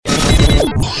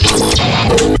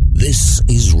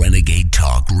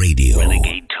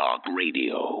Talk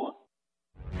Radio.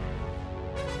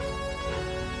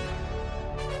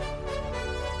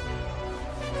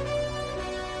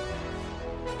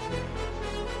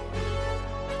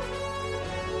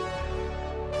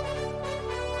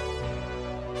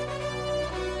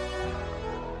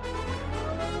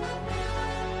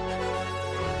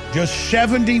 Just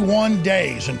 71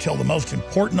 days until the most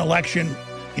important election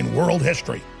in world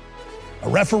history. A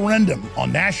referendum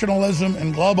on nationalism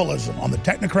and globalism, on the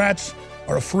technocrats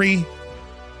or a free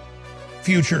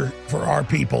future for our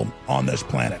people on this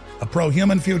planet. A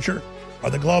pro-human future or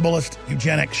the globalist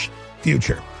eugenics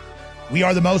future. We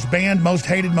are the most banned, most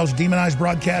hated, most demonized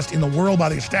broadcast in the world by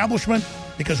the establishment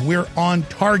because we're on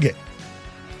target,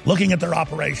 looking at their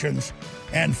operations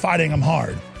and fighting them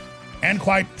hard. And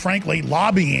quite frankly,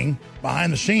 lobbying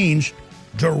behind the scenes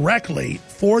directly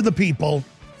for the people,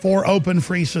 for open,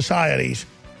 free societies,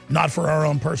 not for our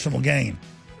own personal gain.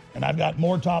 And I've got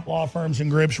more top law firms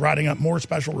and groups writing up more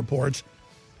special reports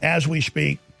as we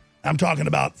speak. I'm talking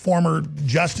about former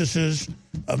justices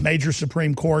of major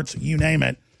Supreme Courts, you name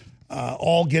it,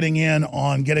 all getting in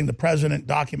on getting the president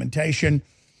documentation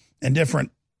and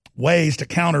different ways to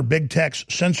counter big tech's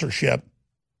censorship,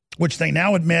 which they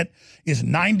now admit is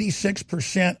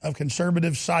 96% of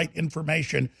conservative site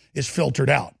information is filtered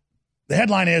out. The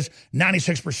headline is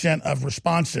 96% of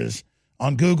responses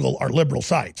on Google are liberal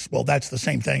sites. Well, that's the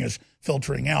same thing as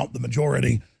filtering out the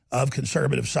majority of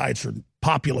conservative sites or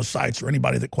populist sites or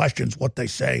anybody that questions what they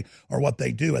say or what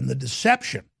they do. And the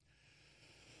deception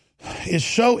is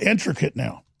so intricate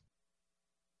now.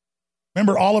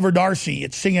 Remember Oliver Darcy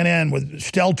at CNN with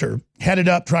Stelter, headed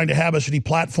up trying to have us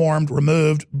deplatformed,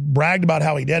 removed, bragged about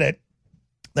how he did it.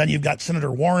 Then you've got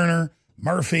Senator Warner,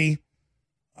 Murphy,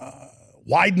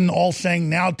 Wyden all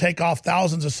saying now take off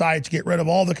thousands of sites, get rid of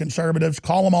all the conservatives,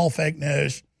 call them all fake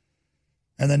news.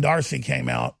 And then Darcy came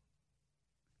out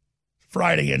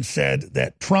Friday and said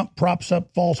that Trump props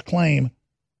up false claim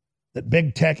that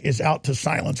big tech is out to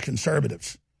silence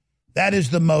conservatives. That is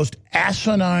the most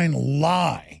asinine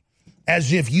lie.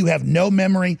 As if you have no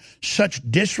memory, such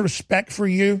disrespect for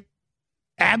you.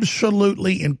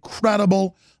 Absolutely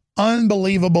incredible,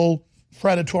 unbelievable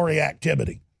predatory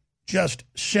activity. Just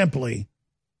simply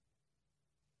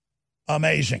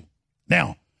amazing.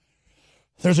 Now,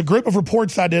 there's a group of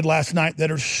reports I did last night that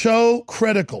are so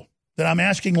critical that I'm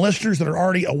asking listeners that are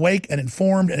already awake and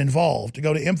informed and involved to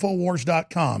go to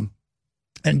Infowars.com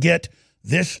and get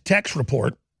this text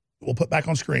report we'll put back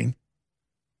on screen.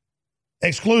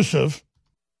 Exclusive.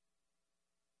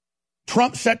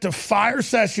 Trump set to fire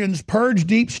Sessions, purge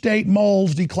deep state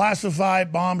moles,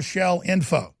 declassify bombshell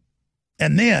info.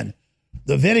 And then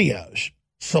the videos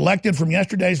selected from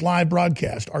yesterday's live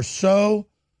broadcast are so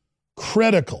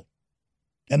critical.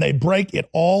 And they break it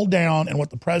all down and what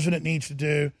the president needs to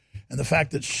do. And the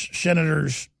fact that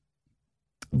Senators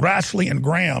Grassley and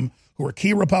Graham, who are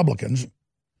key Republicans,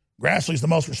 Grassley's the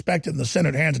most respected in the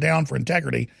Senate, hands down for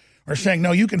integrity, are saying,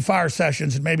 no, you can fire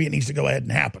Sessions and maybe it needs to go ahead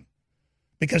and happen.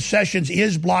 Because Sessions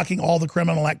is blocking all the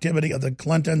criminal activity of the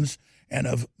Clintons and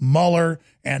of Mueller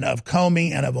and of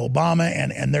Comey and of Obama,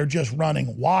 and they're just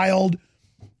running wild.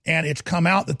 And it's come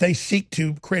out that they seek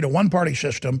to create a one-party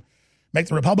system, make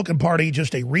the Republican Party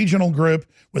just a regional group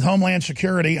with Homeland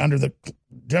Security under the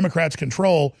Democrats'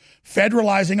 control,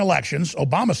 federalizing elections.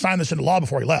 Obama signed this into law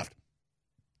before he left.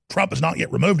 Trump has not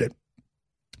yet removed it.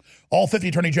 All 50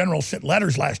 attorney generals sent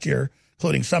letters last year,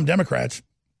 including some Democrats,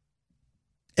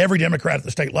 every Democrat at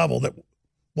the state level that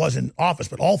was in office,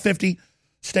 but all 50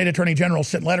 state attorney generals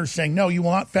sent letters saying, no, you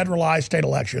will not federalize state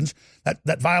elections.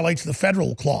 That violates the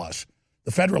federal clause,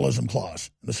 the federalism clause,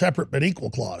 the separate but equal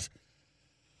clause.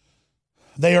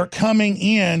 They are coming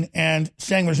in and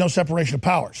saying there's no separation of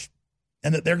powers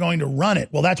and that they're going to run it.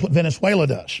 Well, that's what Venezuela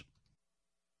does.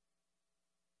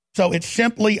 So it's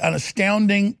simply an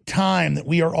astounding time that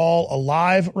we are all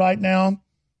alive right now.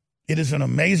 It is an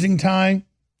amazing time.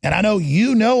 And I know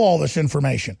you know all this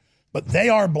information, but they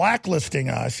are blacklisting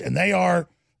us and they are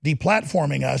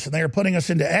deplatforming us and they are putting us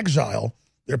into exile.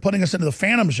 They're putting us into the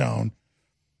phantom zone.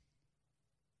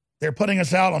 They're putting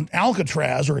us out on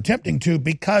Alcatraz or attempting to,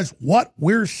 because what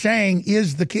we're saying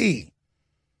is the key.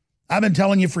 I've been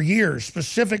telling you for years,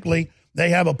 specifically, they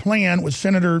have a plan with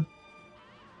Senator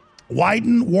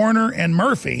Wyden, Warner, and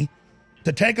Murphy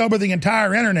to take over the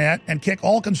entire internet and kick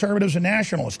all conservatives and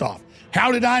nationalists off.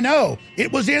 How did I know?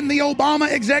 It was in the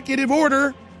Obama executive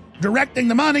order directing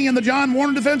the money in the John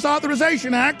Warner Defense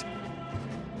Authorization Act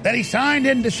that he signed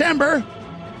in December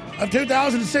of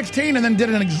 2016 and then did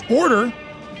an order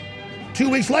 2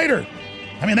 weeks later.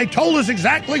 I mean, they told us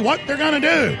exactly what they're going to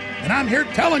do. And I'm here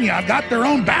telling you, I've got their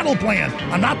own battle plan.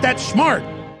 I'm not that smart.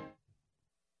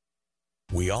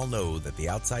 We all know that the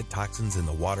outside toxins in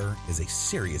the water is a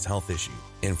serious health issue.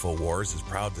 InfoWars is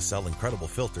proud to sell incredible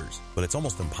filters, but it's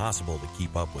almost impossible to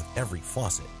keep up with every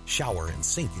faucet, shower, and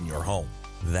sink in your home.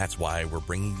 That's why we're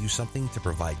bringing you something to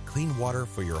provide clean water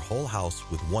for your whole house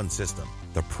with one system.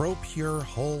 The ProPure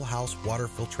Whole House Water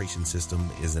Filtration System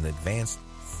is an advanced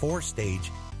 4-stage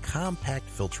compact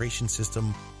filtration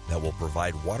system that will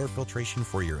provide water filtration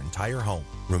for your entire home,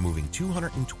 removing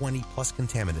 220 plus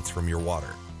contaminants from your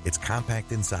water. It's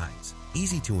compact in size,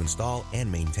 easy to install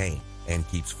and maintain, and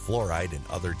keeps fluoride and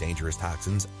other dangerous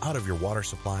toxins out of your water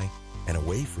supply and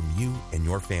away from you and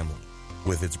your family.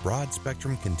 With its broad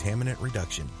spectrum contaminant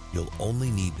reduction, you'll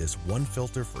only need this one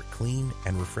filter for clean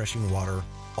and refreshing water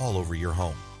all over your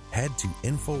home. Head to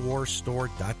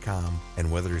InfoWarsStore.com, and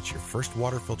whether it's your first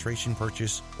water filtration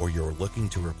purchase or you're looking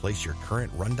to replace your current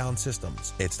rundown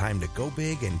systems, it's time to go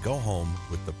big and go home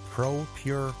with the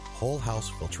ProPure Whole House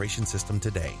Filtration System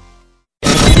today.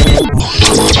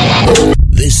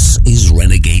 This is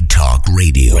Renegade Talk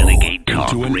Radio. Renegade Talk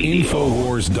to an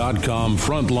InfoWars.com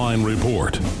frontline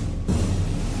report.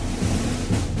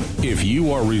 If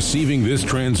you are receiving this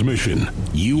transmission,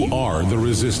 you are the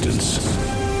resistance.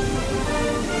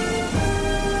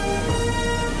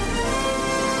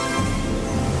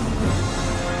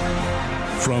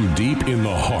 From deep in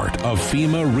the heart of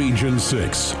FEMA Region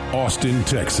 6, Austin,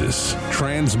 Texas,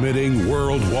 transmitting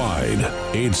worldwide,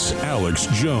 it's Alex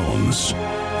Jones.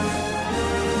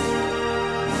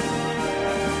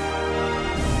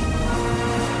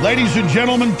 Ladies and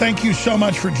gentlemen, thank you so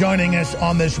much for joining us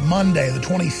on this Monday, the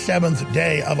 27th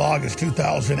day of August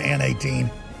 2018.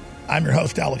 I'm your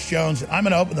host, Alex Jones, and I'm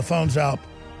going to open the phones up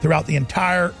throughout the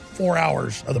entire 4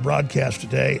 hours of the broadcast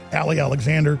today. Ali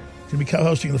Alexander is going to be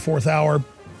co-hosting the fourth hour.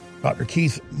 Dr.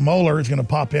 Keith Moeller is going to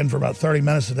pop in for about 30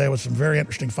 minutes today with some very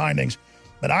interesting findings.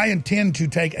 But I intend to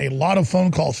take a lot of phone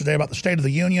calls today about the state of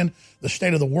the union, the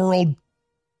state of the world.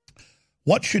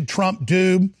 What should Trump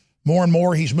do? More and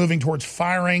more, he's moving towards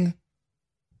firing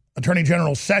Attorney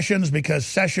General Sessions because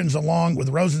Sessions, along with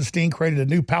Rosenstein, created a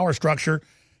new power structure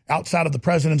outside of the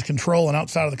president's control and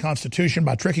outside of the Constitution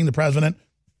by tricking the president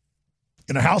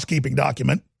in a housekeeping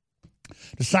document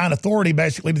to sign authority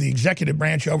basically to the executive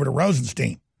branch over to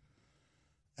Rosenstein.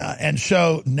 And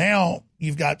so now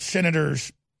you've got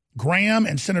Senators Graham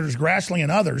and Senators Grassley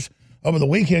and others over the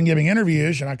weekend giving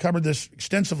interviews, and I covered this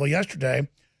extensively yesterday,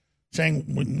 saying,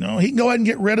 no, he can go ahead and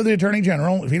get rid of the Attorney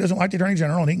General if he doesn't like the Attorney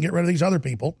General, and he can get rid of these other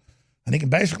people, and he can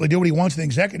basically do what he wants in the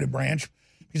executive branch,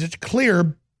 because it's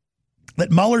clear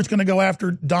that Mueller's going to go after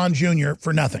Don Jr.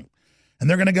 for nothing. And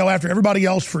they're going to go after everybody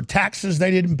else for taxes they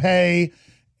didn't pay,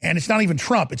 and it's not even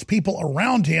Trump, it's people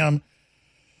around him.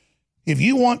 If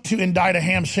you want to indict a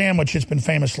ham sandwich, it's been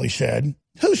famously said.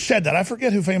 Who said that? I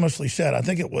forget who famously said. I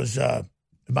think it was, if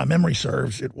my memory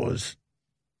serves, it was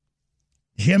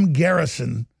Jim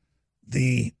Garrison,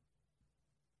 the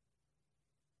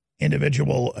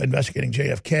individual investigating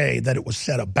JFK, that it was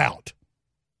said about.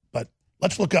 But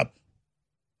let's look up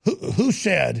who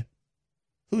said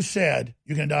you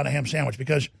can indict a ham sandwich,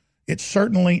 because it's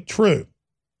certainly true.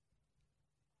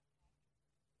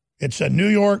 It's a New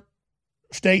York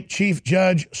State Chief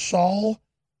Judge Saul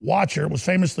Watcher was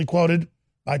famously quoted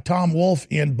by Tom Wolfe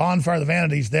in Bonfire of the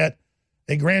Vanities that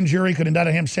a grand jury could indict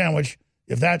a ham sandwich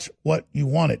if that's what you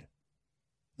wanted.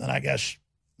 And I guess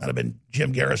that have been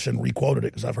Jim Garrison requoted it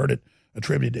because I've heard it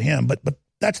attributed to him. But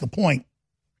that's the point,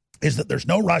 is that there's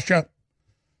no Russia.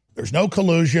 There's no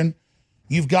collusion.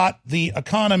 You've got the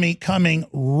economy coming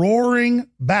roaring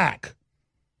back.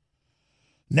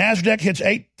 NASDAQ hits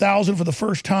 8,000 for the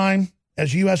first time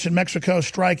as U.S. and Mexico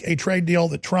strike a trade deal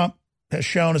that Trump has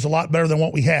shown is a lot better than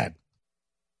what we had.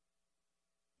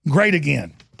 Great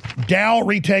again. Dow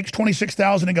retakes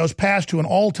 26,000 and goes past to an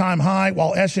all-time high,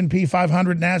 while S&P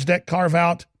 500, NASDAQ carve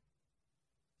out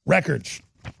records.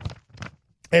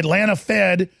 Atlanta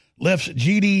Fed lifts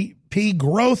GDP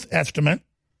growth estimate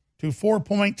to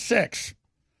 4.6.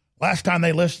 Last time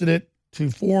they listed it to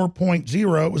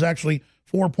 4.0, it was actually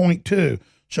 4.2.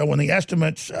 So when the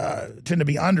estimates tend to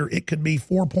be under, it could be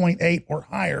 4.8 or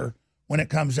higher when it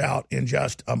comes out in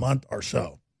just a month or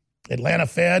so. Atlanta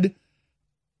Fed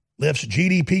lifts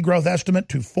GDP growth estimate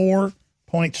to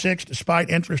 4.6 despite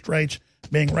interest rates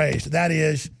being raised. That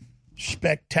is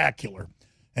spectacular.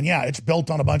 And yeah, it's built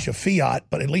on a bunch of fiat,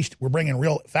 but at least we're bringing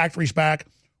real factories back.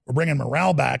 We're bringing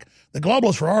morale back. The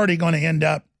globalists are already going to end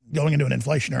up going into an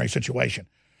inflationary situation.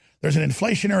 There's an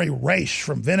inflationary race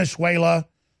from Venezuela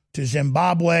to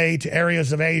Zimbabwe, to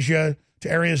areas of Asia, to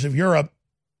areas of Europe.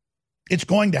 It's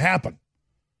going to happen.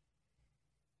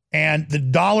 And the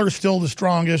dollar is still the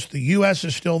strongest. The U.S.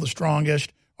 is still the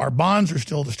strongest. Our bonds are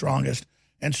still the strongest.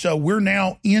 And so we're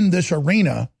now in this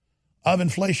arena of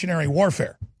inflationary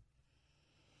warfare.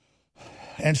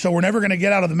 And so we're never going to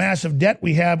get out of the massive debt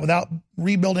we have without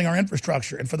rebuilding our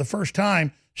infrastructure. And for the first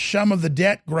time, some of the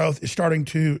debt growth is starting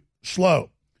to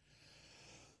slow.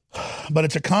 But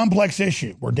it's a complex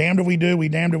issue. We're damned if we do, we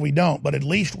damned if we don't. But at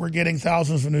least we're getting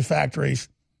thousands of new factories.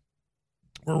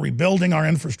 We're rebuilding our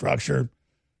infrastructure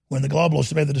when the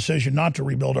globalists made the decision not to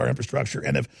rebuild our infrastructure.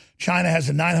 And if China has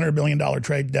a $900 billion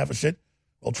trade deficit,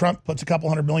 well, Trump puts a couple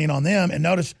 $100 billion on them. And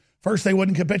notice, first they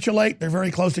wouldn't capitulate. They're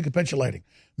very close to capitulating.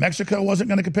 Mexico wasn't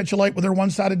going to capitulate with their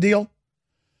one-sided deal.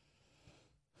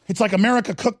 It's like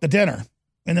America cooked the dinner,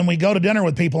 and then we go to dinner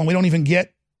with people and we don't even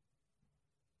get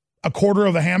a quarter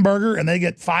of a hamburger, and they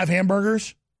get 5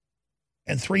 hamburgers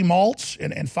and 3 malts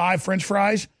and 5 French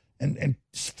fries and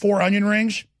 4 onion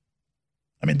rings.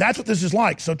 I mean, that's what this is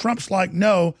like. So Trump's like,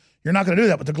 no, you're not going to do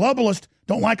that. But the globalists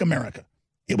don't like America.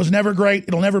 It was never great.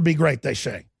 It'll never be great, they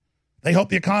say. They hope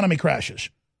the economy crashes.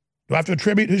 Do I have to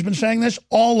attribute who's been saying this?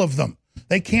 All of them.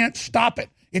 They can't stop it.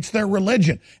 It's their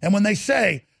religion. And when they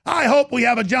say, I hope we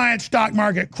have a giant stock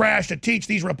market crash to teach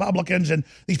these Republicans and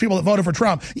these people that voted for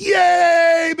Trump,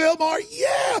 yay, Bill Maher,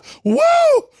 yeah, woo,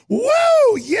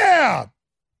 woo, yeah.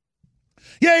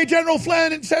 Yay, General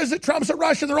Flynn says that Trump's a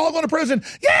Russian, they're all going to prison,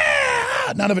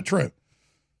 yeah. None of it true.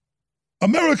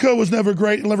 America was never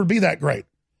great, it'll never be that great.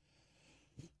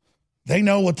 They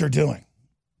know what they're doing.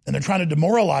 And they're trying to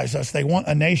demoralize us. They want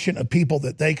a nation of people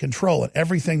that they control, and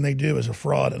everything they do is a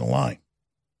fraud and a lie.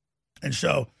 And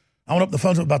so I want to open the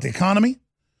phones up about the economy,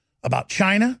 about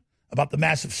China, about the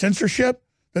massive censorship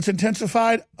that's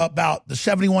intensified, about the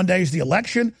 71 days of the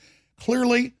election.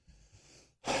 Clearly,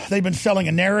 they've been selling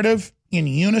a narrative in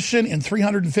unison in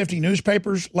 350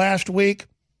 newspapers last week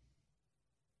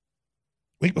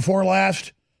before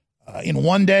last. In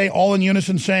one day, all in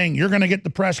unison saying, you're going to get the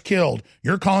press killed.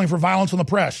 You're calling for violence on the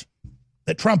press,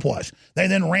 that Trump was. They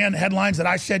then ran headlines that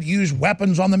I said use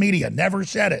weapons on the media. Never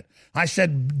said it. I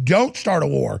said, don't start a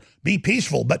war. Be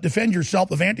peaceful, but defend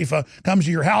yourself if Antifa comes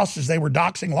to your house, as they were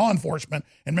doxing law enforcement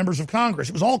and members of Congress.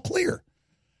 It was all clear.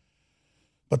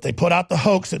 But they put out the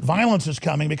hoax that violence is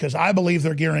coming because I believe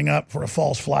they're gearing up for a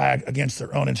false flag against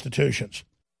their own institutions,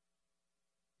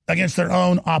 against their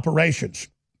own operations.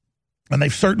 And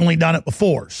they've certainly done it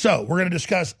before. So we're going to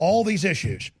discuss all these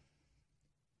issues.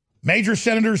 Major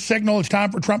senators signal it's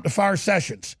time for Trump to fire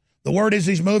Sessions. The word is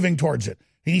he's moving towards it.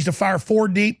 He needs to fire 4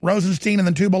 deep, Rosenstein, and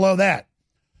then 2 below that.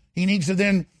 He needs to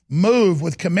then move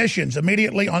with commissions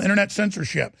immediately on internet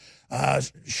censorship.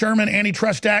 Sherman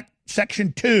Antitrust Act,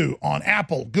 Section 2 on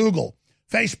Apple, Google,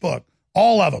 Facebook,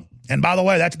 all of them. And by the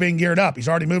way, that's being geared up. He's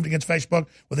already moved against Facebook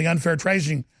with the Unfair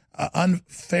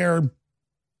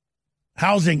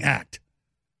Housing Act,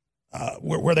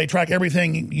 where they track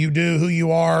everything you do, who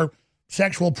you are,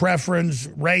 sexual preference,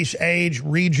 race, age,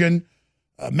 region,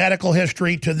 medical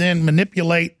history, to then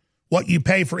manipulate what you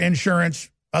pay for insurance,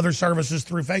 other services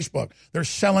through Facebook. They're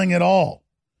selling it all.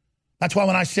 That's why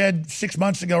when I said 6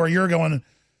 months ago or a year ago, when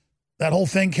that whole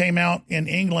thing came out in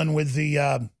England with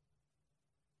the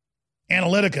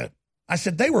Analytica, I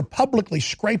said they were publicly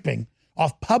scraping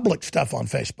off public stuff on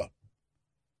Facebook.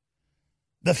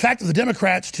 The fact of the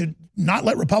Democrats to not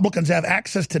let Republicans have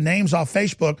access to names off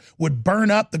Facebook would burn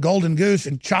up the golden goose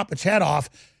and chop its head off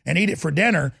and eat it for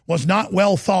dinner was not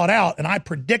well thought out. And I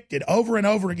predicted over and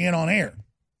over again on air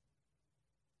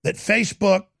that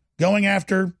Facebook going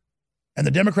after and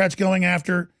the Democrats going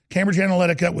after Cambridge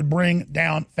Analytica would bring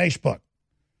down Facebook.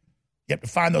 You have to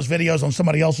find those videos on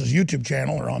somebody else's YouTube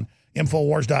channel or on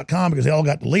Infowars.com because they all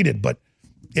got deleted. But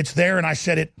it's there, and I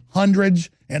said it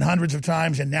hundreds and hundreds of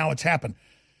times, and now it's happened.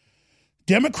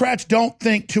 Democrats don't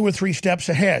think 2 or 3 steps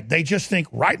ahead. They just think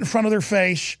right in front of their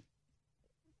face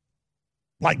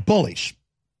like bullies.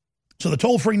 So the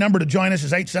toll-free number to join us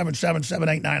is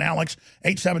 877-789-ALEX,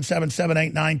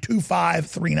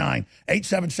 877-789-2539,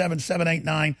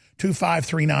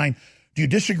 877-789-2539. Do you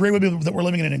disagree with me that we're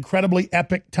living in an incredibly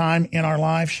epic time in our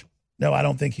lives? No, I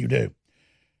don't think you do.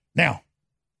 Now,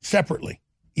 separately,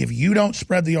 if you don't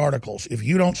spread the articles, if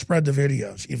you don't spread the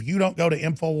videos, if you don't go to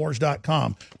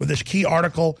Infowars.com with this key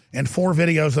article and 4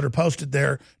 videos that are posted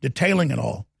there detailing it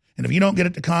all, and if you don't get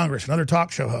it to Congress and other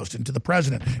talk show hosts and to the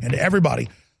president and to everybody,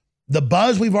 the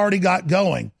buzz we've already got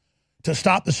going to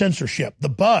stop the censorship, the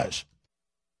buzz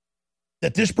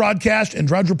that this broadcast and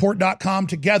DrudgeReport.com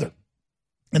together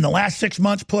in the last 6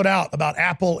 months put out about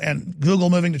Apple and Google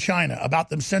moving to China, about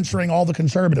them censoring all the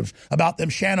conservatives, about them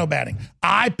shadow banning.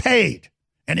 I paid,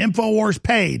 and InfoWars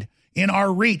paid in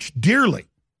our reach dearly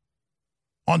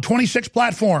on 26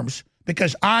 platforms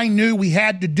because I knew we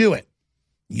had to do it.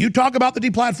 You talk about the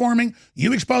deplatforming,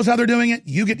 you expose how they're doing it,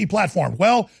 you get deplatformed.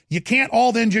 Well, you can't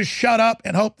all then just shut up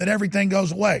and hope that everything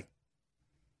goes away.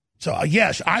 So,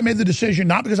 yes, I made the decision,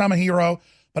 not because I'm a hero,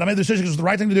 but I made the decision because it was the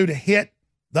right thing to do to hit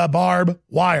the barbed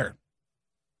wire.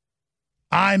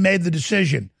 I made the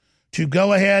decision to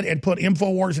go ahead and put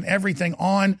InfoWars and everything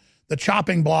on the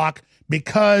chopping block,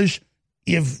 because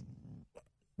if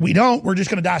we don't, we're just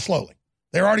going to die slowly.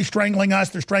 They're already strangling us.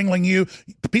 They're strangling you.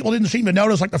 People didn't seem to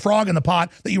notice, like the frog in the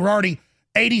pot, that you were already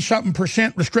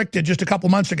 80-something% restricted just a couple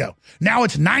months ago. Now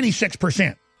it's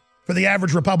 96% for the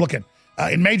average Republican.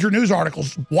 In major news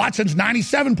articles, Watson's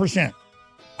 97%.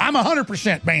 I'm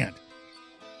 100% banned.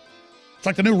 It's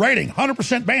like the new rating,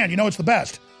 100% banned. You know it's the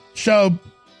best. So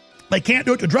they can't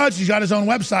do it to Drudge. He's got his own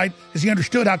website because he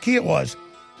understood how key it was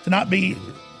to not be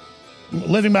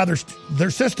living by their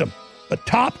system. But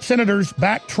top senators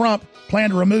back Trump,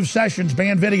 plan to remove Sessions,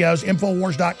 ban videos,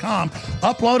 Infowars.com.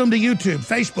 Upload them to YouTube,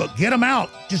 Facebook. Get them out.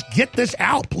 Just get this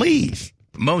out, please.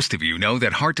 Most of you know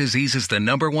that heart disease is the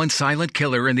 #1 silent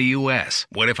killer in the U.S.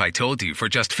 What if I told you for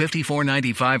just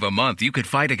 $54.95 a month you could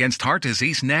fight against heart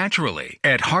disease naturally?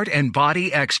 At Heart and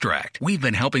Body Extract, we've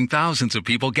been helping thousands of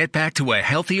people get back to a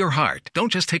healthier heart.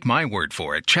 Don't just take my word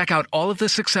for it. Check out all of the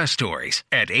success stories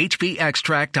at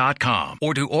hbextract.com,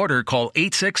 or to order, call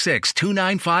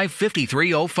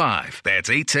 866-295-5305. That's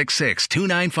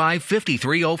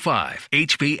 866-295-5305.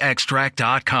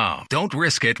 hbextract.com. Don't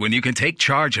risk it when you can take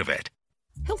charge of it.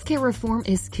 Healthcare reform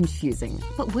is confusing,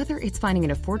 but whether it's finding an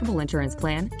affordable insurance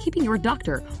plan, keeping your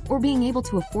doctor, or being able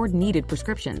to afford needed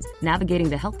prescriptions, navigating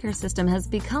the healthcare system has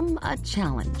become a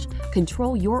challenge.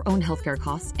 Control your own healthcare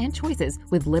costs and choices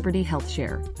with Liberty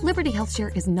HealthShare. Liberty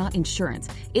HealthShare is not insurance.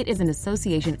 It is an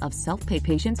association of self-pay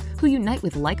patients who unite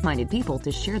with like-minded people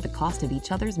to share the cost of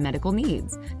each other's medical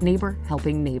needs. Neighbor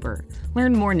helping neighbor.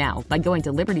 Learn more now by going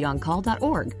to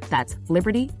libertyoncall.org. That's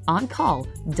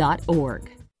libertyoncall.org.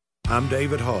 I'm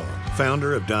David Hall,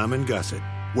 founder of Diamond Gusset,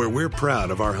 where we're proud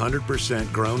of our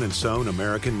 100% grown and sewn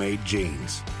American-made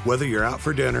jeans. Whether you're out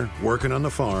for dinner, working on the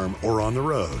farm, or on the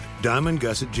road, Diamond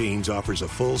Gusset Jeans offers a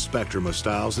full spectrum of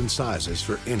styles and sizes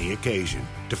for any occasion.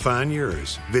 To find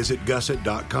yours, visit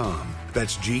gusset.com.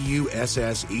 That's GUSSET.com.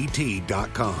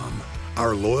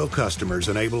 Our loyal customers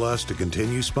enable us to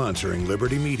continue sponsoring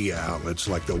Liberty media outlets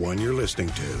like the one you're listening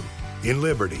to. In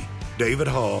Liberty, David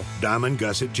Hall, Diamond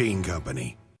Gusset Jean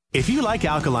Company. If you like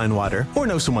alkaline water, or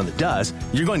know someone that does,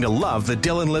 you're going to love the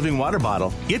Dillon Living Water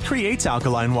Bottle. It creates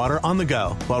alkaline water on the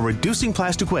go while reducing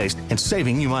plastic waste and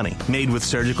saving you money. Made with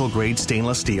surgical-grade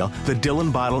stainless steel, the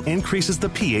Dillon bottle increases the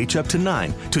pH up to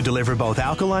 9 to deliver both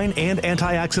alkaline and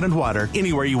antioxidant water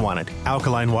anywhere you want it.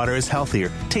 Alkaline water is healthier,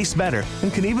 tastes better,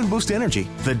 and can even boost energy.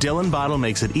 The Dillon bottle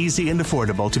makes it easy and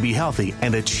affordable to be healthy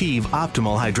and achieve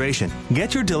optimal hydration.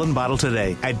 Get your Dillon bottle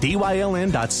today at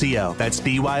dyln.co. That's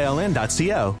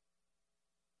dyln.co.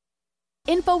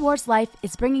 InfoWars Life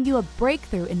is bringing you a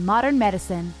breakthrough in modern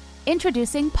medicine.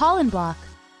 Introducing Pollen Block.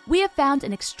 We have found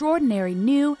an extraordinary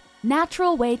new,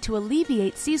 natural way to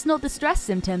alleviate seasonal distress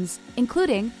symptoms,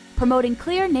 including promoting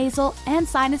clear nasal and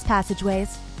sinus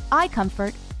passageways, eye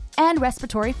comfort, and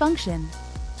respiratory function.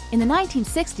 In the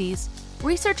 1960s,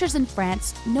 researchers in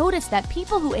France noticed that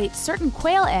people who ate certain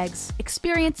quail eggs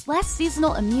experienced less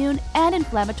seasonal immune and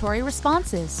inflammatory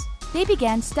responses. They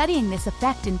began studying this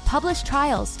effect in published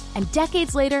trials, and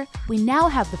decades later, we now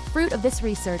have the fruit of this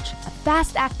research, a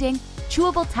fast-acting,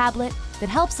 chewable tablet that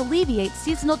helps alleviate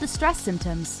seasonal distress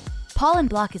symptoms. Pollen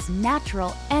Block is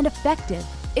natural and effective.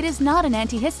 It is not an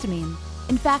antihistamine.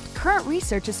 In fact, current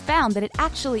research has found that it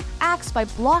actually acts by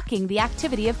blocking the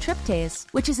activity of tryptase,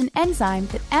 which is an enzyme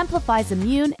that amplifies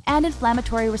immune and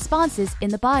inflammatory responses in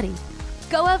the body.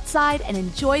 Go outside and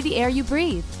enjoy the air you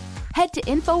breathe. Head to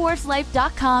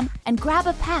InfoWarsLife.com and grab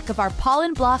a pack of our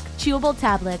Pollen Block chewable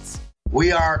tablets.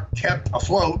 We are kept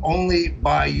afloat only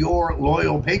by your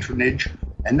loyal patronage,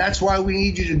 and that's why we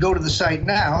need you to go to the site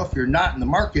now. If you're not in the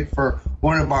market for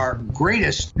one of our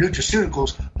greatest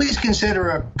nutraceuticals, please consider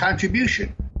a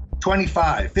contribution.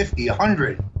 $25, $50,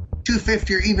 $100,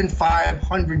 $250, or even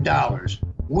 $500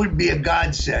 would be a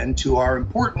godsend to our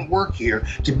important work here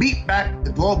to beat back the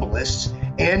globalists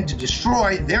and to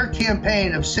destroy their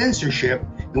campaign of censorship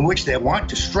in which they want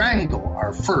to strangle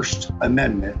our First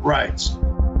Amendment rights.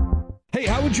 Hey,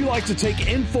 how would you like to take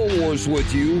InfoWars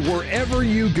with you wherever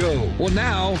you go? Well,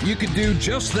 now you can do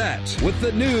just that with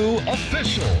the new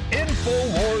official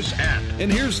InfoWars app.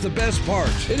 And here's the best part.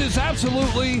 It is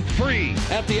absolutely free.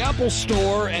 At the Apple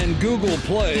Store and Google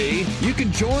Play, you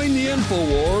can join the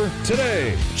InfoWar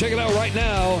today. Check it out right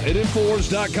now at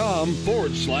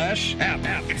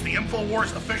Infowars.com/app. It's the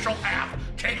InfoWars official app.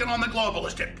 taking on the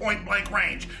globalist at point blank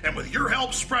range. And with your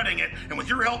help spreading it, and with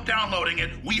your help downloading it,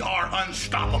 we are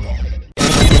unstoppable.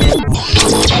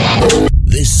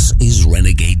 This is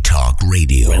Renegade Talk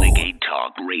Radio. Renegade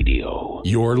Talk Radio.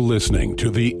 You're listening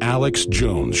to The Alex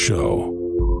Jones Show.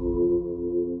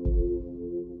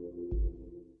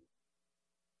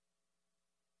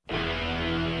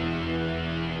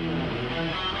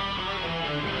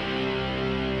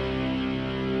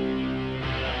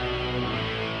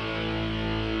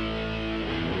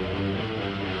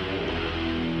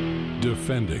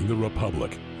 Defending the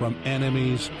Republic from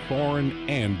enemies, foreign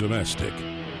and domestic.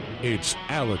 It's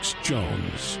Alex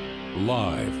Jones,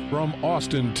 live from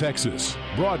Austin, Texas,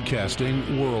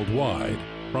 broadcasting worldwide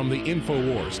from the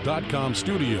Infowars.com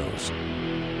studios.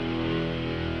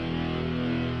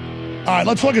 All right,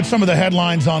 let's look at some of the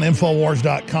headlines on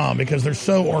Infowars.com because they're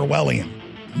so Orwellian.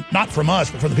 Not from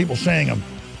us, but for the people saying them.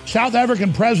 South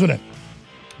African president,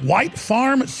 white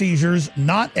farm seizures,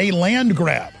 not a land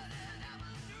grab.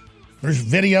 There's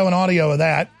video and audio of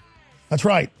that. That's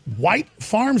right. White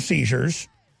farm seizures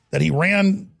that he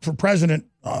ran for president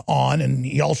on, and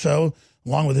he also,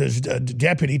 along with his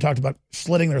deputy, talked about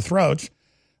slitting their throats.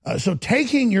 So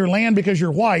taking your land because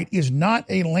you're white is not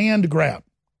a land grab.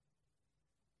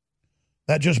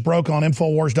 That just broke on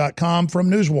Infowars.com from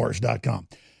Newswars.com.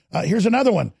 Here's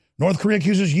another one. North Korea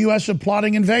accuses U.S. of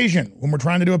plotting invasion when we're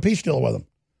trying to do a peace deal with them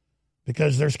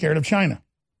because they're scared of China.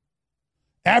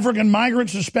 African migrant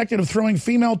suspected of throwing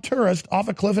female tourist off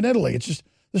a cliff in Italy. It's just,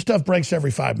 this stuff breaks every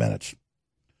 5 minutes.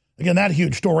 Again, that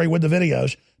huge story with the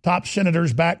videos. Top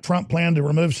senators back Trump plan to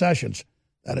remove Sessions.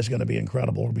 That is going to be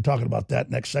incredible. We'll be talking about that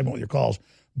next segment with your calls.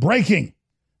 Breaking.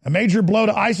 A major blow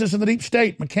to ISIS and the deep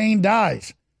state. McCain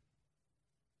dies.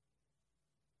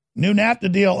 New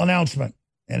NAFTA deal announcement.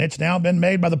 And it's now been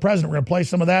made by the president. We're going to play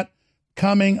some of that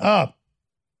coming up.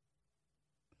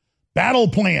 Battle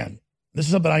plan. This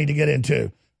is something I need to get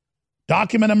into.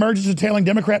 Document emerges detailing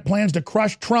Democrat plans to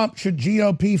crush Trump should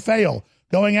GOP fail,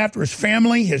 going after his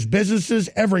family, his businesses,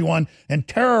 everyone, and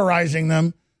terrorizing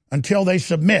them until they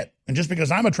submit. And just because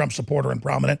I'm a Trump supporter and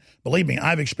prominent, believe me,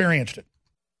 I've experienced it.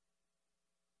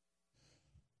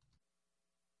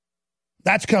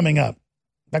 That's coming up.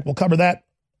 In fact, we'll cover that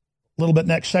a little bit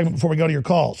next segment before we go to your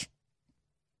calls.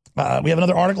 We have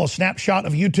another article, a snapshot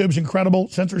of YouTube's incredible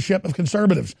censorship of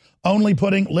conservatives, only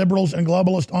putting liberals and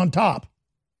globalists on top.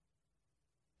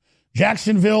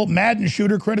 Jacksonville Madden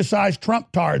shooter criticized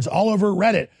Trump tards all over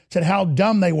Reddit, said how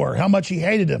dumb they were, how much he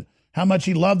hated them, how much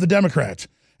he loved the Democrats.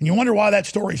 And you wonder why that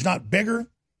story's not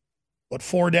bigger? What,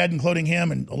 4 dead, including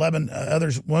him, and 11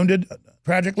 others wounded,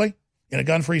 tragically, in a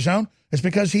gun-free zone? It's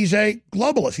because he's a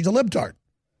globalist. He's a libtard.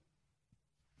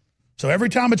 So every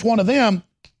time it's one of them,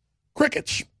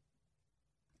 crickets.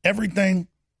 Everything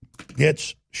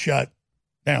gets shut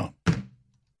down.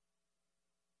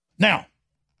 Now,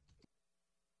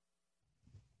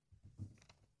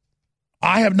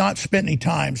 I have not spent any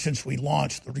time since we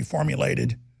launched the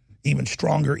reformulated, even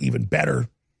stronger, even better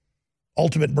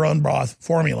Ultimate Bone Broth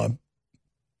formula.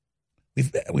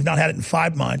 We've not had it in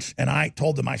 5 months, and I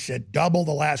told them, I said, double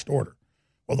the last order.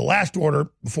 Well, the last order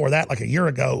before that, like a year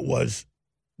ago, was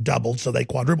doubled, so they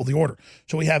quadrupled the order.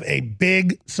 So we have a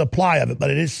big supply of it, but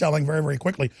it is selling very, very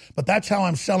quickly. But that's how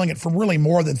I'm selling it, for really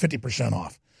more than 50%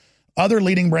 off. Other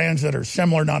leading brands that are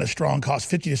similar, not as strong,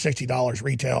 cost $50 to $60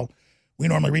 retail. We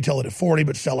normally retail it at $40,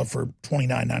 but sell it for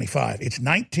 $29.95. It's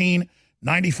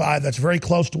 $19.95. That's very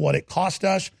close to what it cost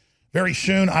us. Very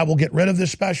soon, I will get rid of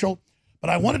this special. But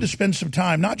I wanted to spend some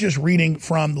time not just reading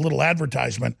from the little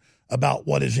advertisement about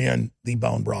what is in the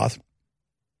bone broth.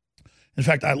 In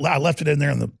fact, I left it in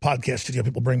there in the podcast studio.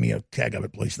 People bring me a keg of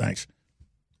it, please. Thanks.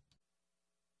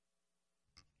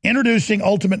 Introducing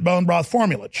Ultimate Bone Broth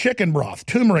Formula. Chicken broth,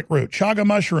 turmeric root, chaga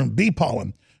mushroom, bee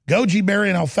pollen, goji berry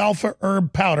and alfalfa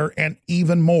herb powder, and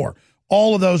even more.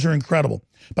 All of those are incredible.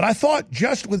 But I thought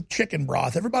just with chicken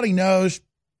broth, everybody knows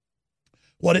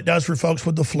what it does for folks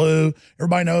with the flu.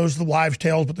 Everybody knows the wives'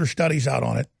 tales, but there's studies out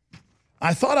on it.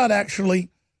 I thought I'd actually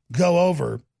go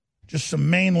over just some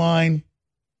mainline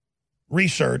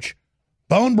research.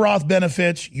 Bone broth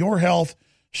benefits your health.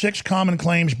 6 common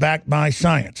claims backed by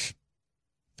science.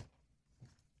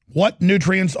 What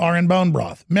nutrients are in bone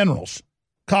broth? Minerals,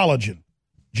 collagen,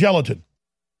 gelatin.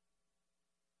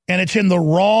 And it's in the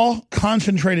raw,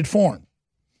 concentrated form.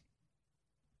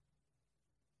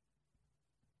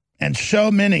 And so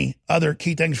many other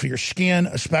key things for your skin,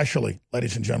 especially,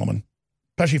 ladies and gentlemen.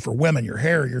 Especially for women, your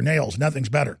hair, your nails, nothing's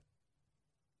better.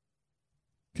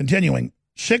 Continuing.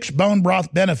 6 bone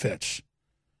broth benefits.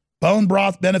 Bone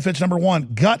broth benefits number 1,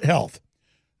 gut health.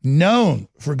 Known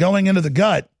for going into the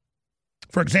gut.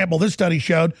 For example, this study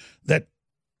showed that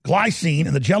glycine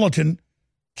in the gelatin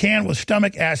can with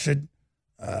stomach acid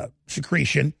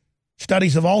secretion.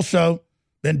 Studies have also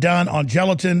been done on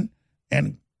gelatin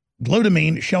and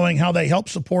glutamine, showing how they help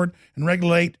support and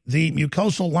regulate the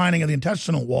mucosal lining of the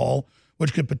intestinal wall,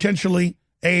 which could potentially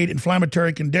aid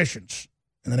inflammatory conditions.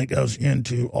 And then it goes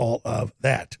into all of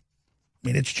that. I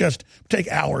mean, it's just take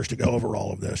hours to go over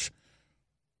all of this.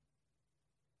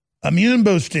 Immune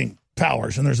boosting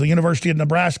powers, and there's the University of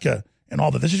Nebraska and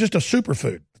all that. This is just a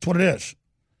superfood. That's what it is.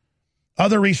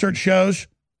 Other research shows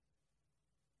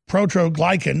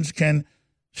proteoglycans can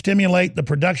stimulate the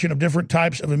production of different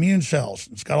types of immune cells.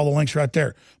 It's got all the links right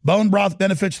there. Bone broth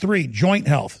benefits 3, joint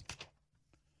health.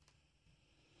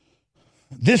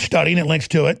 This study, and it links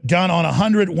to it, done on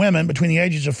 100 women between the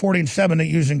ages of 40 and 70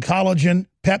 using collagen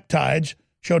peptides,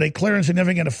 showed a clear and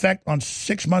significant effect on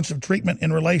 6 months of treatment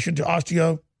in relation to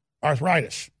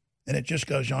osteoarthritis. And it just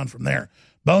goes on from there.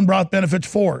 Bone broth benefits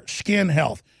 4, skin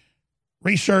health.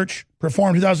 Research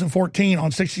performed in 2014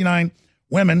 on 69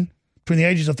 women between the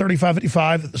ages of 35 and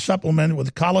 55 that the supplement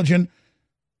with collagen,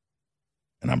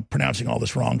 and I'm pronouncing all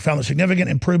this wrong, found a significant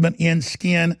improvement in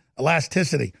skin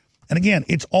elasticity. And again,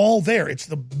 it's all there. It's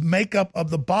the makeup of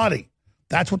the body.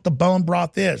 That's what the bone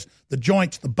broth is. The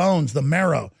joints, the bones, the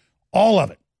marrow, all of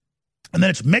it. And then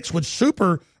it's mixed with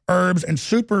super herbs and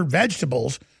super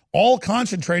vegetables, all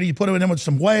concentrated. You put it in with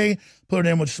some whey, put it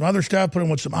in with some other stuff, put it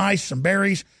in with some ice, some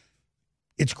berries.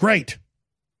 It's great.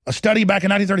 A study back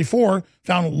in 1934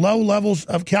 found low levels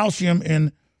of calcium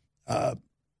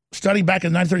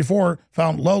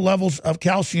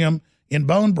in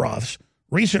bone broths.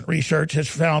 Recent research has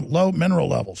found low mineral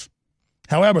levels.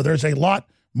 However, there's a lot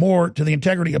more to the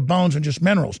integrity of bones than just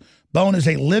minerals. Bone is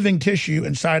a living tissue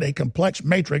inside a complex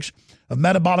matrix of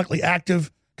metabolically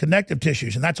active connective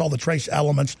tissues, and that's all the trace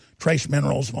elements, trace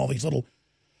minerals, and all these little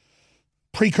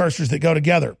precursors that go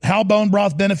together. How bone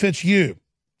broth benefits you.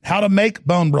 How to make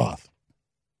bone broth.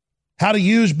 How to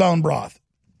use bone broth.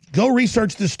 Go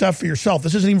research this stuff for yourself.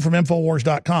 This isn't even from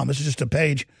Infowars.com. This is just a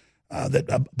page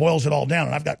that boils it all down,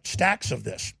 and I've got stacks of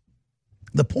this.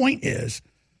 The point is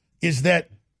that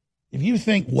if you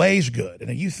think whey's good, and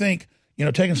if you think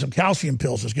taking some calcium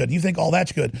pills is good, and you think all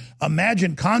that's good,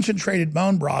 imagine concentrated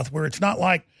bone broth where it's not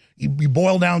like you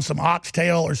boil down some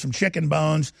oxtail or some chicken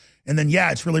bones, and then,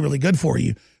 it's really, really good for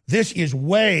you. This is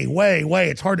way, way, way,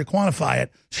 it's hard to quantify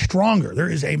it, stronger. There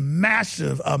is a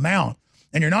massive amount,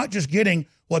 and you're not just getting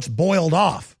what's boiled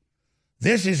off.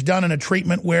 This is done in a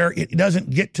treatment where it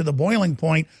doesn't get to the boiling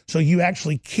point, so you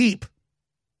actually keep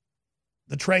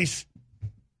the trace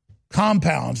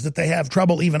compounds that they have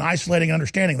trouble even isolating and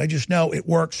understanding. They just know it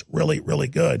works really, really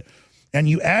good. And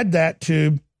you add that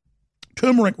to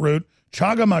turmeric root,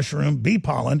 chaga mushroom, bee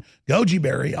pollen, goji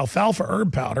berry, alfalfa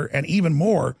herb powder, and even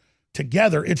more.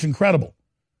 Together, it's incredible.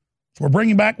 So we're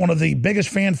bringing back one of the biggest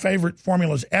fan favorite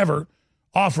formulas ever,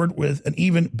 offered with an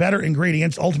even better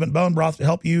ingredients, Ultimate Bone Broth, to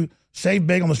help you save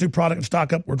big on this new product and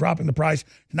stock up. We're dropping the price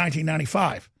to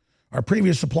 $19.95. Our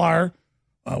previous supplier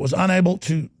was unable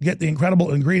to get the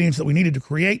incredible ingredients that we needed to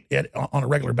create it on a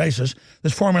regular basis,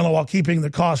 this formula, while keeping the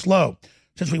cost low.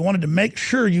 Since we wanted to make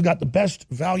sure you got the best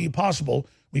value possible,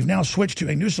 we've now switched to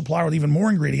a new supplier with even more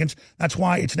ingredients. That's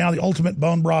why it's now the Ultimate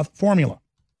Bone Broth formula.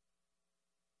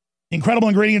 Incredible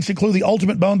ingredients include the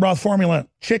Ultimate Bone Broth formula,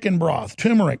 chicken broth,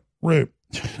 turmeric root,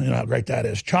 you know how great that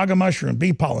is, chaga mushroom,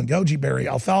 bee pollen, goji berry,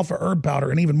 alfalfa herb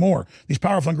powder, and even more. These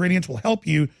powerful ingredients will help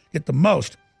you get the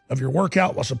most of your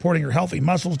workout while supporting your healthy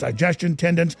muscles, digestion,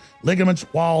 tendons, ligaments,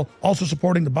 while also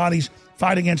supporting the body's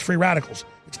fight against free radicals.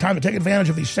 It's time to take advantage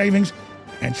of these savings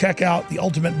and check out the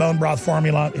Ultimate Bone Broth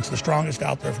formula. It's the strongest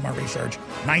out there from our research.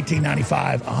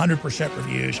 $19.95, 100%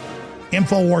 reviews.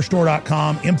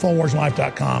 Infowarsstore.com,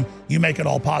 Infowarslife.com. You make it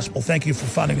all possible. Thank you for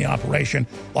funding the operation.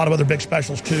 A lot of other big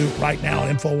specials, too, right now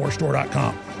at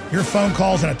Infowarsstore.com. Your phone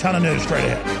calls and a ton of news straight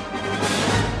ahead.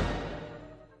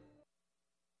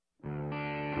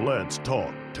 Let's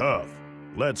talk tough.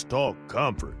 Let's talk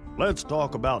comfort. Let's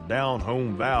talk about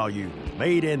down-home value.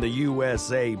 Made in the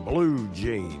USA blue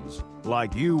jeans,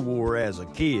 like you wore as a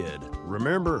kid.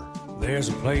 Remember? There's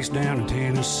a place down in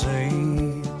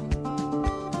Tennessee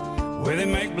where they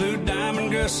make blue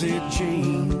diamond gusset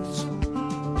jeans.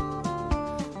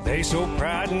 They so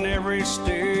pride in every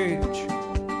stitch,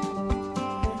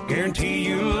 guarantee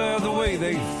you love the way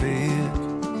they fit.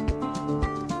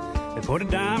 They put a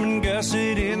diamond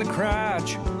gusset in the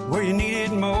crotch where you need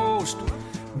it most.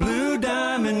 Blue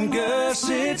diamond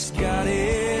gussets got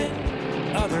it,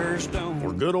 others stone.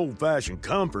 For good old-fashioned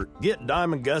comfort, get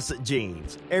Diamond Gusset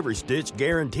jeans. Every stitch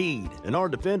guaranteed. And our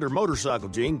Defender motorcycle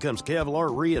jean comes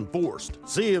Kevlar reinforced.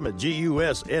 See them at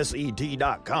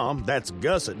GUSSET.com, that's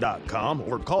gusset.com,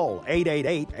 or call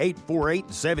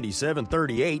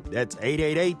 888-848-7738. That's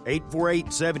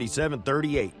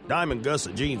 888-848-7738. Diamond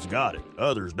Gusset jeans got it.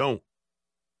 Others don't.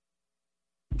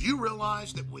 Do you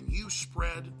realize that when you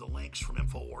spread the links from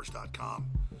Infowars.com,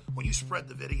 when you spread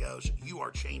the videos, you are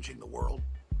changing the world?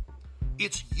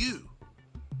 It's you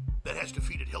that has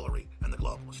defeated Hillary and the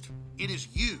globalists. It is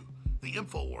you, the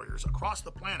info warriors across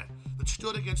the planet, that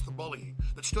stood against the bullying,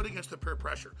 that stood against the peer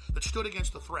pressure, that stood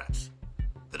against the threats,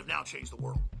 that have now changed the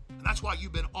world. And that's why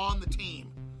you've been on the team,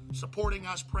 supporting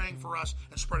us, praying for us,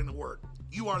 and spreading the word.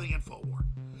 You are the info war.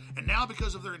 And now,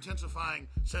 because of their intensifying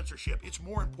censorship, it's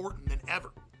more important than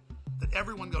ever that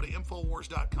everyone go to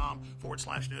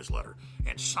Infowars.com/newsletter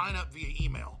and sign up via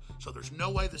email. So there's no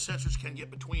way the censors can get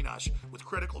between us with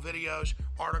critical videos,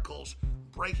 articles,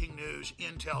 breaking news,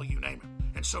 intel, you name it.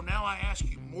 And so now I ask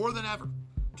you more than ever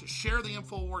to share the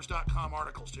Infowars.com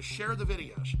articles, to share the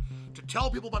videos, to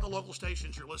tell people about the local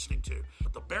stations you're listening to.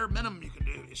 But the bare minimum you can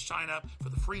do is sign up for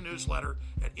the free newsletter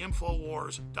at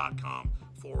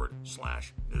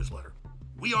Infowars.com/newsletter.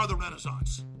 We are the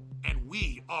Renaissance, and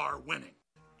we are winning.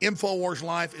 InfoWars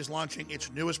Life is launching its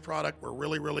newest product. We're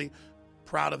really, really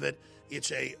proud of it.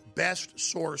 It's a best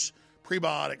source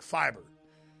prebiotic fiber,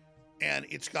 and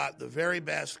it's got the very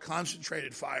best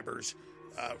concentrated fibers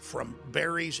from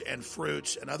berries and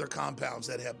fruits and other compounds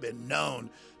that have been known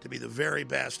to be the very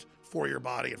best for your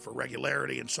body and for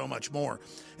regularity and so much more.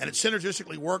 And it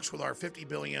synergistically works with our 50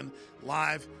 billion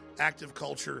live active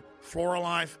culture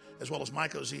FloraLife, as well as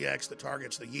MycoZX that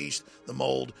targets the yeast, the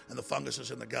mold, and the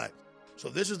funguses in the gut. So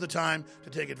this is the time to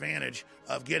take advantage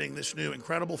of getting this new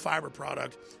incredible fiber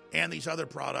product and these other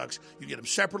products. You get them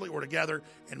separately or together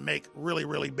and make really,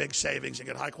 really big savings and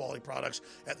get high-quality products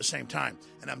at the same time.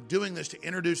 And I'm doing this to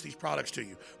introduce these products to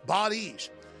you. Bod-Ease,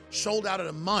 sold out in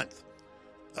a month.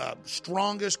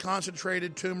 Strongest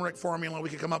concentrated turmeric formula we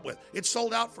could come up with. It's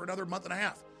sold out for another month and a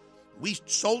half. We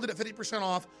sold it at 50%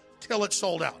 off till it's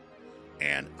sold out.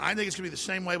 And I think it's going to be the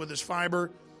same way with this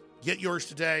fiber. Get yours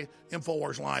today,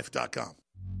 InfoWarsLife.com.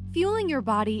 Fueling your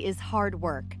body is hard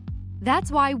work.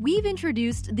 That's why we've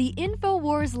introduced the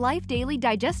InfoWars Life Daily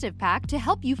Digestive Pack to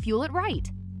help you fuel it right.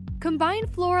 Combine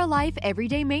FloraLife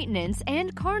Everyday Maintenance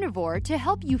and Carnivore to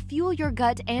help you fuel your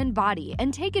gut and body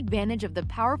and take advantage of the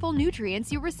powerful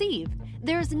nutrients you receive.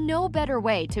 There's no better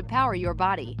way to power your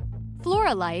body.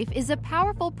 FloraLife is a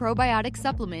powerful probiotic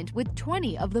supplement with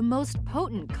 20 of the most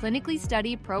potent clinically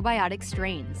studied probiotic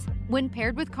strains. When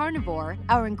paired with Carnivore,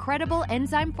 our incredible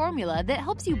enzyme formula that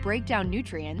helps you break down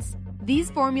nutrients,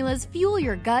 these formulas fuel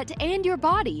your gut and your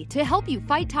body to help you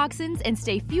fight toxins and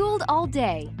stay fueled all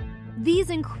day.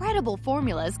 These incredible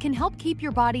formulas can help keep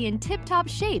your body in tip-top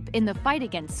shape in the fight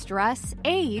against stress,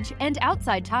 age, and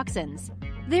outside toxins.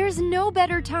 There's no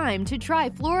better time to try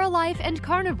FloraLife and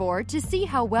Carnivore to see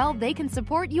how well they can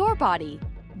support your body.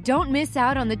 Don't miss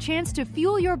out on the chance to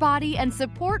fuel your body and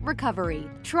support recovery.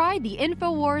 Try the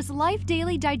InfoWars Life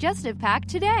Daily Digestive Pack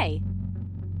today.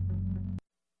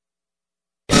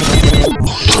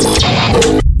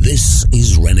 This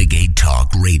is Renegade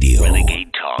Talk Radio.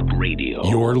 Renegade Talk Radio.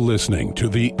 You're listening to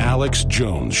The Alex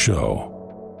Jones Show.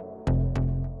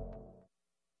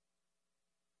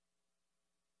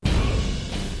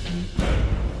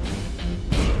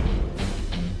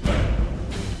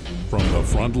 From the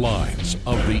front lines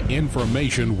of the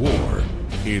information war,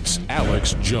 it's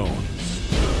Alex Jones.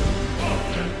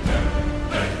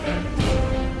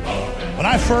 When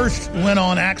I first went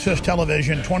on Access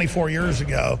Television 24 years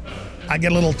ago, I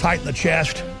get a little tight in the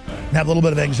chest and have a little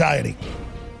bit of anxiety.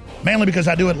 Mainly because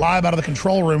I do it live out of the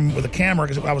control room with a camera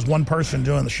because I was one person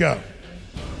doing the show.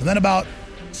 And then about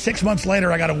 6 months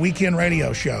later, I got a weekend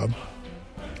radio show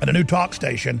at a new talk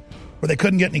station where they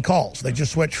couldn't get any calls. They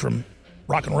just switched from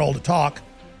rock and roll to talk,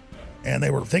 and they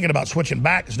were thinking about switching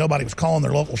back because nobody was calling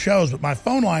their local shows, but my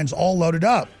phone lines all loaded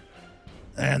up.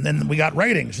 And then we got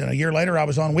ratings, and a year later I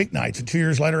was on weeknights, and 2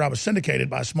 years later I was syndicated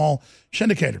by a small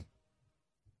syndicator. And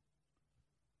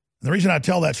the reason I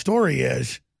tell that story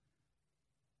is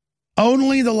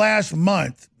only the last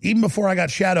month, even before I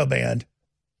got shadow banned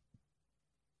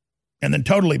and then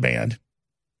totally banned,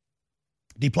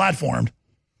 deplatformed,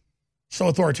 so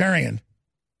authoritarian,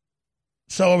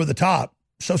 so over the top,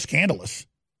 so scandalous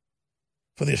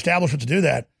for the establishment to do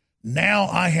that. Now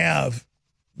I have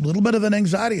a little bit of an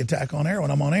anxiety attack on air when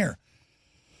I'm on air.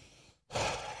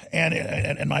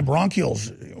 And my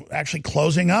bronchioles actually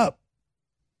closing up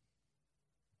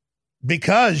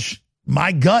because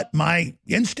my gut, my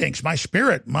instincts, my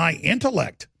spirit, my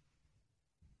intellect.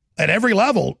 At every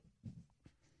level,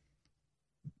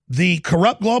 the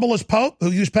corrupt globalist Pope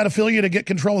who used pedophilia to get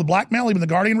control of blackmail, even the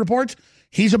Guardian reports,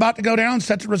 he's about to go down,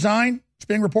 set to resign. It's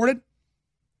being reported.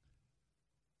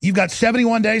 You've got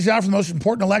 71 days out from the most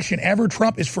important election ever.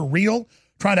 Trump is for real,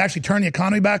 trying to actually turn the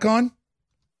economy back on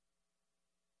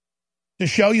to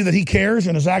show you that he cares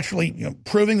and is actually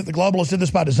proving that the globalists did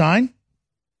this by design.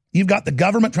 You've got the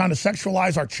government trying to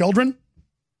sexualize our children.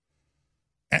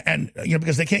 And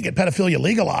because they can't get pedophilia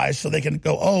legalized, so they can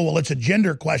go, oh, well, it's a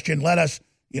gender question. Let us,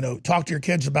 talk to your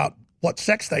kids about what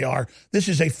sex they are. This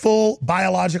is a full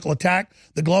biological attack.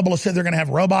 The globalists said they're going to have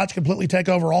robots completely take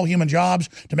over all human jobs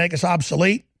to make us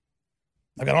obsolete.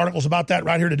 I've got articles about that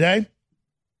right here today.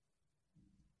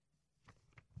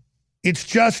 It's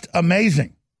just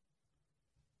amazing.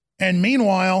 And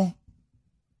meanwhile,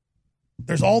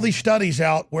 there's all these studies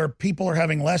out where people are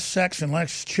having less sex and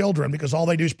less children because all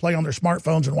they do is play on their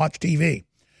smartphones and watch TV.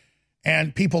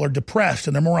 And people are depressed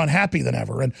and they're more unhappy than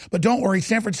ever. But don't worry,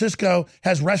 San Francisco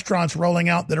has restaurants rolling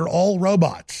out that are all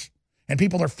robots. And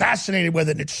people are fascinated with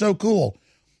it. And it's so cool.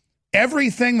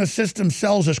 Everything the system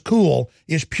sells as cool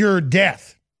is pure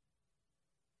death.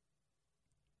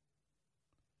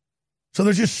 So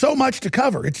there's just so much to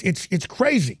cover. It's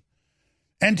crazy.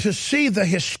 And to see the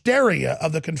hysteria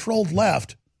of the controlled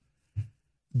left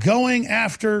going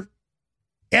after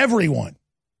everyone.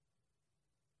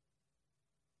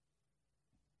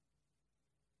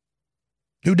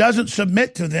 Who doesn't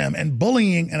submit to them and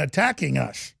bullying and attacking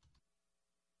us.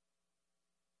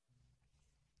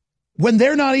 When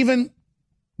they're not even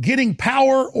getting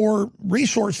power or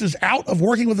resources out of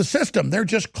working with the system. They're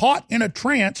just caught in a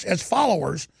trance as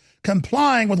followers,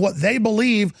 complying with what they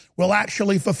believe will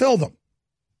actually fulfill them.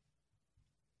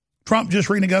 Trump just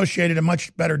renegotiated a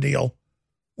much better deal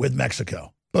with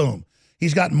Mexico. Boom.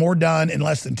 He's gotten more done in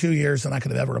less than 2 years than I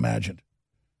could have ever imagined.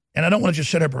 And I don't want to just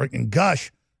sit up and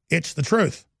gush. It's the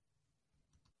truth.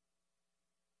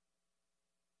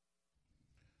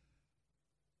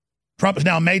 Trump has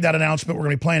now made that announcement. We're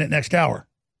going to be playing it next hour.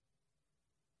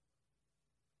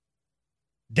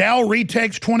 Dow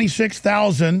retakes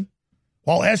 26,000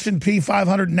 while S&P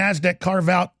 500 and NASDAQ carve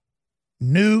out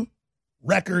new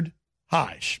record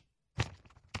highs.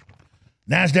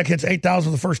 NASDAQ hits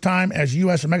 8,000 for the first time as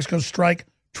U.S. and Mexico strike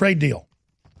trade deal.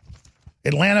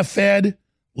 Atlanta Fed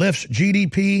lifts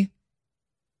GDP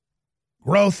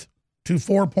growth to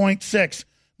 4.6.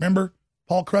 Remember,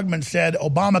 Paul Krugman said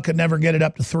Obama could never get it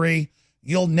up to 3.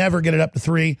 You'll never get it up to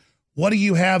 3. What do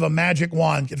you have, a magic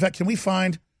wand? In fact, can we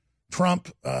find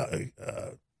Trump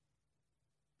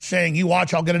saying, you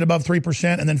watch, I'll get it above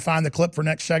 3%, and then find the clip for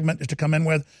next segment just to come in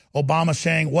with Obama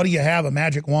saying, what do you have, a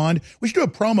magic wand? We should do a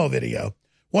promo video.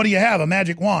 What do you have, a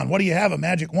magic wand? What do you have, a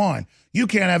magic wand? You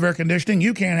can't have air conditioning.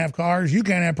 You can't have cars. You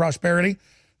can't have prosperity.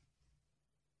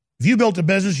 If you built a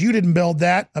business, you didn't build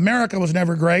that. America was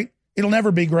never great. It'll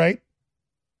never be great.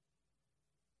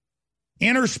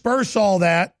 Intersperse all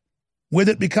that with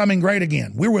it becoming great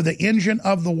again. We were the engine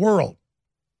of the world.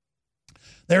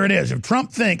 There it is. If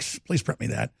Trump thinks, please print me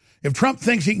that, if Trump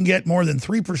thinks he can get more than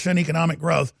 3% economic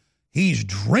growth, he's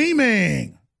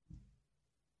dreaming.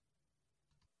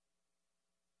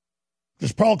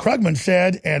 As Paul Krugman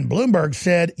said and Bloomberg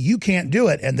said, you can't do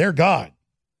it, and they're God.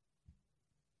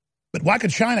 But why could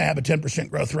China have a 10%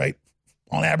 growth rate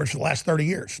on average for the last 30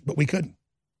 years? But we couldn't.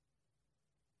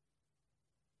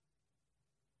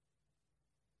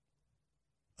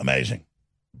 Amazing.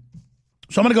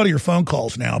 So I'm going to go to your phone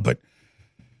calls now, but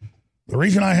the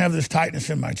reason I have this tightness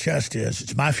in my chest is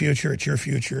it's my future, it's your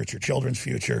future, it's your children's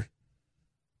future.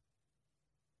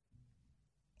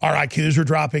 Our IQs are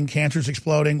dropping, cancer's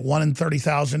exploding, 1 in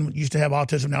 30,000 used to have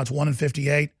autism, now it's 1 in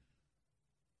 58.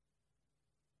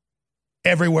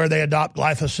 Everywhere they adopt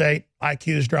glyphosate,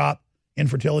 IQs drop,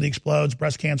 infertility explodes,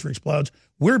 breast cancer explodes.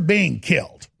 We're being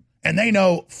killed, and they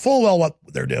know full well what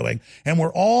they're doing, and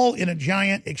we're all in a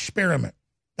giant experiment.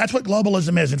 That's what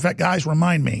globalism is. In fact, guys,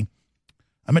 remind me,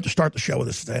 I meant to start the show with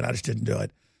this today, and I just didn't do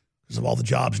it because of all the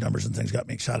jobs numbers and things got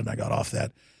me excited, and I got off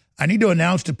that. I need to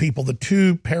announce to people the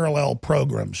 2 parallel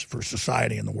programs for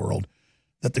society in the world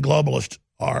that the globalists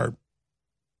are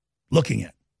looking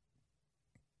at.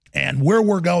 And where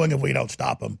we're going if we don't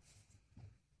stop them.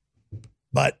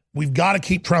 But we've got to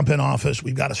keep Trump in office.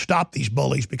 We've got to stop these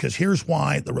bullies, because here's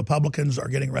why the Republicans are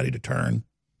getting ready to turn.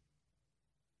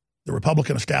 The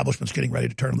Republican establishment's getting ready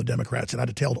to turn on the Democrats. And I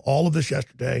detailed all of this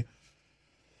yesterday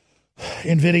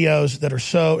in videos that are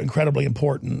so incredibly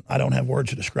important, I don't have words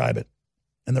to describe it.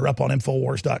 And they're up on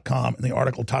Infowars.com in the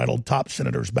article titled Top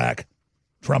Senators Back,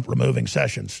 Trump Removing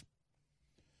Sessions.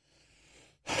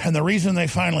 And the reason they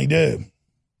finally do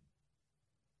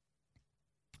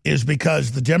is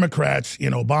because the Democrats,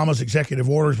 in Obama's executive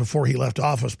orders before he left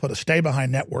office, put a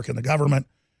stay-behind network in the government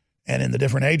and in the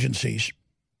different agencies.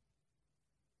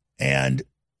 And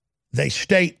they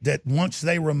state that once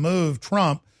they remove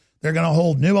Trump, they're going to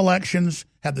hold new elections,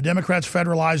 have the Democrats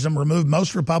federalize them, remove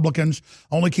most Republicans,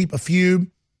 only keep a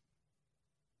few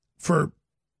for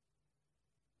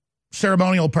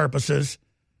ceremonial purposes,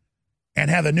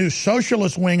 and have a new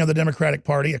socialist wing of the Democratic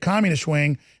Party, a communist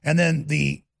wing, and then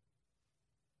the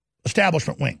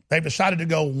establishment wing. They've decided to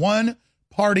go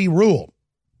one-party rule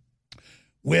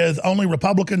with only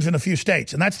Republicans in a few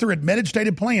states, and that's their admitted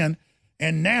stated plan.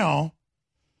 And now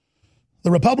the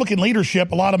Republican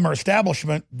leadership, a lot of them are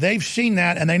establishment, they've seen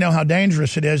that and they know how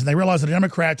dangerous it is, and they realize the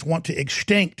Democrats want to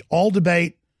extinct all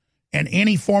debate and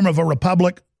any form of a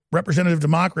republic, representative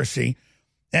democracy,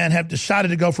 and have decided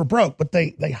to go for broke. But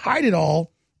they hide it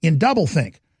all in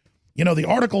doublethink. The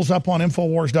article's up on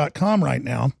Infowars.com right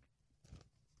now,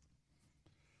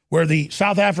 where the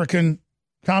South African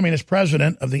communist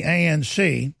president of the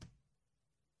ANC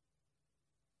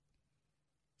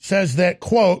says that,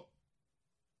 quote,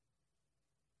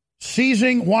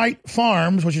 seizing white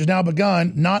farms, which has now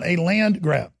begun, not a land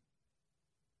grab.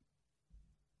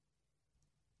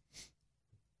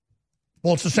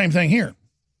 Well, it's the same thing here.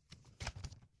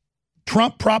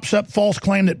 Trump props up false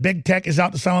claim that big tech is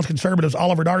out to silence conservatives.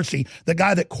 Oliver Darcy, the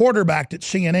guy that quarterbacked at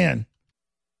CNN,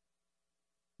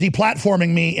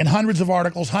 deplatforming me in hundreds of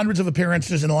articles, hundreds of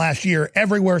appearances in the last year,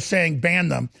 everywhere saying ban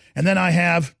them. And then I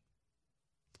have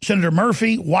Senator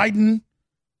Murphy, Wyden,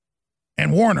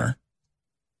 and Warner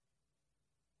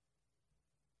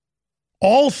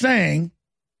all saying,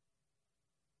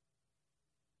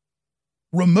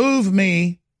 remove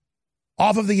me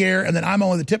off of the air, and then I'm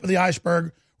only the tip of the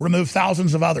iceberg, remove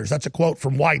thousands of others. That's a quote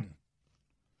from Wyden.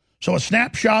 So a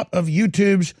snapshot of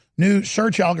YouTube's new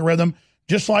search algorithm,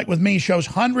 just like with me, shows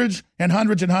hundreds and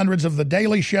hundreds and hundreds of The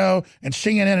Daily Show and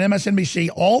CNN and MSNBC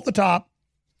all at the top.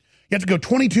 You have to go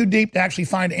 22 deep to actually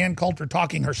find Ann Coulter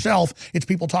talking herself. It's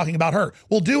people talking about her.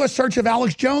 We'll do a search of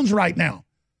Alex Jones right now.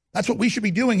 That's what we should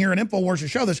be doing here in InfoWars to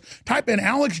show this. Type in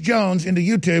Alex Jones into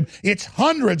YouTube. It's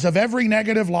hundreds of every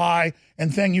negative lie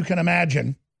and thing you can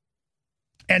imagine,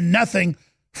 and nothing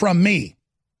from me.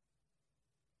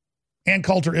 Ann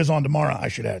Coulter is on tomorrow, I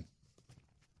should add.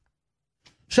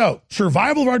 So,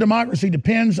 survival of our democracy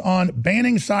depends on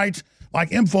banning sites like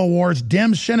InfoWars,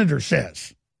 Dem senator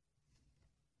says.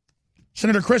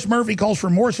 Senator Chris Murphy calls for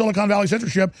more Silicon Valley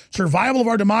censorship. Survival of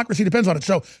our democracy depends on it.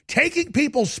 So, taking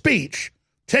people's speech,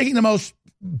 taking the most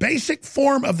basic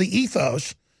form of the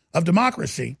ethos of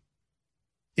democracy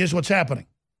is what's happening.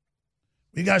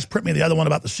 You guys print me the other one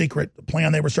about the secret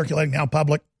plan they were circulating now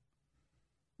public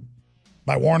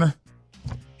by Warner.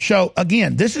 So,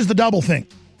 again, this is the double thing.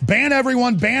 Ban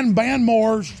everyone, ban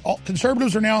more.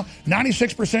 Conservatives are now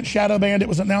 96% shadow banned. It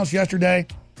was announced yesterday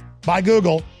by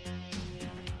Google.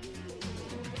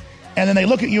 And then they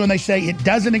look at you and they say, it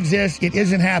doesn't exist, it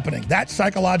isn't happening. That's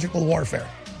psychological warfare.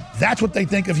 That's what they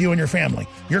think of you and your family.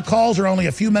 Your calls are only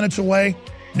a few minutes away.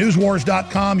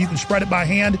 Newswars.com. You can spread it by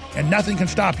hand and nothing can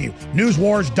stop you.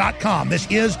 Newswars.com. This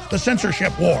is the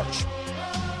censorship wars.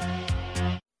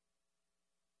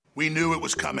 We knew it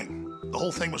was coming. The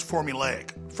whole thing was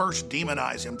formulaic. First,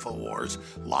 demonize InfoWars,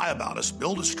 lie about us,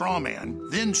 build a straw man,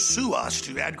 then sue us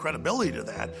to add credibility to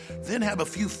that, then have a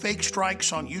few fake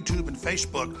strikes on YouTube and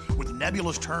Facebook with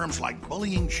nebulous terms like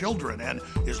bullying children and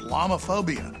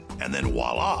Islamophobia. And then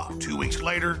voila, 2 weeks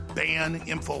later, ban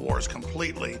InfoWars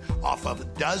completely off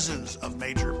of dozens of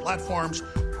major platforms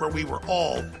where we were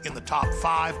all in the top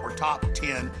 5 or top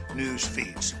 10 news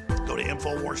feeds. Go to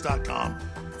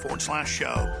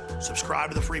Infowars.com/show. Subscribe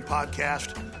to the free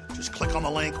podcast. Just click on the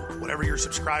link, whatever you're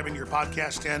subscribing your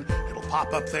podcast in, it'll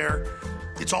pop up there.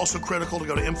 It's also critical to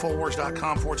go to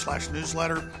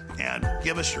Infowars.com/newsletter and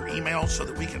give us your email so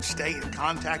that we can stay in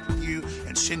contact with you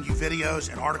and send you videos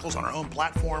and articles on our own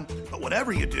platform. But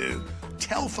whatever you do,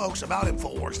 tell folks about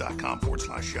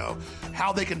Infowars.com/show,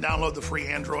 how they can download the free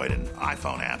Android and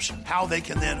iPhone apps, how they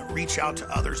can then reach out to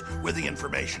others with the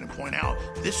information and point out,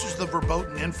 this is the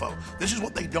verboten info. This is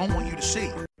what they don't want you to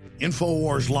see.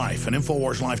 InfoWars Life and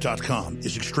InfoWarsLife.com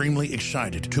is extremely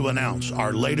excited to announce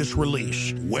our latest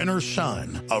release, Winter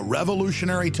Sun, a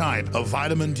revolutionary type of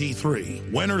vitamin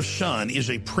D3. Winter Sun is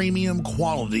a premium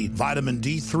quality vitamin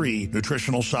D3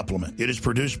 nutritional supplement. It is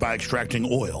produced by extracting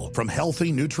oil from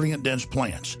healthy, nutrient-dense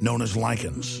plants known as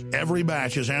lichens. Every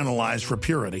batch is analyzed for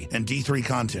purity and D3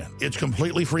 content. It's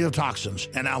completely free of toxins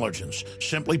and allergens.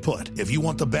 Simply put, if you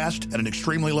want the best at an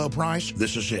extremely low price,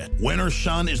 this is it. Winter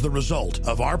Sun is the result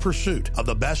of our pursuit of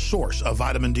the best source of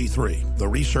vitamin D3. The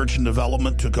research and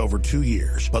development took over 2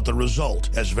 years, but the result,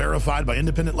 as verified by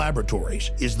independent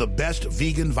laboratories, is the best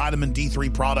vegan vitamin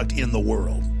D3 product in the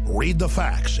world. Read the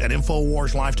facts at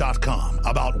InfoWarsLife.com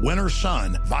about Winter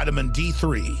Sun Vitamin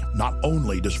D3. Not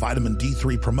only does vitamin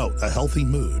D3 promote a healthy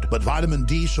mood, but vitamin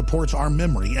D supports our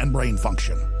memory and brain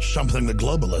function, something the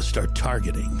globalists are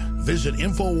targeting. Visit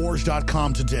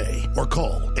InfoWars.com today or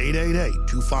call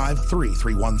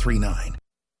 888-253-3139.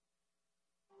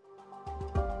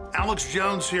 Alex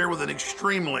Jones here with an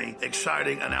extremely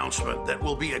exciting announcement that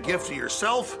will be a gift to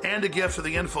yourself and a gift to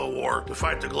the InfoWar to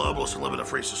fight the globalists and live in a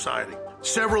free society.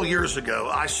 Several years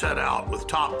ago, I set out with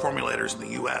top formulators in the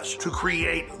U.S. to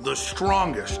create the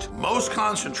strongest, most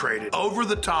concentrated,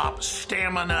 over-the-top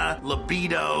stamina,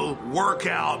 libido,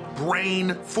 workout,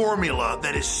 brain formula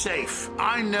that is safe.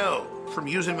 I know from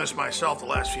using this myself the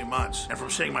last few months and from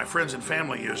seeing my friends and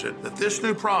family use it, that this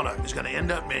new product is going to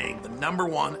end up being the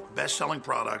 #1 best-selling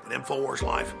product at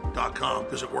InfoWarsLife.com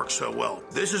because it works so well.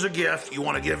 This is a gift you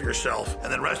want to give yourself,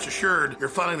 and then rest assured you're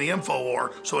funding the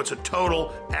InfoWar, so it's a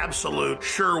total, absolute,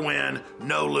 sure win,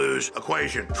 no-lose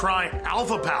equation. Try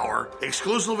Alpha Power,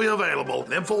 exclusively available at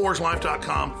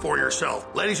InfoWarsLife.com for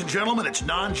yourself. Ladies and gentlemen, it's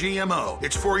non-GMO.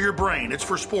 It's for your brain. It's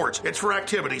for sports. It's for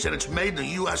activities, and it's made in the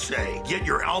USA. Get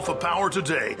your Alpha Power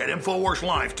today at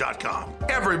InfoWarsLife.com.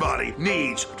 Everybody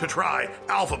needs to try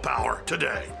Alpha Power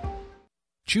today.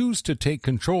 Choose to take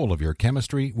control of your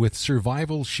chemistry with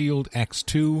Survival Shield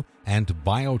X2 and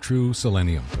BioTrue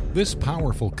Selenium. This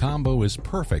powerful combo is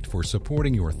perfect for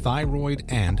supporting your thyroid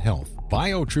and health.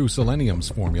 BioTrue Selenium's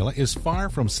formula is far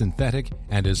from synthetic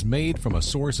and is made from a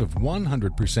source of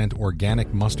 100%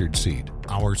 organic mustard seed.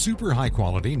 Our super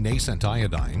high-quality nascent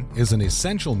iodine is an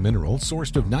essential mineral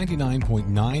sourced of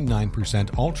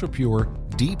 99.99% ultra-pure,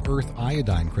 deep-earth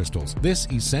iodine crystals. This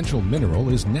essential mineral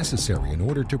is necessary in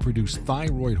order to produce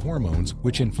thyroid hormones,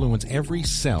 which influence every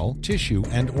cell, tissue,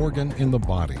 and organ in the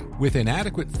body. With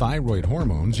inadequate thyroid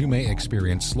hormones, you may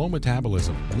experience slow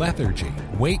metabolism, lethargy,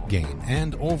 weight gain,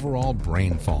 and overall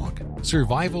brain fog.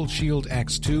 Survival Shield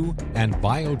X2 and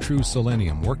BioTrue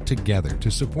Selenium work together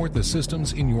to support the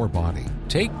systems in your body.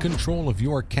 Take control of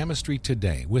your chemistry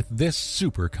today with this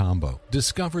super combo.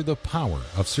 Discover the power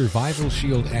of Survival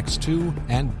Shield X2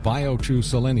 and BioTrue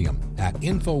Selenium at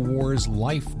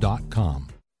InfoWarsLife.com.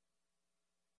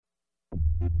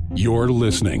 You're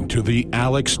listening to The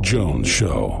Alex Jones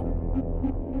Show.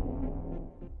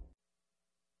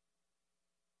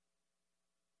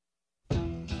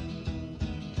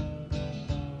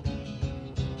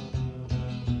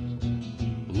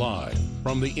 Live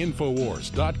from the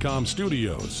Infowars.com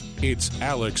studios, it's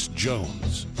Alex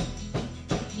Jones.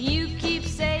 You keep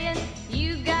saying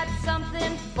you got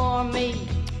something for me.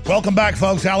 Welcome back,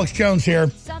 folks. Alex Jones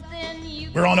here.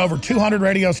 We're on over 200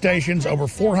 radio stations, over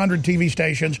 400 TV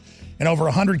stations, and over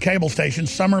 100 cable stations.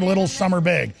 Some are little, some are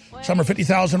big. Some are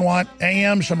 50,000 watt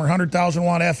AMs, some are 100,000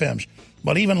 watt FMs.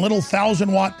 But even little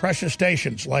 1,000 watt precious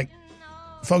stations like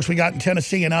folks we got in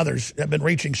Tennessee and others have been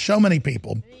reaching so many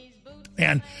people.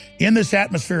 And in this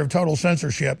atmosphere of total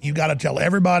censorship, you got to tell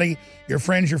everybody, your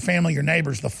friends, your family, your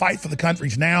neighbors, the fight for the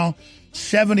country's now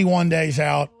 71 days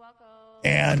out.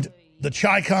 And the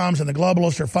Chi-Coms and the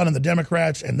globalists are funding the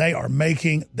Democrats, and they are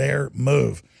making their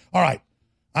move. All right,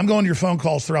 I'm going to your phone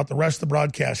calls throughout the rest of the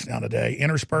broadcast now today,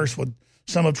 interspersed with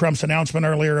some of Trump's announcement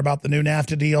earlier about the new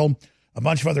NAFTA deal, a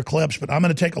bunch of other clips. But I'm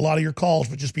going to take a lot of your calls,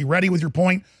 but just be ready with your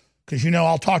point, because you know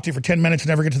I'll talk to you for 10 minutes and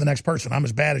never get to the next person. I'm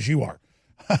as bad as you are.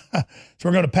 So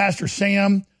we're going to Pastor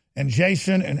Sam and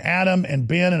Jason and Adam and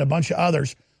Ben and a bunch of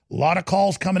others. A lot of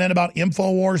calls coming in about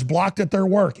InfoWars blocked at their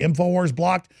work, InfoWars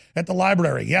blocked at the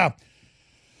library. Yeah,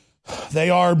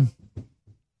 they are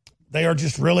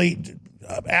just really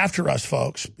after us,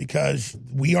 folks, because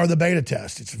we are the beta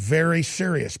test. It's very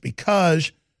serious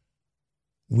because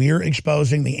we're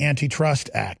exposing the Antitrust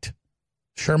Act,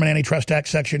 Sherman Antitrust Act,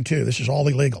 Section 2. This is all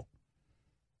illegal.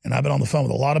 And I've been on the phone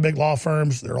with a lot of big law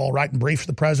firms. They're all writing briefs to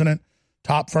the president,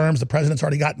 top firms. The president's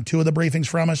already gotten 2 of the briefings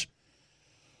from us.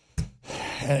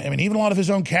 And, I mean, even a lot of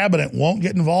his own cabinet won't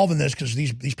get involved in this because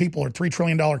these people are $3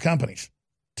 trillion companies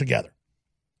together.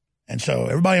 And so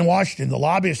everybody in Washington, the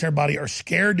lobbyists, everybody are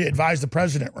scared to advise the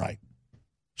president right.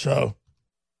 So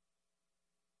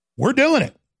we're doing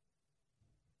it.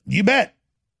 You bet.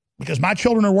 Because my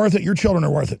children are worth it. Your children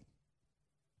are worth it.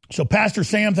 So Pastor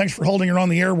Sam, thanks for holding her on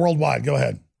the air worldwide. Go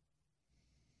ahead.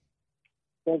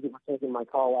 Thank you for taking my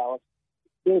call, Alex.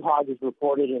 Dave Hodges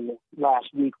reported in the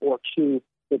last week or two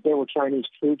that there were Chinese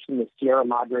troops in the Sierra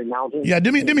Madre Mountains. Yeah,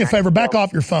 do me a favor. Back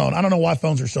off your phone. I don't know why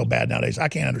phones are so bad nowadays. I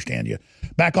can't understand you.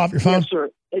 Back off your phone. Yes, sir.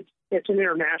 It's an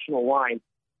international line.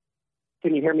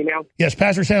 Can you hear me now? Yes,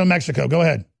 Pastor Sam in Mexico. Go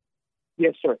ahead.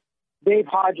 Yes, sir. Dave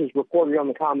Hodges reported on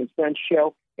the Common Sense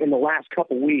Show in the last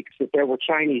couple weeks that there were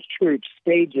Chinese troops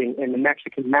staging in the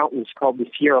Mexican mountains called the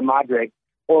Sierra Madre,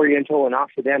 Oriental and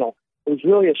Occidental. It was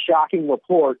really a shocking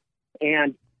report,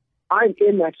 and I'm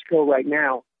in Mexico right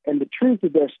now, and the truth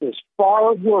of this is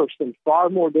far worse and far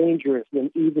more dangerous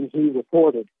than even he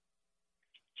reported.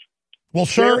 Well,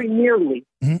 sir. Very nearly.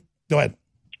 Go ahead.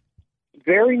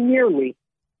 Very nearly,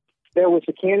 there was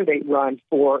a candidate run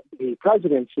for the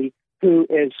presidency who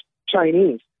is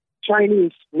Chinese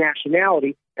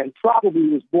nationality, and probably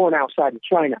was born outside of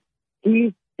China.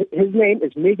 His name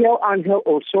is Miguel Angel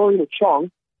Osorio Chong,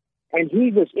 and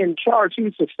he was in charge. He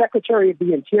was the Secretary of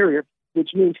the Interior, which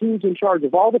means he was in charge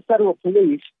of all the federal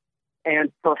police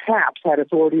and perhaps had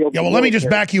authority over. Yeah, well, let me just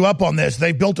back you up on this.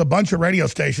 They built a bunch of radio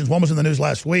stations. One was in the news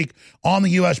last week on the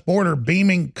U.S. border,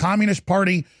 beaming Communist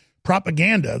Party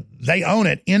propaganda. They own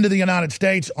it into the United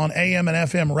States on AM and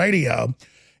FM radio.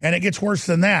 And it gets worse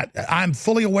than that. I'm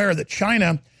fully aware that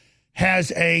China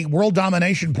has a world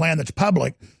domination plan that's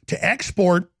public to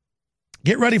export,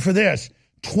 get ready for this,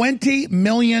 20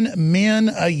 million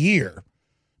men a year,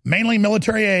 mainly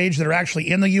military age, that are actually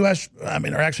in the U.S.,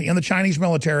 are actually in the Chinese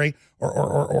military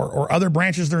or other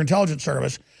branches of their intelligence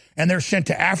service. And they're sent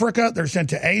to Africa, they're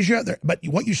sent to Asia. But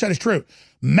what you said is true.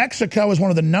 Mexico is one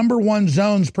of the #1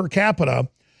 zones per capita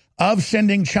of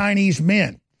sending Chinese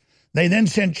men. They then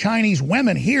send Chinese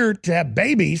women here to have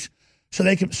babies so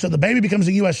the baby becomes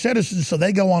a U.S. citizen, so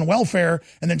they go on welfare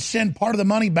and then send part of the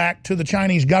money back to the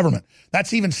Chinese government.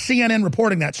 That's even CNN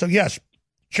reporting that. So, yes,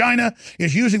 China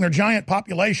is using their giant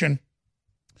population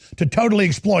to totally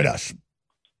exploit us.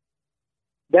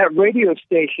 That radio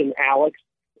station, Alex,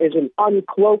 is an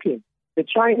uncloaking. The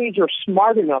Chinese are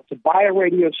smart enough to buy a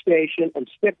radio station and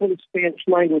stick with the Spanish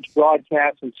language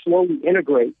broadcast and slowly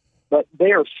integrate. But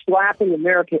they are slapping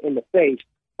America in the face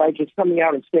by just coming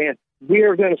out and saying, we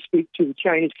are going to speak to the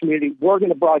Chinese community. We're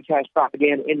going to broadcast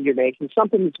propaganda into your nation,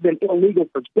 something that's been illegal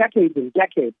for decades and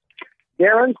decades.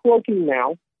 They're uncloaking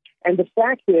now. And the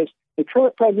fact is, the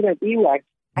current president-elect...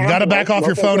 You got to back off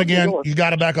your phone again. You got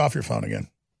to back off your phone again.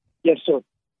 Yes, sir.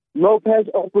 Lopez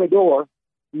Obrador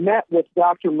met with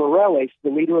Dr. Morales, the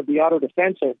leader of the Auto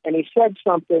Defensa, and he said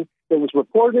something that was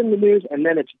reported in the news, and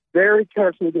then it's very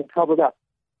carefully been covered up.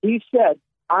 He said,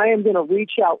 I am going to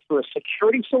reach out for a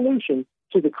security solution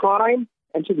to the crime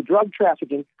and to the drug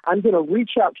trafficking. I'm going to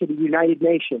reach out to the United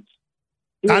Nations.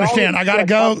 I understand. I got to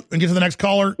go and get to the next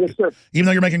caller. Yes, sir. Even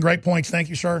though you're making great points. Thank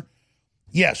you, sir.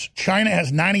 Yes, China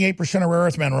has 98% of rare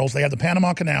earth minerals. They have the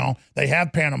Panama Canal. They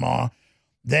have Panama.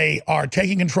 They are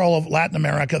taking control of Latin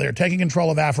America. They're taking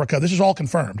control of Africa. This is all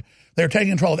confirmed. They're taking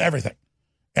control of everything.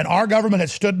 And our government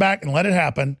has stood back and let it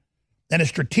happen. And has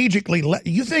strategically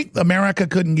you think America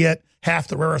couldn't get half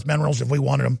the rare earth minerals if we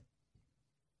wanted them?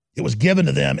 It was given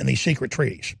to them in these secret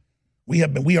treaties. We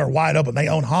are wide open. They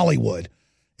own Hollywood.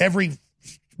 Every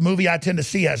movie I tend to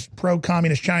see has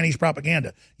pro-communist Chinese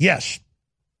propaganda. Yes,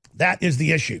 that is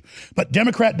the issue. But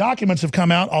Democrat documents have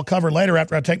come out. I'll cover later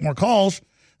after I take more calls.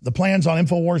 The plans on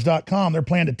Infowars.com, their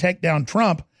plan to take down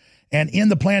Trump. And in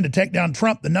the plan to take down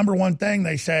Trump, the #1 thing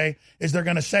they say is they're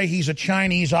going to say he's a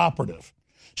Chinese operative.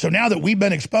 So now that we've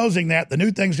been exposing that, the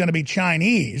new thing's going to be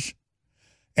Chinese.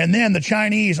 And then the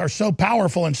Chinese are so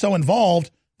powerful and so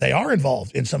involved, they are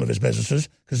involved in some of his businesses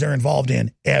because they're involved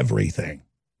in everything.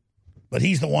 But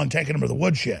he's the one taking them to the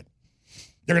woodshed.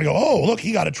 They're going to go, oh, look,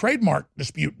 he got a trademark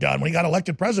dispute done when he got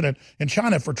elected president in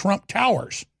China for Trump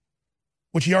Towers,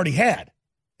 which he already had,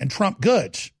 and Trump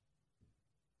goods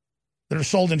that are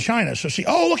sold in China. So see,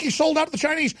 oh, look, he sold out to the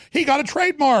Chinese. He got a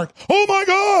trademark. Oh, my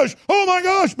gosh. Oh, my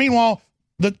gosh. Meanwhile,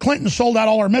 the Clintons sold out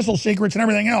all our missile secrets and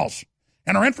everything else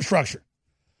and our infrastructure.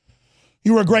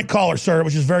 You were a great caller, sir,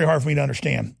 which is very hard for me to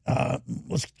understand.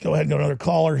 Let's go ahead and go to another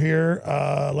caller here.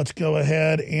 Let's go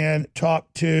ahead and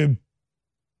talk to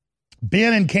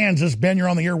Ben in Kansas. Ben, you're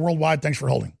on the air worldwide. Thanks for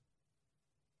holding.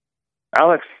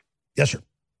 Alex? Yes, sir.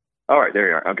 All right, there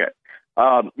you are. Okay.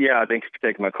 Yeah, thanks for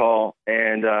taking my call.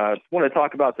 And I want to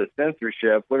talk about the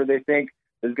censorship. What do they think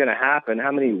is going to happen?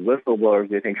 How many whistleblowers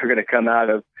do you think are going to come out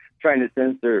of trying to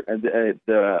censor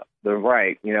the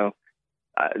right? You know,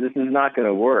 this is not going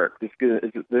to work. This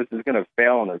is going to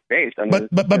fail on their face. I mean,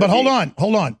 but hold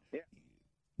on. Yeah.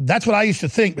 That's what I used to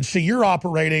think. But see, you're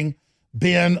operating,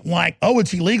 Ben, like, oh,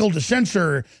 it's illegal to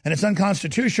censor and it's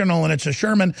unconstitutional and it's a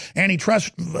Sherman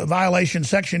antitrust violation,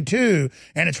 Section 2,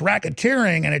 and it's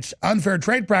racketeering and it's unfair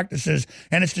trade practices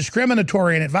and it's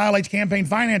discriminatory and it violates campaign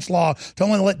finance law to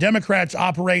only let Democrats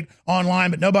operate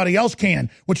online but nobody else can,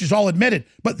 which is all admitted.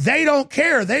 But they don't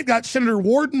care. They've got Senator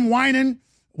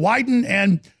Wyden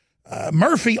and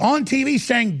Murphy on TV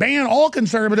saying ban all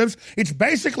conservatives. It's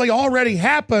basically already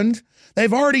happened.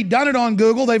 They've already done it on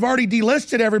Google. They've already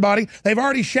delisted everybody. They've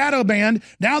already shadow banned.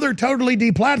 Now they're totally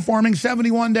deplatforming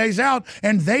 71 days out,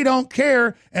 and they don't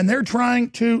care, and they're trying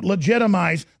to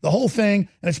legitimize the whole thing,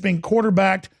 and it's being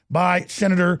quarterbacked by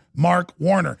Senator Mark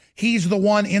Warner. He's the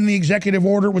one in the executive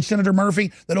order with Senator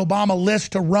Murphy that Obama lists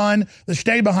to run the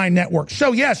Stay Behind network.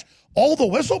 So, yes, all the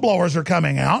whistleblowers are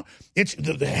coming out. It's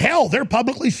the hell, they're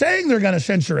publicly saying they're going to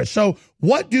censor us. So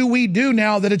what do we do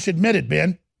now that it's admitted,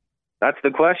 Ben? That's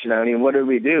the question. I mean, what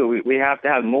do? We have to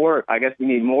have more. I guess we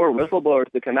need more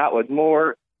whistleblowers to come out with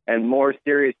more and more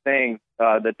serious things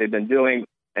that they've been doing,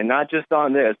 and not just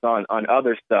on this, on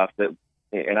other stuff that,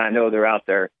 and I know they're out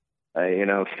there,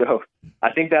 so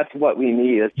I think that's what we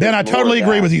need. Ben, I totally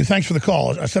agree with you. Thanks for the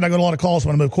call. I said I got a lot of calls, so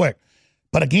I'm going to move quick.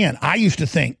 But again, I used to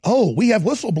think, we have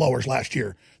whistleblowers last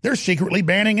year. They're secretly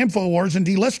banning InfoWars and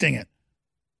delisting it.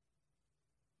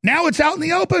 Now it's out in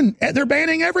the open. They're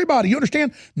banning everybody. You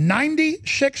understand?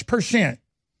 96%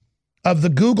 of the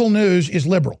Google News is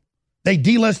liberal. They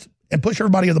delist and push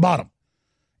everybody at the bottom.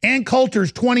 Ann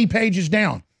Coulter's 20 pages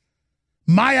down.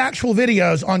 My actual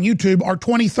videos on YouTube are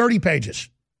 20, 30 pages.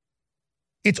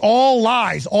 It's all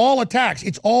lies, all attacks.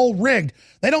 It's all rigged.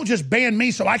 They don't just ban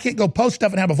me so I can't go post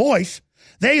stuff and have a voice.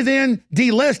 They then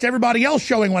delist everybody else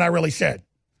showing what I really said.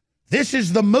 This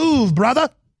is the move, brother.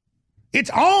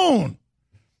 It's on.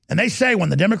 And they say when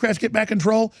the Democrats get back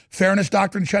control, fairness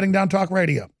doctrine shutting down talk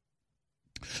radio.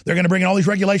 They're going to bring in all these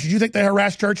regulations. You think they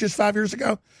harassed churches 5 years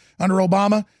ago under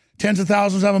Obama? Tens of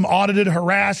thousands of them audited,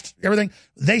 harassed, everything.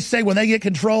 They say when they get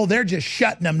control, they're just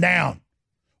shutting them down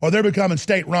or they're becoming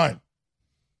state-run.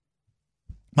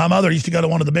 My mother used to go to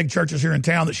one of the big churches here in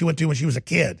town that she went to when she was a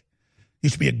kid.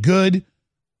 Used to be a good,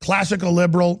 classical,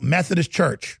 liberal, Methodist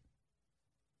church.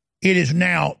 It is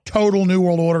now total New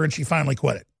World Order, and she finally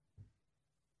quit it.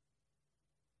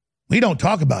 We don't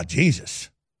talk about Jesus.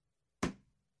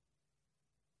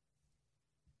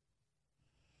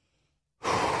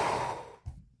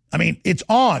 I mean, it's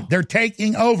on. They're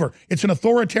taking over. It's an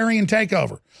authoritarian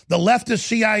takeover. The leftist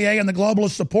CIA and the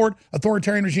globalists support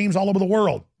authoritarian regimes all over the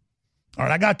world. All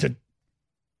right,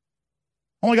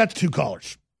 only got to 2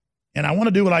 callers. And I want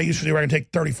to do what I used to do where I can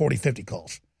take 30, 40, 50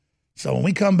 calls. So when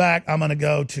we come back, I'm going to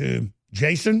go to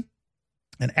Jason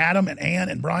and Adam and Ann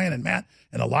and Brian and Matt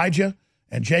and Elijah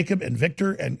and Jacob and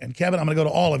Victor and Kevin. I'm going to go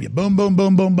to all of you. Boom, boom,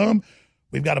 boom, boom, boom.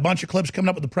 We've got a bunch of clips coming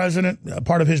up with the president,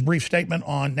 part of his brief statement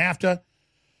on NAFTA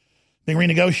being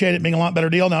renegotiated, being a lot better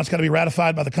deal. Now it's got to be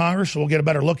ratified by the Congress, so we'll get a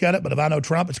better look at it. But if I know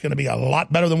Trump, it's going to be a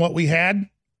lot better than what we had.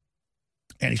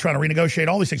 And he's trying to renegotiate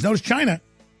all these things. Notice China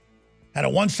had a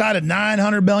one-sided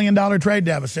 $900 billion trade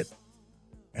deficit.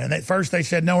 And at first they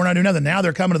said, no, we're not doing nothing. Now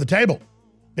they're coming to the table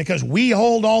because we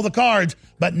hold all the cards,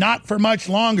 but not for much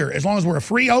longer. As long as we're a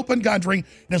free, open country,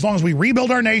 and as long as we rebuild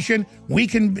our nation, we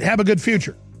can have a good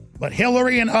future. But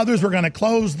Hillary and others were going to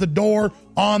close the door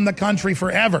on the country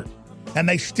forever. And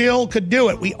they still could do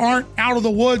it. We aren't out of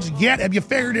the woods yet. Have you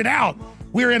figured it out?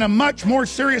 We're in a much more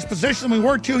serious position than we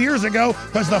were 2 years ago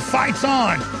because the fight's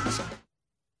on.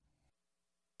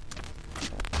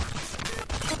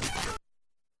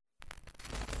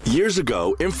 Years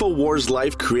ago, InfoWars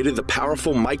Life created the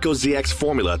powerful MycoZX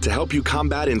formula to help you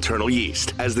combat internal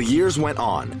yeast. As the years went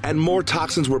on and more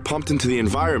toxins were pumped into the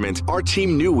environment, our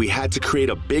team knew we had to create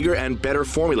a bigger and better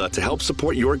formula to help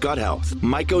support your gut health.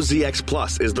 MycoZX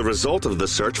Plus is the result of the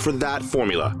search for that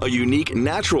formula, a unique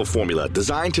natural formula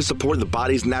designed to support the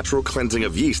body's natural cleansing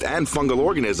of yeast and fungal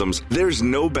organisms. There's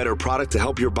no better product to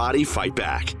help your body fight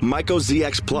back.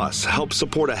 MycoZX Plus helps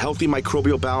support a healthy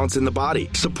microbial balance in the body,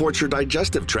 supports your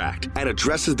digestive tract, and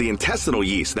addresses the intestinal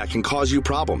yeast that can cause you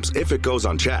problems if it goes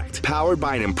unchecked. Powered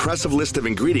by an impressive list of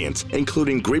ingredients,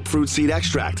 including grapefruit seed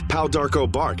extract, Pau d'Arco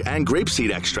bark, and grapeseed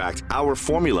extract, our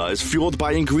formula is fueled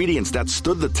by ingredients that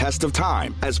stood the test of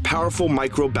time as powerful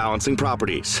micro-balancing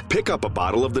properties. Pick up a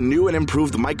bottle of the new and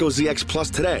improved MycoZX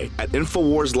Plus today at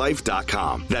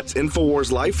InfoWarsLife.com. That's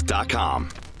InfoWarsLife.com.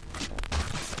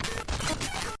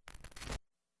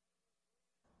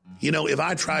 You know, if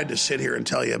I tried to sit here and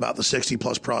tell you about the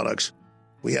 60-plus products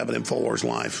we have at InfoWars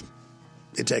Life,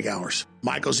 it'd take hours.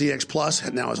 MycoZX Plus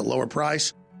now has a lower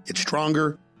price. It's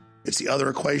stronger. It's the other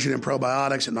equation in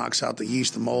probiotics. It knocks out the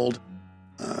yeast, the mold,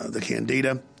 the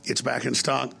candida. It's back in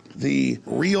stock. The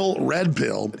Real Red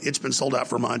Pill, it's been sold out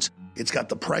for months. It's got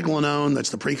the pregnenolone, that's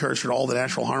the precursor to all the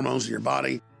natural hormones in your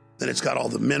body. Then it's got all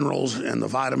the minerals and the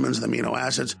vitamins and the amino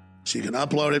acids, so you can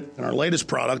upload it. And our latest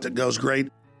product that goes great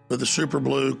with the Super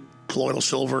Blue colloidal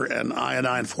silver and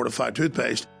iodine fortified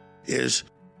toothpaste is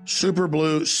Super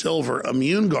Blue Silver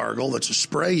Immune Gargle. That's a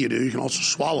spray you do. You can also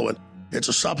swallow it. It's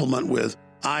a supplement with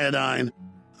iodine,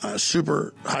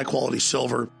 super high-quality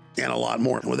silver, and a lot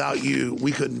more. And without you,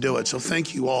 we couldn't do it. So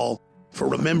thank you all for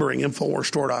remembering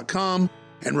InfoWarsStore.com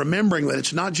and remembering that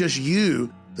it's not just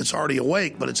you that's already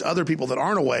awake, but it's other people that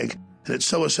aren't awake, and it's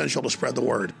so essential to spread the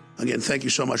word. Again, thank you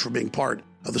so much for being part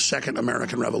of the Second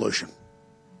American Revolution.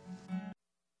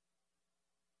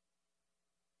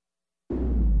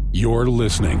 You're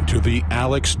listening to The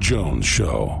Alex Jones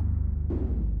Show.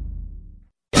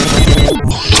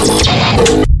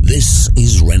 This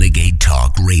is Renegade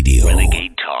Talk Radio.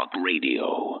 Renegade Talk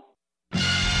Radio.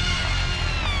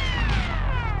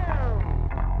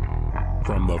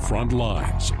 From the front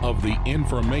lines of the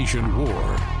information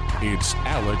war, it's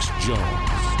Alex Jones.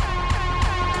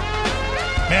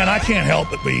 Man, I can't help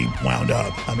but be wound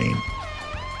up. I mean,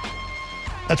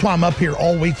 that's why I'm up here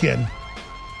all weekend.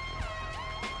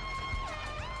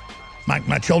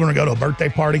 My children will go to a birthday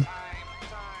party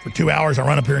for 2 hours. I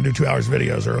run up here and do 2 hours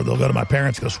videos, or they'll go to my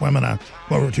parents, go swimming. I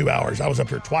go over 2 hours. I was up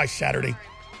here twice Saturday.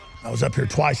 I was up here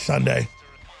twice Sunday.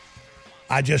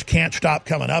 I just can't stop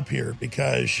coming up here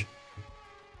because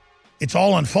it's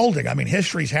all unfolding. I mean,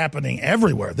 history's happening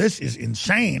everywhere. This is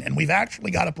insane. And we've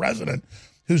actually got a president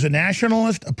who's a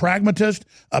nationalist, a pragmatist,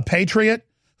 a patriot,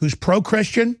 who's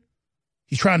pro-Christian.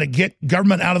 He's trying to get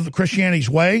government out of the Christianity's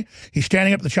way. He's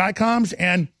standing up to the Chi-Coms,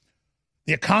 and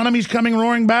the economy's coming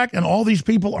roaring back, and all these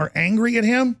people are angry at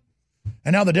him.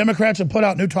 And now the Democrats have put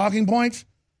out new talking points.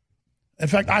 In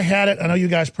fact, I had it. I know you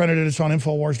guys printed it. It's on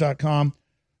Infowars.com.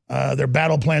 Their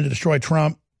battle plan to destroy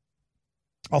Trump.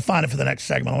 I'll find it for the next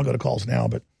segment. I won't go to calls now,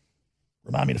 but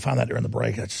remind me to find that during the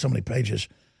break. That's so many pages.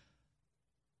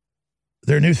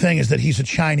 Their new thing is that he's a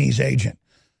Chinese agent.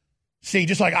 See,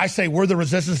 just like I say we're the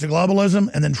resistance to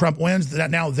globalism, and then Trump wins, that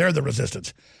now they're the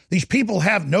resistance. These people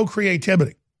have no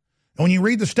creativity. And when you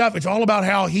read the stuff, it's all about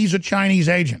how he's a Chinese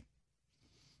agent.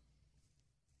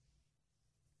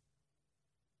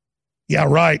 Yeah,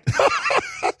 right.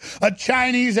 A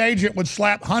Chinese agent would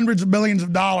slap hundreds of millions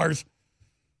of dollars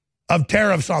of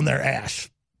tariffs on their ass.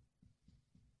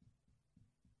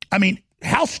 I mean,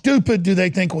 how stupid do they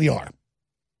think we are?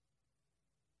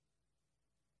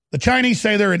 The Chinese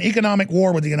say they're in economic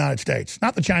war with the United States.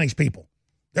 Not the Chinese people.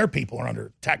 Their people are under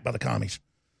attack by the commies.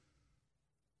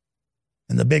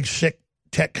 And the big, sick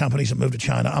tech companies that moved to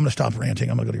China. I'm going to stop ranting.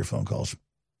 I'm going to go to your phone calls.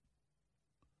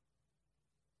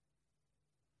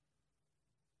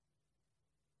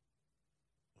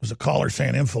 There was a caller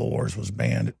saying InfoWars was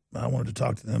banned. I wanted to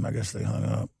talk to them. I guess they hung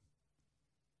up.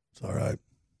 It's all right.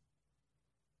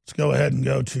 Let's go ahead and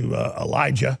go to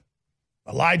Elijah.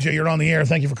 Elijah, you're on the air.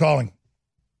 Thank you for calling.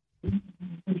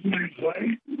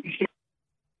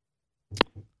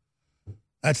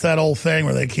 That's that old thing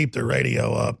where they keep the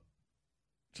radio up.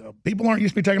 So people aren't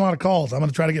used to me taking a lot of calls. I'm going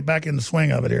to try to get back in the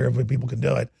swing of it here if people can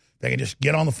do it. They can just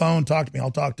get on the phone, talk to me. I'll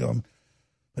talk to them.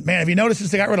 But, man, have you noticed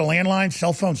since they got rid of landlines,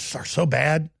 cell phones are so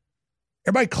bad?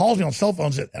 Everybody calls me on cell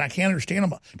phones, and I can't understand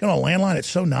them. Going on a landline, it's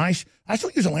so nice. I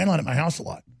still use a landline at my house a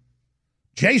lot.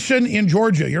 Jason in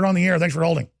Georgia, you're on the air. Thanks for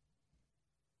holding.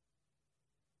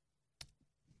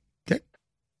 Okay.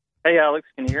 Hey, Alex,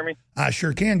 can you hear me? I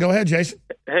sure can. Go ahead, Jason.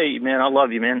 Hey, man, I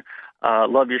love you, man.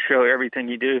 Love your show, everything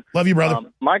you do. Love you, brother.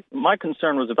 My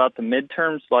concern was about the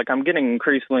midterms. Like, I'm getting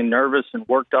increasingly nervous and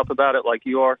worked up about it like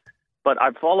you are. But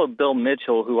I follow Bill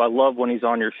Mitchell, who I love when he's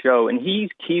on your show, and he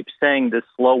keeps saying this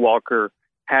slow walker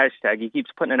hashtag. He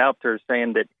keeps putting it out there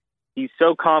saying that he's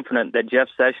so confident that Jeff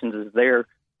Sessions is there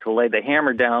to lay the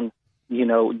hammer down, you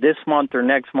know, this month or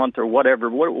next month or whatever.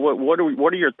 What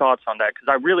are your thoughts on that? Because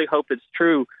I really hope it's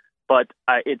true, but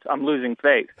I'm losing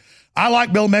faith. I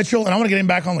like Bill Mitchell, and I want to get him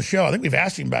back on the show. I think we've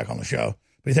asked him back on the show,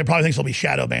 but he probably thinks he'll be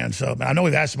shadow banned. So I know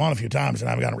we've asked him on a few times, and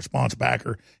I haven't got a response back,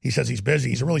 or he says he's busy.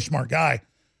 He's a really smart guy.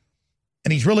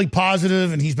 And he's really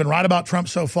positive, and he's been right about Trump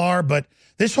so far. But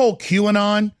this whole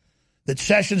QAnon, that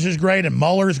Sessions is great and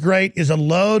Mueller is great, is a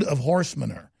load of horse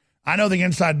manure. I know the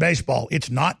inside baseball. It's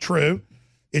not true.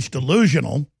 It's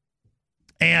delusional.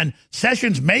 And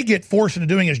Sessions may get forced into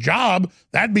doing his job.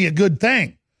 That'd be a good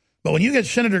thing. But when you get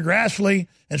Senator Grassley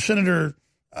and Senator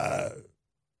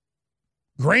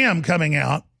Graham coming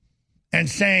out and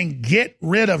saying, get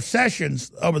rid of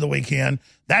Sessions over the weekend,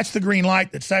 that's the green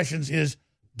light that Sessions is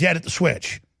dead at the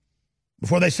switch.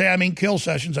 Before they say, I mean, kill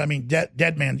Sessions, I mean,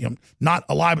 dead man, you know, not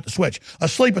alive at the switch,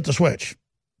 asleep at the switch.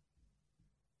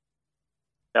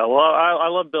 Yeah, well, I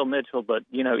love Bill Mitchell, but,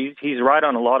 you know, he's right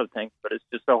on a lot of things, but it's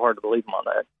just so hard to believe him on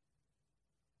that.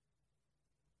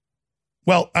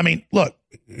 Well, I mean, look,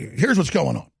 here's what's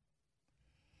going on.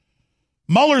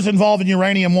 Mueller's involved in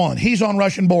Uranium One. He's on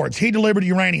Russian boards. He delivered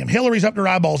uranium. Hillary's up to her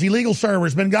eyeballs. Illegal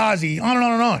servers, Benghazi, on and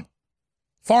on and on.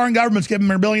 Foreign governments giving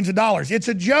them billions of dollars. It's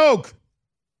a joke.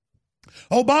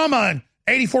 Obama and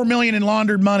 $84 million in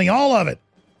laundered money, all of it.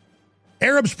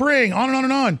 Arab Spring, on and on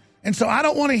and on. And so I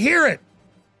don't want to hear it.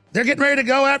 They're getting ready to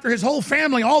go after his whole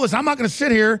family, all this. I'm not going to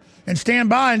sit here and stand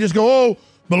by and just go, oh,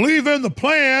 believe in the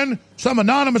plan, some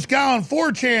anonymous guy on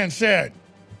 4chan said.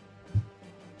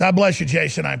 God bless you,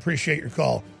 Jason. I appreciate your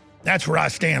call. That's where I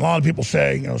stand. A lot of people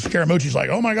say, Scaramucci's like,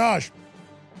 oh my gosh.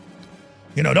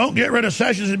 Don't get rid of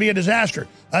Sessions, it'd be a disaster.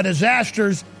 A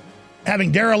disaster's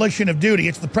having dereliction of duty.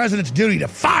 It's the president's duty to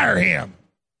fire him.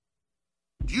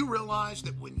 Do you realize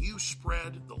that when you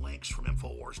spread the links from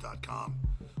Infowars.com,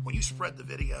 when you spread the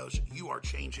videos, you are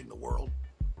changing the world?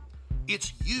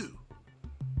 It's you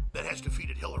that has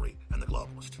defeated Hillary and the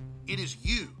globalists. It is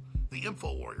you, the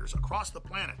info warriors across the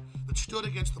planet, that stood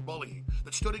against the bullying,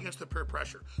 that stood against the peer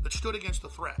pressure, that stood against the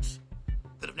threats,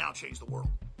 that have now changed the world.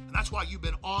 And that's why you've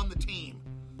been on the team,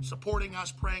 supporting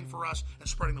us, praying for us, and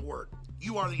spreading the word.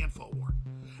 You are the info war.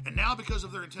 And now, because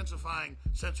of their intensifying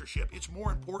censorship, it's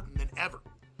more important than ever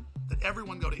that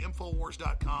everyone go to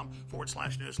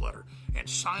Infowars.com/newsletter and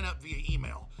sign up via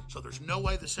email. So there's no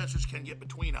way the censors can get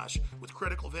between us with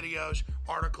critical videos,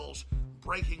 articles,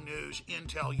 breaking news,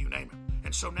 intel, you name it.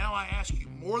 And so now I ask you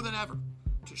more than ever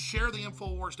to share the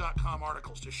Infowars.com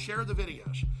articles, to share the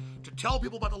videos, to tell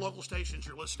people about the local stations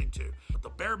you're listening to. But the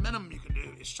bare minimum you can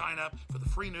do is sign up for the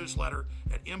free newsletter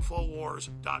at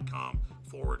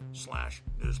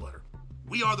Infowars.com/newsletter.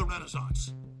 We are the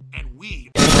Renaissance, and we...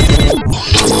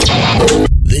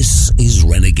 This is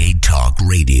Renegade Talk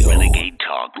Radio. Renegade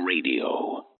Talk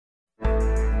Radio.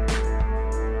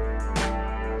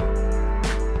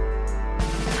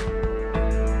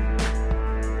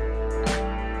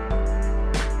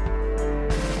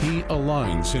 He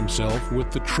aligns himself with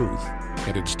the truth,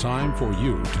 and it's time for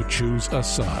you to choose a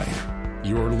side.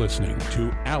 You're listening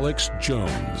to Alex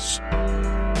Jones.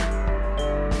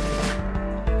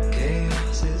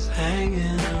 Chaos is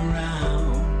hanging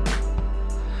around.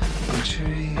 Put your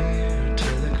ear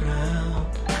to the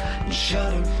ground and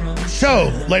shut it from... So,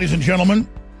 ladies and gentlemen,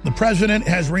 the president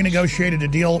has renegotiated a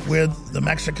deal with the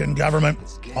Mexican government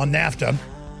on NAFTA.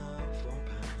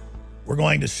 We're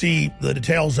going to see the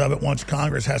details of it once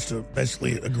Congress has to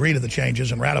basically agree to the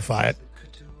changes and ratify it.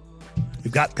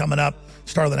 We've got coming up,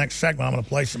 start of the next segment, I'm going to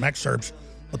play some excerpts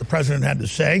what the president had to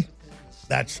say.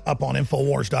 That's up on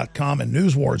Infowars.com and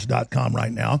Newswars.com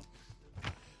right now.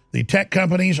 The tech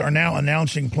companies are now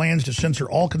announcing plans to censor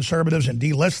all conservatives and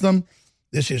delist them.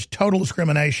 This is total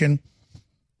discrimination.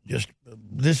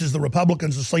 This is the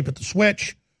Republicans asleep at the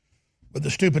switch with the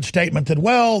stupid statement that,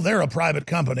 well, they're a private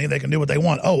company. They can do what they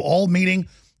want. Oh, all meeting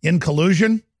in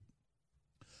collusion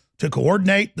to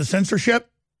coordinate the censorship?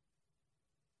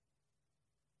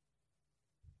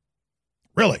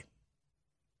 Really?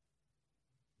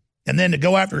 And then to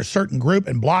go after a certain group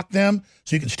and block them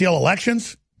so you can steal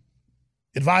elections?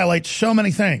 It violates so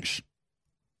many things.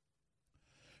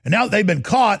 And now that they've been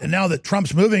caught, and now that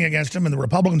Trump's moving against them and the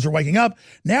Republicans are waking up,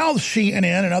 now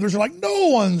CNN and others are like, no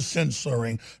one's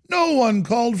censoring. No one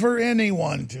called for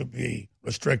anyone to be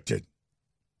restricted.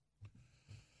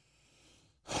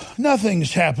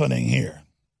 Nothing's happening here.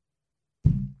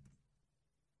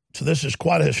 So this is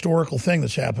quite a historical thing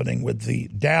that's happening with the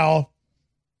Dow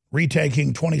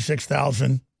retaking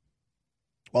 26,000,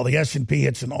 while the S&P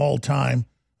hits an all-time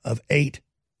of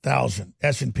 8,000.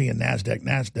 S&P and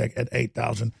NASDAQ at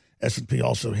 8,000. S&P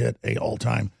also hit a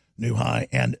all-time new high.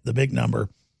 And the big number,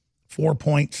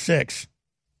 4.6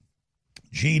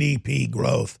 GDP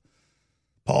growth.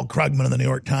 Paul Krugman of the New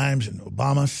York Times and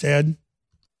Obama said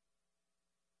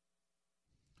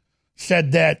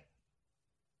that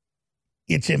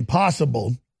it's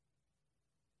impossible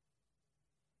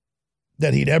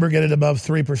that he'd ever get it above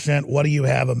 3%. What do you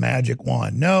have, a magic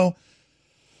wand? No.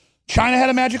 China had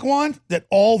a magic wand, that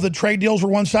all the trade deals were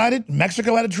one-sided.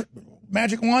 Mexico had a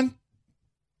magic wand.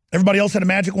 Everybody else had a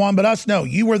magic wand but us. No,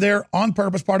 you were there on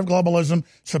purpose, part of globalism,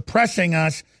 suppressing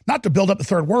us, not to build up the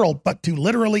third world, but to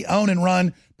literally own and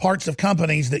run parts of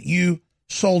companies that you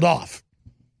sold off.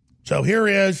 So here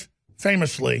is,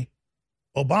 famously,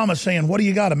 Obama saying, what do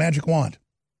you got, a magic wand?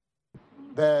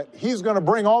 That he's going to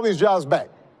bring all these jobs back.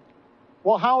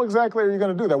 Well, how exactly are you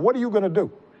going to do that? What are you going to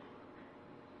do?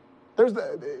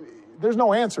 There's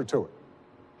no answer to it.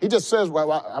 He just says,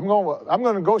 well, I'm going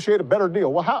to negotiate a better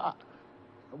deal. Well,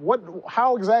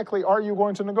 how exactly are you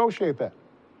going to negotiate that?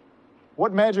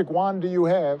 What magic wand do you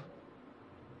have?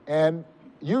 And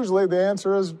usually the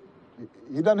answer is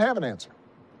he doesn't have an answer.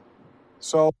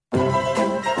 So.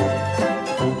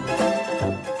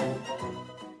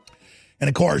 And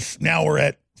of course, now we're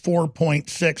at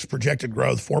 4.6 projected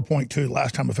growth, 4.2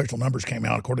 last time official numbers came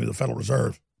out, according to the Federal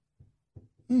Reserve.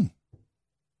 And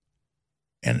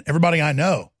everybody I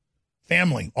know,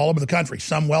 family, all over the country,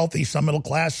 some wealthy, some middle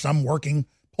class, some working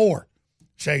poor,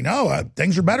 say, no,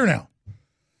 things are better now.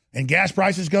 And gas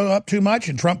prices go up too much,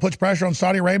 and Trump puts pressure on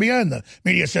Saudi Arabia, and the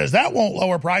media says that won't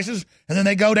lower prices, and then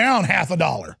they go down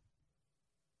 $0.50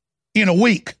 in a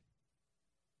week.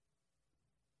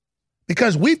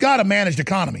 Because we've got a managed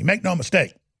economy, make no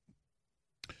mistake.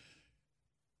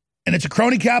 And it's a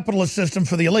crony capitalist system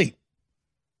for the elite.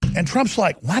 And Trump's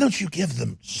like, why don't you give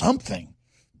them something?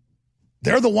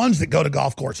 They're the ones that go to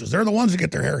golf courses. They're the ones that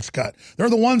get their hair cut. They're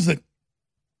the ones that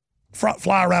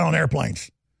fly around on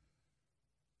airplanes.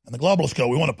 And the globalists go,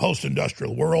 we want a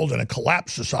post-industrial world and a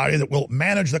collapsed society that will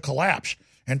manage the collapse.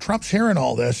 And Trump's hearing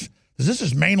all this, because this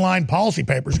is mainline policy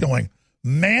papers going,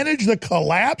 manage the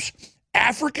collapse?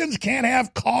 Africans can't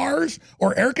have cars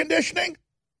or air conditioning?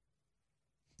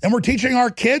 And we're teaching our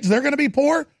kids they're going to be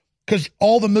poor? Because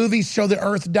all the movies show the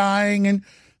earth dying and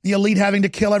the elite having to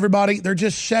kill everybody. They're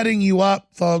just setting you up,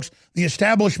 folks. The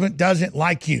establishment doesn't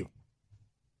like you.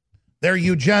 They're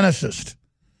eugenicists.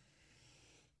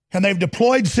 And they've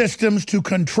deployed systems to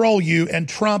control you, and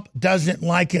Trump doesn't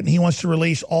like it, and he wants to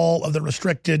release all of the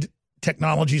restricted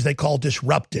technologies they call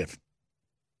disruptive.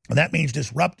 And that means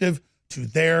disruptive to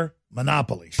their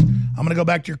monopolies. I'm going to go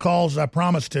back to your calls as I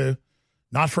promised to.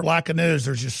 Not for lack of news.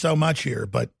 There's just so much here,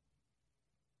 but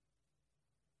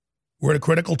we're at a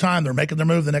critical time. They're making their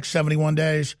move the next 71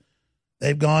 days.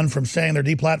 They've gone from saying they're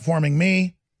deplatforming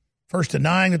me, first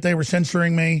denying that they were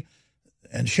censoring me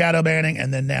and shadow banning,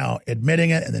 and then now admitting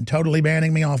it and then totally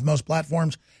banning me off most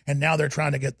platforms. And now they're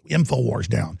trying to get InfoWars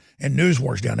down and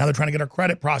NewsWars down. Now they're trying to get our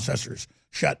credit processors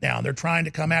shut down. They're trying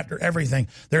to come after everything.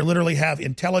 They literally have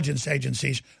intelligence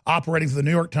agencies operating for the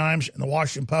New York Times and the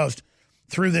Washington Post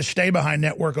through this stay-behind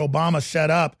network Obama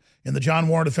set up in the John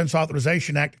Warren Defense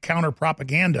Authorization Act to counter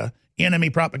propaganda, enemy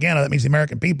propaganda. That means the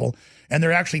American people. And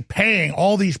they're actually paying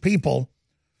all these people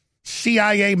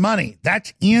CIA money.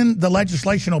 That's in the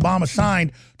legislation Obama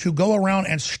signed to go around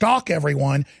and stalk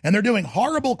everyone. And they're doing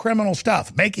horrible criminal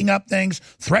stuff, making up things,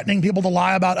 threatening people to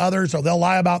lie about others or they'll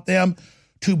lie about them,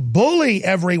 to bully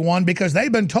everyone because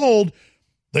they've been told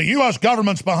the U.S.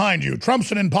 government's behind you.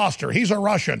 Trump's an imposter. He's a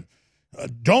Russian.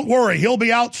 Don't worry, he'll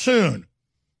be out soon.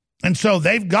 And so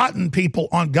they've gotten people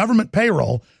on government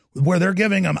payroll where they're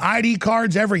giving them ID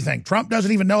cards, everything. Trump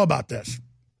doesn't even know about this.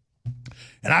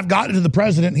 And I've gotten to the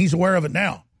president, and he's aware of it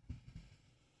now.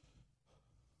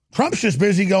 Trump's just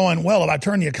busy going, well, if I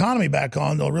turn the economy back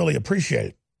on, they'll really appreciate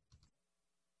it.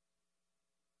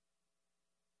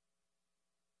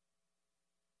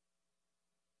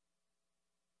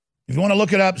 If you want to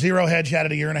look it up, Zero Hedge had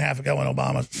it a year and a half ago when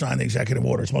Obama signed the executive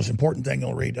order. It's the most important thing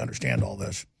you'll read to understand all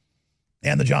this.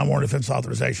 And the John Warren Defense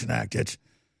Authorization Act. It's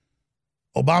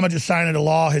Obama just signed into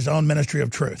law his own Ministry of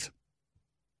Truth.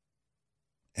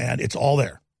 And it's all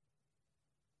there.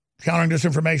 Countering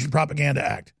Disinformation Propaganda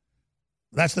Act.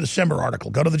 That's the December article.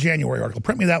 Go to the January article.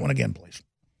 Print me that one again, please.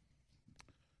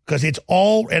 Because it's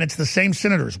all, and it's the same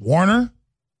senators. Warner,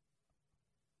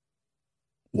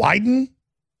 Wyden,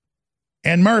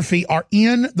 and Murphy are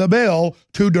in the bill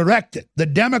to direct it. The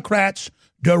Democrats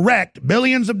direct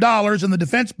billions of dollars in the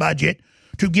defense budget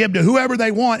to give to whoever they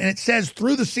want, and it says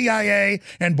through the CIA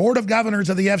and Board of Governors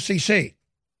of the FCC.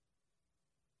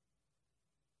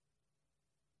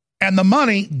 And the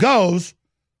money goes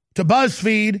to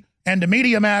BuzzFeed and to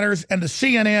Media Matters and to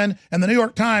CNN and the New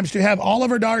York Times to have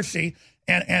Oliver Darcy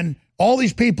and all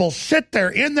these people sit there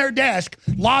in their desk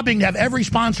lobbying to have every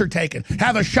sponsor taken,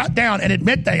 have a shutdown and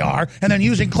admit they are, and then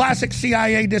using classic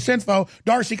CIA disinfo,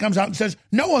 Darcy comes out and says,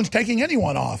 no one's taking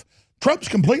anyone off. Trump's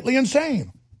completely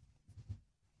insane.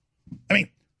 I mean,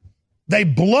 they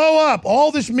blow up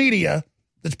all this media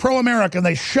that's pro-America, and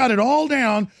they shut it all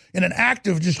down in an act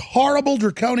of just horrible,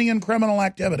 draconian criminal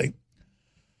activity.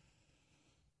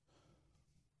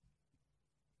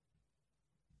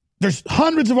 There's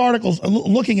hundreds of articles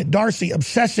looking at Darcy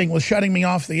obsessing with shutting me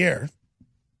off the air.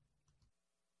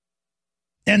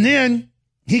 And then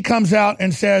he comes out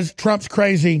and says, Trump's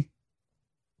crazy.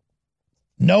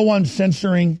 No one's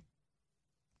censoring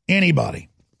anybody.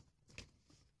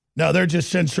 No, they're just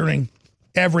censoring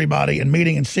everybody and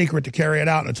meeting in secret to carry it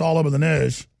out, and it's all over the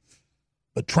news.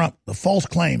 But Trump, the false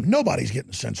claim, nobody's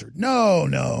getting censored. No.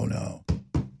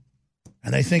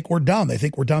 And they think we're dumb. They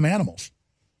think we're dumb animals.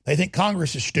 They think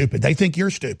Congress is stupid. They think you're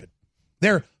stupid.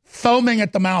 They're foaming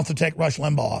at the mouth to take Rush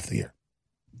Limbaugh off the air.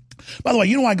 By the way,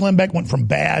 you know why Glenn Beck went from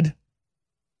bad,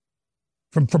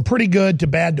 from pretty good to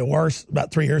bad to worse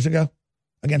about 3 years ago?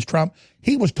 against Trump,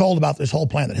 he was told about this whole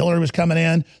plan, that Hillary was coming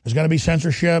in, there's going to be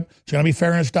censorship, there's going to be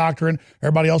fairness doctrine,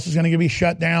 everybody else is going to be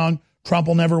shut down, Trump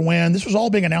will never win. This was all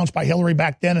being announced by Hillary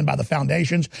back then and by the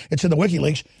foundations. It's in the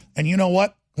WikiLeaks. And you know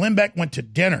what? Glenn Beck went to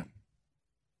dinner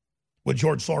with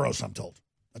George Soros, I'm told.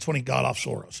 That's when he got off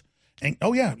Soros. And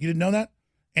oh, yeah, you didn't know that?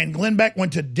 And Glenn Beck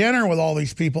went to dinner with all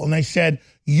these people, and they said,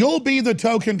 you'll be the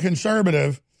token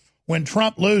conservative when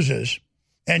Trump loses,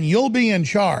 and you'll be in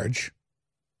charge,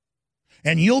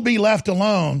 and you'll be left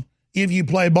alone if you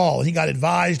play ball. He got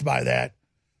advised by that,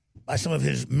 by some of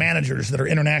his managers that are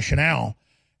international,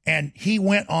 and he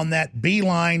went on that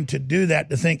beeline to do that,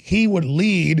 to think he would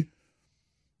lead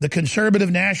the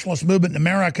conservative nationalist movement in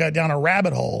America down a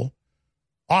rabbit hole,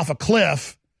 off a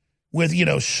cliff, with,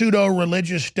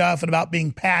 pseudo-religious stuff and about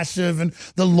being passive and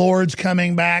the Lord's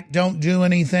coming back, don't do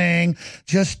anything,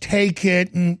 just take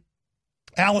it, and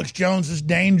Alex Jones is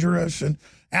dangerous, and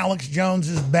Alex Jones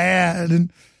is bad,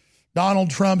 and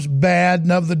Donald Trump's bad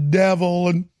and of the devil,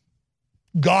 and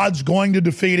God's going to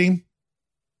defeat him.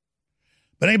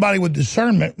 But anybody with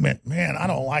discernment, man, I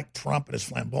don't like Trump and his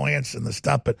flamboyance and the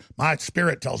stuff, but my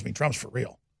spirit tells me Trump's for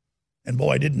real. And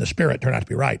boy, didn't the spirit turn out to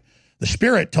be right. The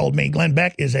spirit told me Glenn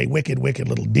Beck is a wicked, wicked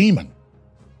little demon.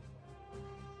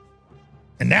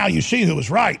 And now you see who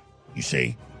was right, you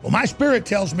see. Well, my spirit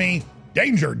tells me,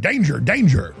 danger, danger,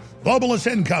 danger.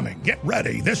 Globalists incoming. Get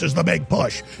ready. This is the big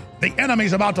push. The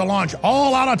enemy's about to launch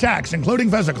all-out attacks,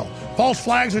 including physical. False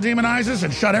flags that demonize us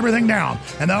and shut everything down.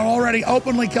 And they're already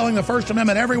openly killing the First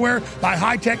Amendment everywhere by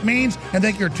high-tech means, and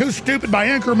think you're too stupid by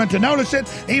increment to notice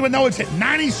it, even though it's at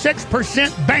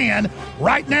 96% ban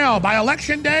right now. By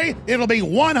Election Day, it'll be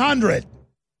 100.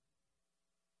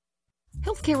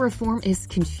 Healthcare reform is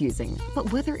confusing,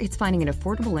 but whether it's finding an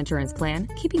affordable insurance plan,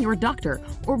 keeping your doctor,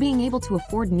 or being able to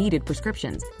afford needed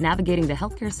prescriptions, navigating the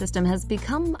healthcare system has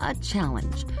become a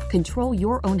challenge. Control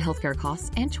your own healthcare costs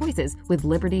and choices with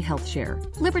Liberty HealthShare.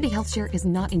 Liberty HealthShare is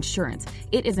not insurance.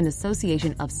 It is an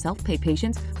association of self-pay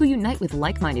patients who unite with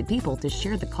like-minded people to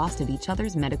share the cost of each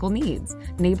other's medical needs.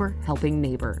 Neighbor helping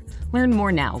neighbor. Learn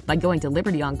more now by going to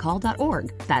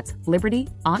libertyoncall.org. That's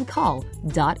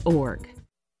libertyoncall.org.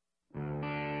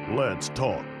 Let's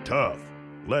talk tough.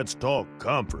 Let's talk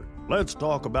comfort. Let's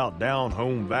talk about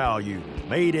down-home value.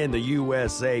 Made in the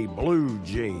USA blue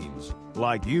jeans,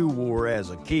 like you wore as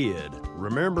a kid.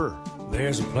 Remember?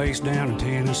 There's a place down in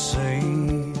Tennessee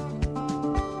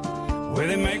where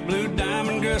they make blue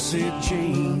diamond gusset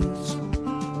jeans.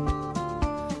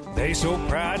 They so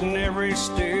pride in every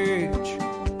stitch.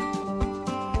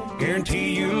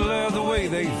 Guarantee you love the way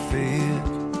they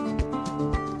fit.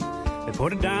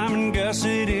 Put a diamond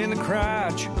gusset in the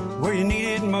crotch where you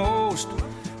need it most.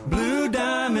 Blue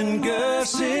diamond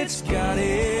gussets got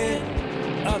it.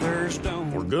 Others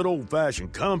don't. For good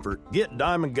old-fashioned comfort, get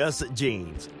Diamond Gusset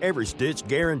jeans. Every stitch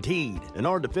guaranteed. And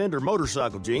our Defender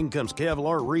motorcycle jean comes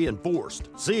Kevlar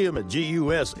reinforced. See them at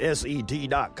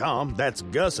GUSSET.com. That's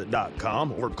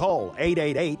gusset.com. Or call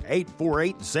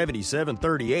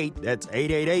 888-848-7738. That's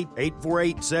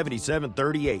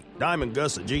 888-848-7738. Diamond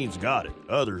Gusset jeans got it.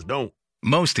 Others don't.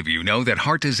 Most of you know that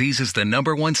heart disease is the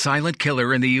 #1 silent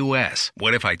killer in the U.S.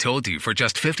 What if I told you for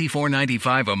just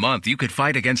 $54.95 a month you could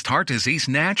fight against heart disease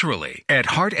naturally? At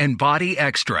Heart and Body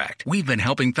Extract, we've been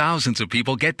helping thousands of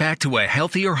people get back to a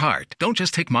healthier heart. Don't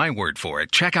just take my word for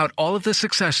it. Check out all of the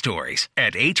success stories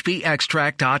at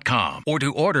hbextract.com. Or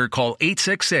to order, call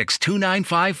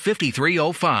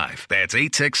 866-295-5305. That's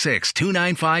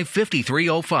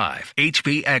 866-295-5305.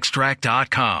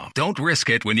 hbextract.com. Don't risk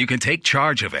it when you can take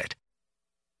charge of it.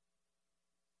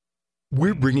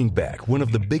 We're bringing back one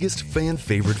of the biggest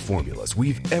fan-favorite formulas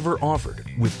we've ever offered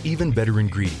with even better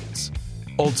ingredients,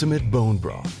 Ultimate Bone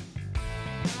Broth.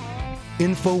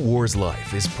 InfoWars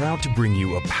Life is proud to bring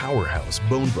you a powerhouse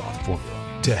bone broth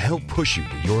formula to help push you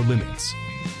to your limits.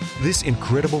 This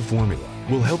incredible formula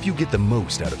will help you get the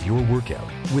most out of your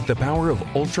workout with the power of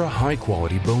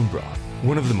ultra-high-quality bone broth,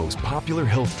 one of the most popular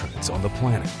health trends on the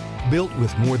planet. Built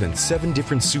with more than 7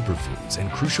 different superfoods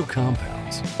and crucial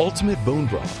compounds, Ultimate Bone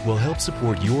Broth will help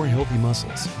support your healthy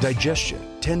muscles, digestion,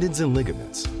 tendons, and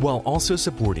ligaments, while also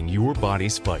supporting your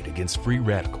body's fight against free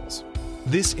radicals.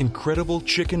 This incredible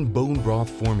chicken bone broth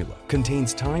formula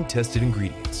contains time-tested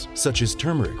ingredients such as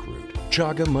turmeric root,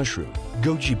 chaga mushroom,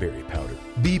 goji berry powder,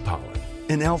 bee pollen,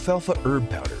 and alfalfa herb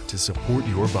powder to support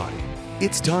your body.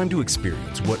 It's time to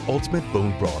experience what Ultimate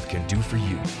Bone Broth can do for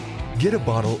you. Get a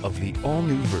bottle of the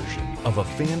all-new version of a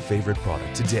fan-favorite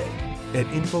product today at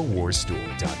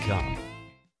InfoWarsStore.com.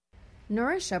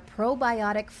 Nourish a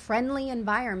probiotic-friendly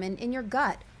environment in your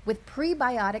gut with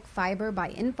Prebiotic Fiber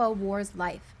by InfoWars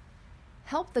Life.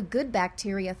 help the good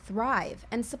bacteria thrive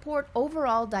and support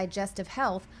overall digestive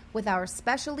health with our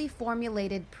specially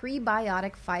formulated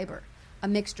prebiotic fiber, a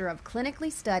mixture of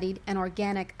clinically studied and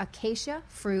organic acacia,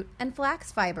 fruit, and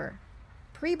flax fiber.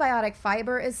 Prebiotic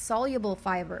fiber is soluble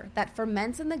fiber that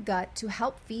ferments in the gut to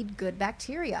help feed good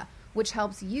bacteria, which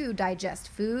helps you digest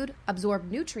food,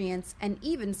 absorb nutrients, and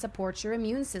even supports your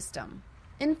immune system.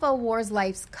 InfoWars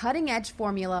Life's cutting-edge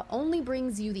formula only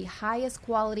brings you the highest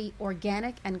quality,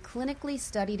 organic, and clinically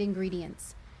studied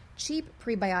ingredients. Cheap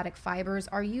prebiotic fibers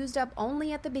are used up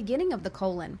only at the beginning of the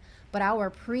colon, but our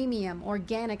premium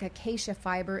organic acacia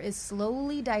fiber is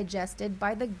slowly digested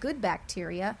by the good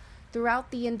bacteria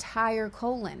throughout the entire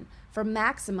colon for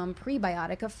maximum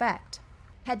prebiotic effect.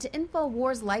 Head to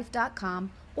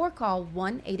InfoWarsLife.com or call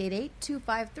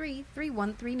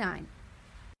 1-888-253-3139.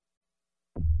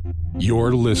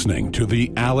 You're listening to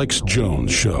The Alex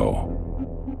Jones Show.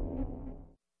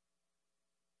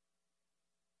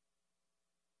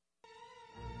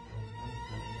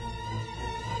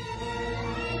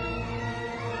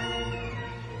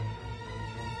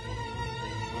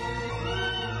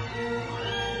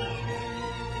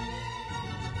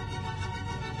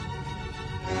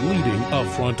 Leading a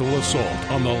frontal assault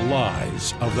on the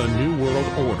lies of the New World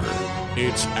Order,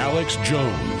 it's Alex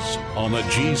Jones on the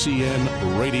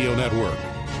GCN Radio Network.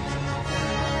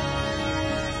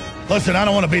 Listen, I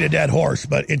don't want to beat a dead horse,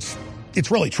 but it's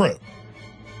really true.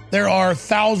 There are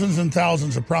thousands and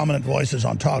thousands of prominent voices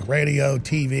on talk radio,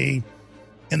 TV,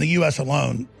 in the U.S.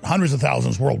 alone, hundreds of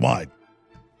thousands worldwide.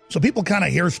 So people kind of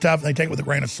hear stuff and they take it with a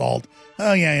grain of salt.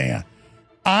 Oh, yeah.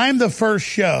 I'm the first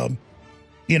show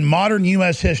in modern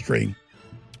U.S. history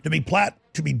to be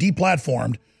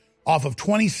deplatformed off of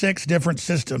 26 different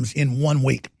systems in 1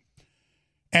 week.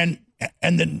 And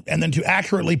then to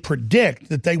accurately predict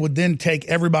that they would then take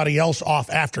everybody else off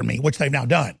after me, which they've now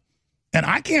done. And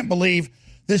I can't believe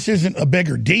this isn't a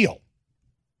bigger deal.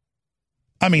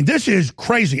 I mean, this is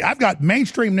crazy. I've got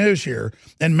mainstream news here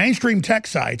and mainstream tech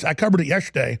sites. I covered it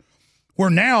yesterday, where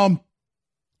now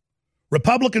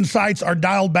Republican sites are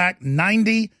dialed back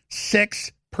 96%.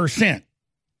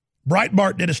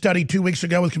 Breitbart did a study 2 weeks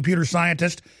ago with computer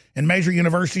scientists and major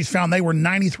universities, found they were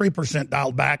 93%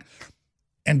 dialed back.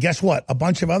 And guess what? A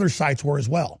bunch of other sites were as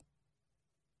well.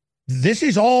 This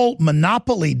is all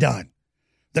monopoly done.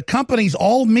 The companies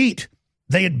all meet.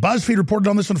 BuzzFeed reported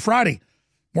on this on Friday.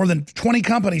 More than 20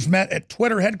 companies met at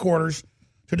Twitter headquarters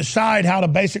to decide how to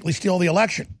basically steal the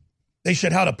election. They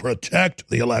said how to protect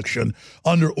the election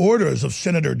under orders of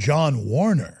Senator John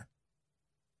Warner.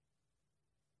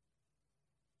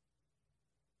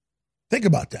 Think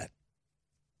about that.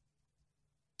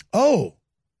 Oh,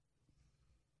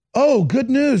 good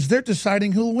news. They're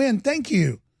deciding who'll win. Thank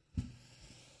you.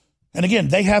 And again,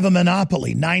 they have a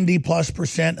monopoly.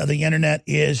 90+% of the internet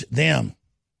is them.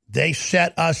 They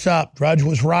set us up. Drudge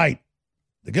was right.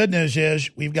 The good news is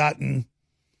we've gotten,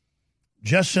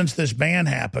 just since this ban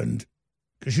happened,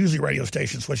 because usually radio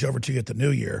stations switch over to you at the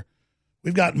new year,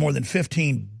 we've got more than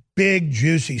 15 big,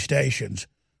 juicy stations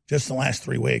just in the last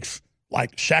 3 weeks,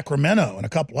 like Sacramento and a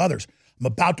couple others. I'm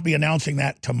about to be announcing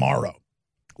that tomorrow.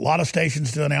 A lot of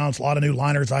stations to announce, a lot of new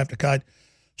liners I have to cut.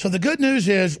 So the good news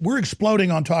is we're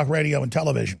exploding on talk radio and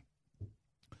television.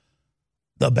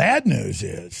 The bad news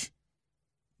is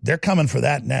they're coming for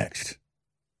that next.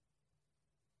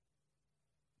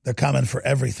 They're coming for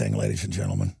everything, ladies and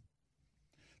gentlemen.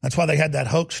 That's why they had that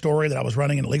hoax story that I was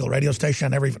running in a legal radio station I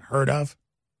never even heard of.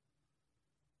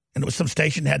 And it was some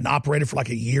station that hadn't operated for like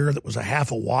a year that was a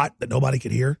half a watt that nobody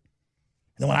could hear. And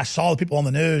then when I saw the people on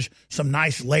the news, some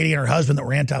nice lady and her husband that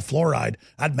were anti-fluoride,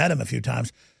 I'd met him a few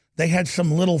times. They had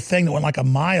some little thing that went like a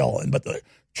mile. But the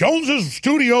Jones's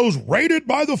Studios raided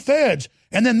by the feds.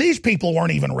 And then these people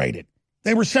weren't even raided.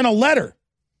 They were sent a letter.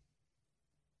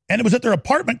 And it was at their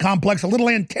apartment complex, a little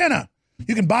antenna.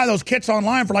 You can buy those kits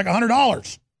online for like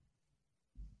 $100.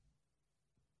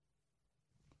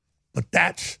 But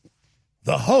that's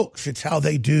the hoax. It's how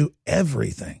they do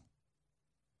everything.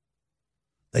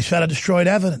 They said I destroyed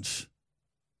evidence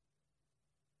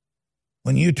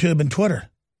when YouTube and Twitter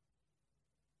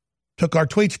took our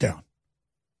tweets down.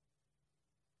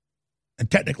 And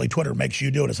technically Twitter makes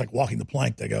you do it. It's like walking the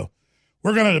plank. They go,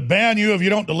 we're going to ban you if you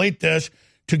don't delete this.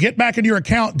 To get back into your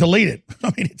account, delete it. I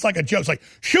mean, it's like a joke. It's like,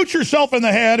 shoot yourself in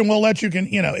the head and we'll let you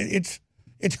it's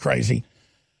crazy.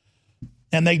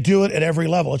 And they do it at every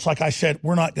level. It's like I said,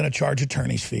 we're not going to charge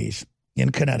attorney's fees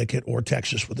in Connecticut or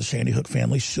Texas with the Sandy Hook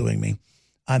family suing me.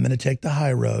 I'm going to take the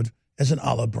high road as an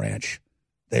olive branch.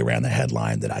 They ran the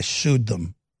headline that I sued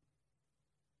them,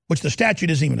 which the statute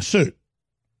isn't even a suit.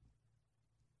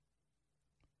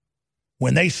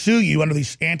 when they sue you under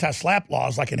these anti-SLAPP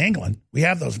laws, like in England, we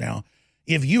have those now,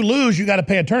 if you lose, you got to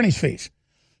pay attorney's fees.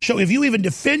 So if you even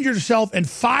defend yourself and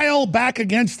file back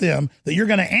against them that you're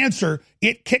going to answer,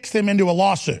 it kicks them into a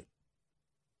lawsuit.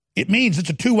 It means it's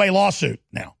a two-way lawsuit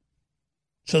now,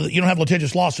 so that you don't have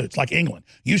litigious lawsuits like England.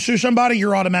 You sue somebody,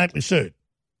 you're automatically sued.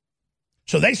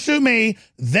 So they sue me.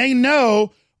 They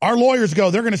know our lawyers go,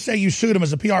 they're going to say you sued them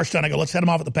as a PR stunt. I go, let's head them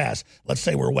off at the pass. Let's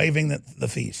say we're waiving the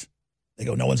fees. They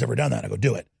go, no one's ever done that. I go,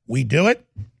 do it. We do it.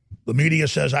 The media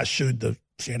says I sued the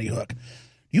Sandy Hook. Do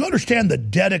you understand the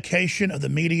dedication of the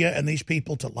media and these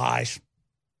people to lies?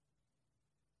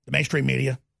 The mainstream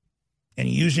media and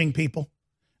using people.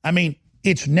 I mean,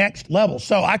 it's next level.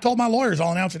 So I told my lawyers,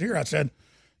 I'll announce it here. I said,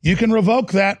 you can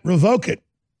revoke that, revoke it.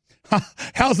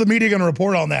 How's the media going to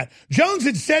report on that? Jones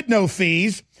had said no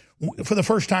fees for the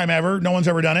first time ever. No one's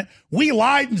ever done it. We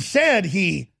lied and said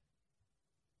he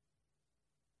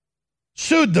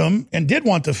sued them and did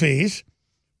want the fees,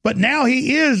 but now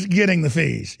he is getting the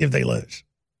fees if they lose.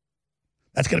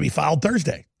 That's going to be filed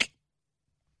Thursday.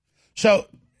 So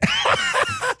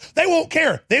they won't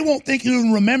care. They won't think you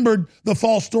even remembered the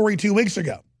false story 2 weeks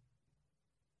ago.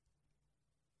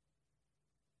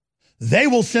 They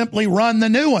will simply run the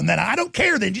new one. Then I don't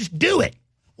care. Then just do it.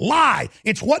 Lie.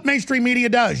 It's what mainstream media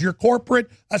does. You're corporate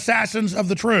assassins of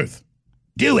the truth.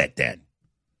 Do it then.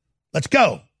 Let's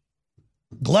go.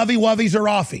 Glovey wovies are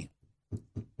offy.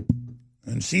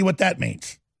 And see what that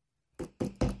means.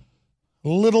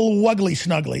 Little wuggly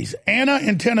snugglies. Anna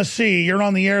in Tennessee, you're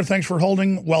on the air. Thanks for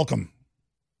holding. Welcome.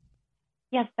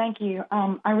 Yes, thank you.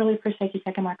 I really appreciate you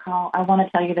taking my call. I want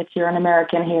to tell you that you're an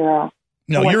American hero.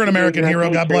 No, you're an American hero.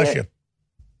 God bless you.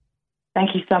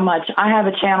 Thank you so much. I have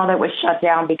a channel that was shut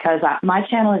down because my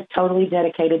channel is totally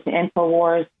dedicated to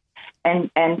InfoWars and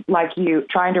like you,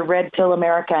 trying to red pill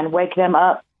America and wake them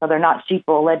up so they're not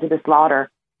sheeple led to the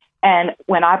slaughter. And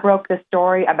when I broke the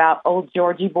story about old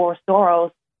Georgie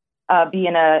Soros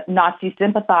being a Nazi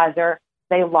sympathizer,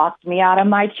 they locked me out of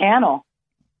my channel.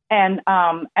 And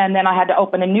then I had to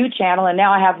open a new channel, and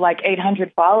now I have like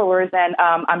 800 followers, and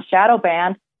I'm shadow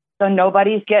banned, so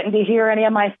nobody's getting to hear any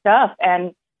of my stuff.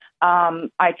 And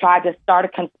I tried to start a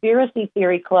conspiracy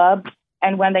theory club,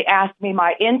 and when they asked me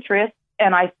my interest,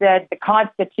 and I said the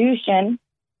Constitution,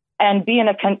 and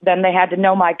then they had to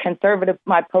know my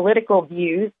political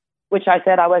views, which I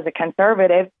said I was a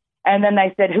conservative. And then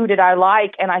they said, who did I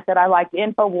like? And I said, I liked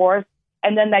InfoWars.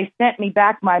 And then they sent me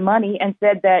back my money and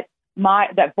said that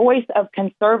that voice of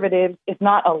conservatives is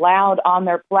not allowed on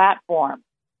their platform.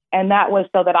 And that was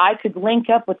so that I could link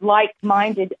up with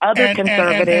like-minded other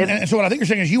conservatives. And so what I think you're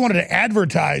saying is you wanted to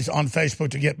advertise on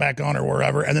Facebook to get back on or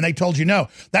wherever, and then they told you no.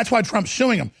 That's why Trump's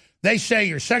suing them. They say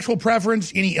your sexual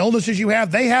preference, any illnesses you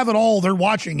have, they have it all. They're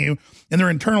watching you in their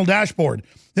internal dashboard.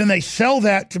 Then they sell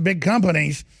that to big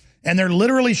companies, and they're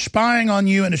literally spying on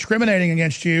you and discriminating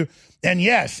against you. And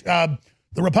yes, the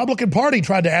Republican Party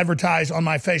tried to advertise on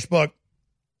my Facebook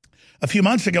a few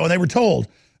months ago, and they were told,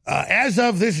 as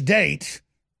of this date,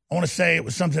 I want to say it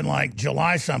was something like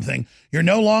July something, you're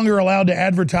no longer allowed to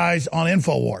advertise on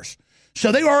InfoWars.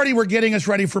 So they already were getting us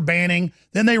ready for banning.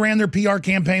 Then they ran their PR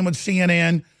campaign with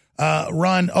CNN,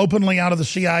 run openly out of the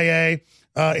CIA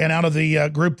and out of the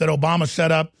group that Obama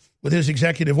set up with his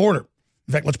executive order.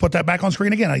 In fact, let's put that back on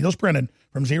screen again. I need those printed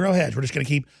from Zero Hedge. We're just going to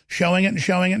keep showing it and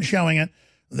showing it and showing it.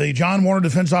 The John Warner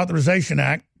Defense Authorization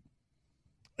Act.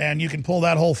 And you can pull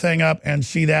that whole thing up and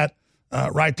see that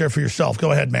right there for yourself.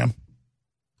 Go ahead, ma'am.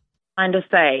 Trying to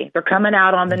say they're coming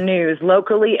out on the news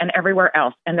locally and everywhere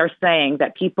else, and they're saying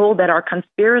that people that are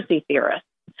conspiracy theorists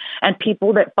and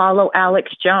people that follow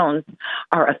Alex Jones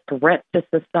are a threat to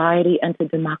society and to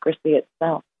democracy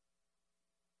itself.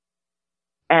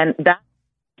 And that's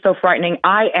so frightening.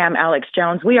 I am Alex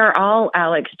Jones. We are all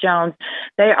Alex Jones.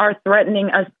 They are threatening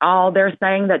us all. They're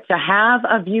saying that to have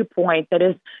a viewpoint that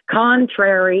is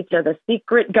contrary to the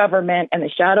secret government and the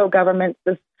shadow government's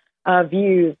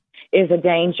views is a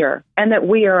danger, and that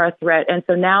we are a threat. And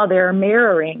so now they're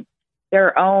mirroring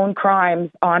their own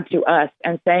crimes onto us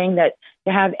and saying that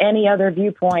to have any other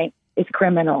viewpoint is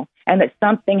criminal and that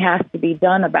something has to be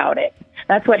done about it.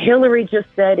 That's what Hillary just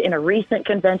said in a recent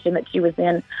convention that she was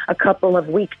in a couple of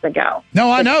weeks ago. No,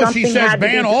 I know. She says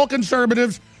ban all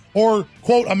conservatives or,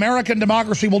 quote, American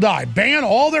democracy will die. Ban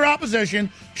all their opposition,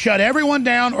 shut everyone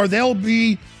down, or they'll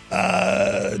be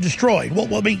destroyed.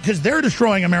 Well, because they're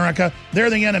destroying America. They're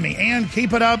the enemy. And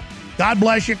keep it up. God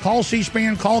bless you. Call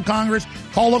C-SPAN, call Congress,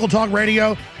 call local talk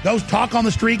radio. Go talk on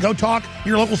the street. Go talk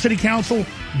your local city council.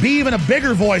 Be even a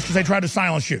bigger voice because they tried to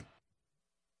silence you.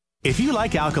 If you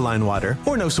like alkaline water,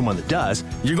 or know someone that does,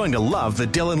 you're going to love the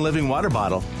Dylan Living Water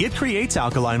Bottle. It creates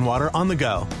alkaline water on the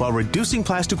go while reducing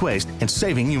plastic waste and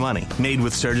saving you money. Made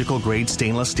with surgical-grade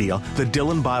stainless steel, the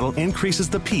Dylan bottle increases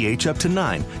the pH up to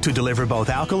 9 to deliver both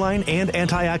alkaline and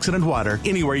antioxidant water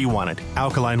anywhere you want it.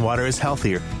 Alkaline water is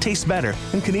healthier, tastes better,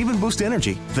 and can even boost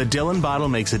energy. The Dylan bottle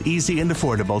makes it easy and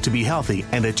affordable to be healthy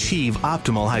and achieve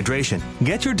optimal hydration.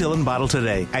 Get your Dylan bottle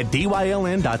today at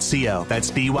dyln.co. That's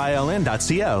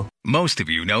dyln.co. Most of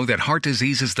you know that heart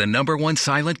disease is the #1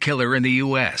 silent killer in the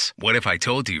U.S. What if I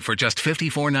told you for just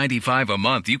 $54.95 a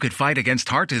month you could fight against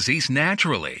heart disease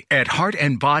naturally? At Heart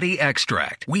and Body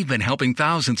Extract, we've been helping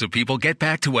thousands of people get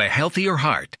back to a healthier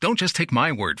heart. Don't just take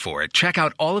my word for it. Check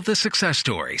out all of the success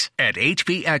stories at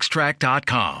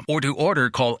hbextract.com, or to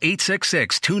order, call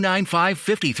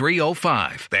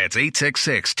 866-295-5305. That's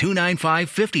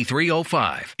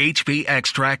 866-295-5305.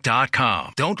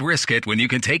 hbextract.com. Don't risk it when you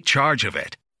can take charge of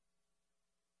it.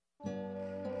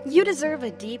 You deserve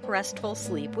a deep, restful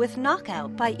sleep with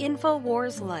Knockout by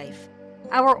InfoWars Life.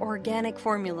 Our organic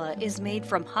formula is made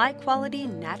from high-quality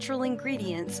natural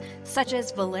ingredients such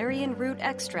as valerian root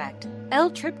extract,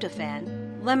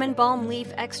 L-tryptophan, lemon balm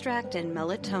leaf extract, and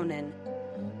melatonin.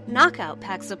 Knockout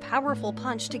packs a powerful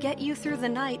punch to get you through the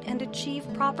night and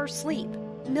achieve proper sleep.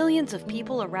 Millions of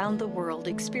people around the world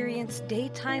experience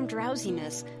daytime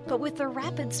drowsiness, but with the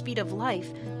rapid speed of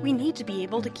life, we need to be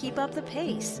able to keep up the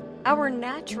pace. Our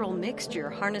natural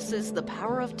mixture harnesses the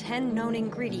power of 10 known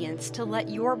ingredients to let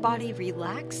your body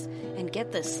relax and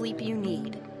get the sleep you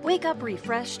need. Wake up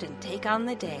refreshed and take on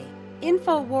the day.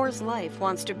 InfoWars Life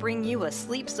wants to bring you a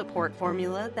sleep support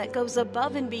formula that goes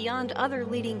above and beyond other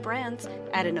leading brands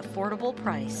at an affordable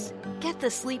price. Get the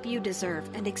sleep you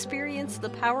deserve and experience the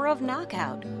power of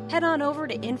Knockout. Head on over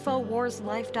to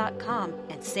InfoWarsLife.com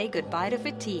and say goodbye to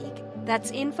fatigue.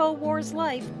 That's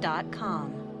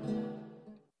InfoWarsLife.com.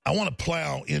 I want to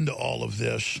plow into all of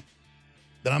this.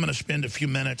 Then I'm going to spend a few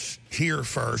minutes here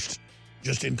first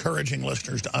just encouraging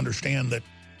listeners to understand that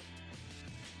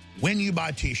when you buy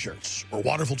T-shirts or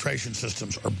water filtration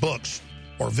systems or books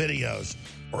or videos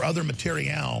or other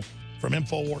material from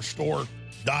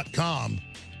InfoWarsStore.com,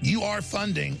 you are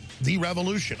funding the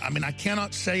revolution. I mean, I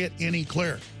cannot say it any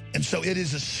clearer. And so it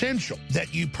is essential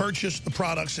that you purchase the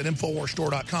products at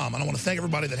InfoWarsStore.com. And I want to thank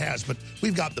everybody that has, but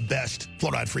we've got the best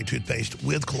fluoride-free toothpaste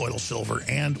with colloidal silver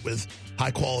and with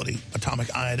high-quality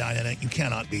atomic iodine in it. You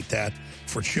cannot beat that.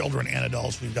 For children and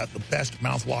adults, we've got the best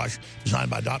mouthwash designed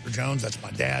by Dr. Jones. That's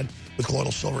my dad, with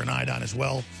colloidal silver and iodine as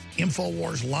well.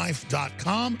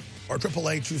 InfoWarsLife.com or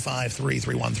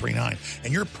 888-253-3139.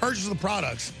 And your purchase of the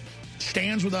products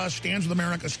stands with us, stands with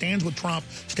America, stands with Trump,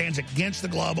 stands against the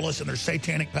globalists and their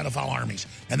satanic pedophile armies.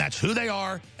 And that's who they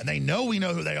are, and they know we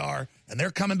know who they are, and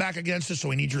they're coming back against us, so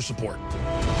we need your support.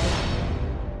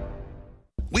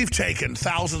 We've taken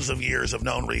thousands of years of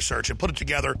known research and put it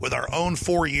together with our own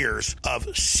 4 years of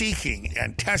seeking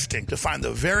and testing to find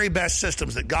the very best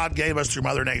systems that God gave us through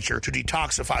Mother Nature to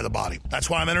detoxify the body. That's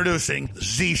why I'm introducing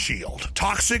Z-Shield,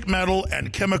 Toxic Metal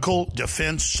and Chemical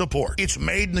Defense Support. It's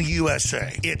made in the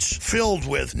USA. It's filled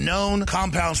with known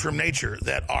compounds from nature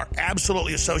that are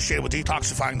absolutely associated with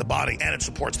detoxifying the body, and it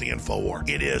supports the InfoWar.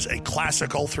 It is a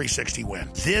classical 360 win.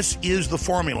 This is the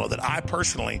formula that I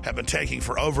personally have been taking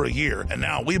for over a year, and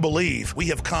now we believe we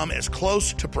have come as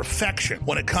close to perfection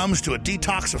when it comes to a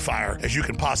detoxifier as you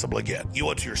can possibly get. You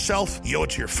owe it to yourself, you owe it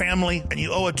to your family, and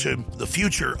you owe it to the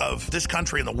future of this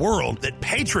country and the world that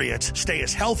patriots stay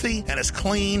as healthy and as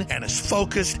clean and as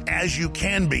focused as you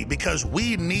can be, because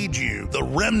we need you, the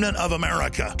remnant of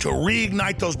America, to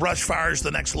reignite those brush fires to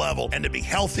the next level and to be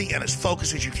healthy and as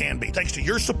focused as you can be. Thanks to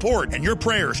your support and your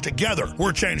prayers, together,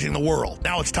 we're changing the world.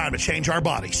 Now it's time to change our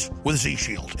bodies with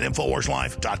Z-Shield at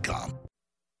InfoWarsLife.com.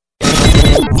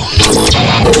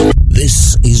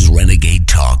 This is Renegade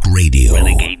Talk Radio.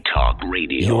 Renegade Talk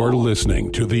Radio. You're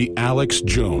listening to The Alex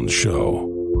Jones Show.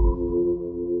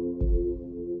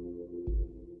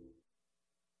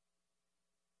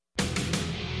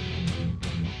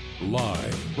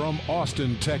 Live from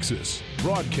Austin, Texas,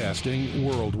 broadcasting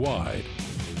worldwide,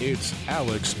 it's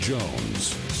Alex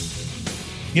Jones.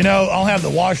 You know, I'll have the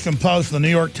Washington Post, the New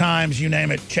York Times, you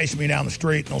name it, chasing me down the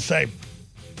street, and they'll say,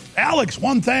 Alex,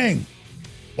 one thing.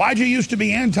 Why'd you used to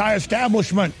be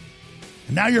anti-establishment,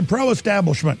 and now you're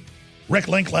pro-establishment? Rick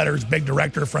Linklater is a big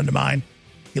director, a friend of mine.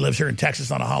 He lives here in Texas,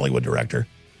 not a Hollywood director.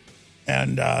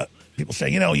 And people say,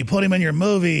 you know, you put him in your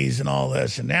movies and all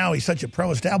this, and now he's such a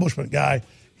pro-establishment guy.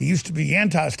 He used to be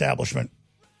anti-establishment.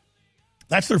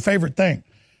 That's their favorite thing.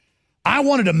 I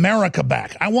wanted America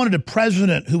back. I wanted a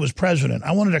president who was president.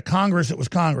 I wanted a Congress that was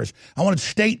Congress. I wanted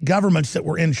state governments that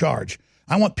were in charge.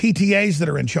 I want PTAs that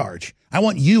are in charge. I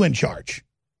want you in charge.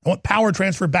 I want power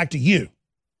transferred back to you.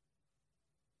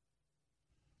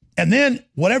 And then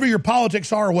whatever your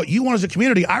politics are or what you want as a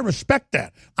community, I respect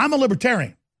that. I'm a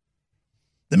libertarian.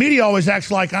 The media always acts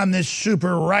like I'm this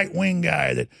super right-wing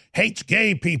guy that hates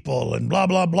gay people and blah,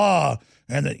 blah, blah.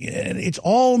 And it's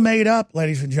all made up,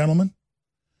 ladies and gentlemen.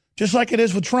 Just like it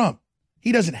is with Trump.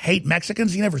 He doesn't hate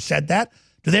Mexicans. He never said that.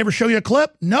 Do they ever show you a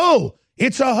clip? No,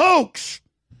 it's a hoax.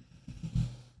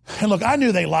 And look, I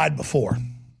knew they lied before.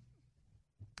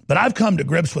 But I've come to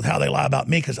grips with how they lie about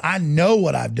me because I know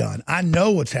what I've done. I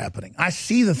know what's happening. I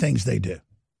see the things they do.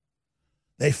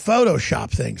 They Photoshop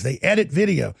things. They edit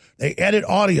video. They edit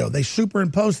audio. They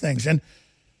superimpose things. And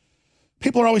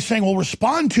people are always saying, well,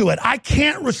 respond to it. I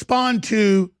can't respond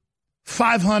to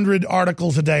 500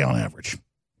 articles a day on average.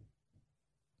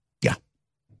 Yeah.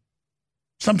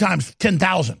 Sometimes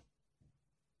 10,000.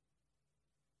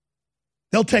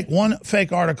 They'll take one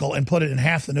fake article and put it in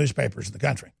half the newspapers in the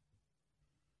country.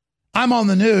 I'm on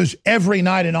the news every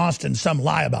night in Austin, some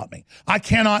lie about me. I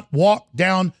cannot walk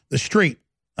down the street,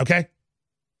 okay?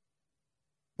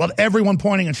 Well, everyone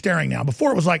pointing and staring now.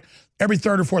 Before it was like every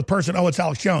third or fourth person, oh, it's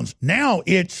Alex Jones. Now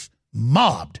it's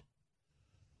mobbed.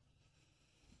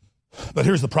 But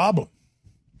here's the problem.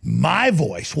 My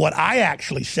voice, what I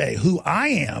actually say, who I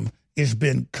am, has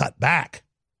been cut back.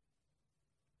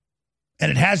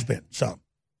 And it has been some.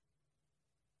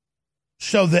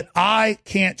 So that I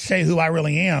can't say who I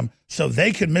really am, so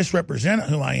they can misrepresent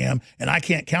who I am, and I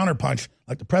can't counterpunch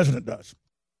like the president does.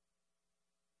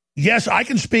 Yes, I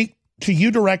can speak to you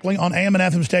directly on AM and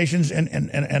FM stations,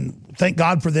 and thank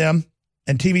God for them,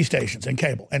 and TV stations and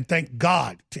cable. And thank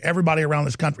God to everybody around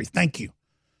this country. Thank you.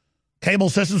 Cable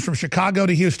systems from Chicago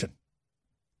to Houston,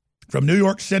 from New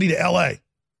York City to LA.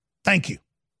 Thank you.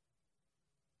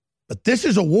 But this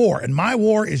is a war, and my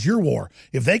war is your war.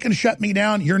 If they can shut me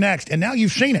down, you're next. And now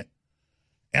you've seen it.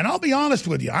 And I'll be honest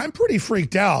with you, I'm pretty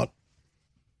freaked out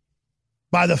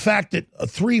by the fact that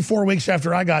 3-4 weeks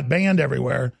after I got banned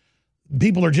everywhere,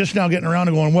 people are just now getting around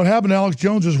and going, what happened to Alex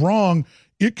Jones is wrong.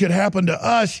 It could happen to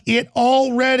us. It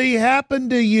already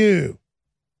happened to you.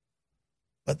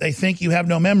 But they think you have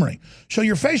no memory. So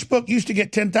your Facebook used to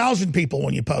get 10,000 people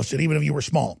when you posted, even if you were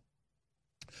small.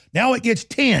 Now it gets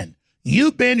 10.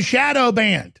 You've been shadow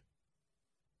banned.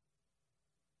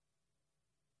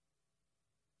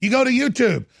 You go to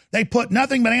YouTube, they put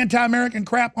nothing but anti-American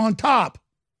crap on top.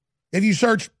 If you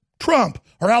search Trump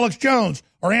or Alex Jones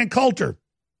or Ann Coulter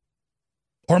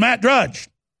or Matt Drudge,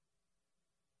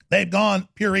 they've gone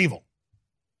pure evil.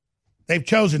 They've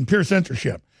chosen pure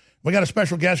censorship. We got a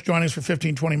special guest joining us for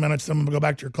 15, 20 minutes. Then I'm going to go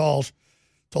back to your calls.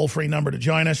 Toll-free number to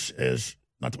join us is,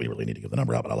 not that we really need to give the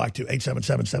number out, but I like to,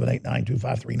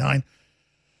 877-789-2539.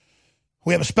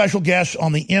 We have a special guest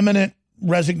on the imminent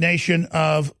resignation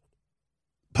of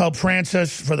Pope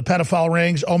Francis for the pedophile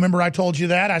rings. Oh, remember I told you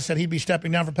that? I said he'd be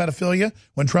stepping down for pedophilia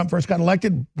when Trump first got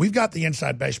elected. We've got the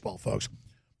inside baseball, folks.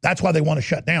 That's why they want to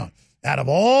shut down. Out of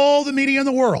all the media in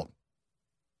the world,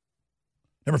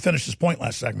 never finished this point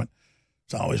last segment,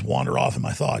 so I always wander off in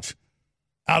my thoughts.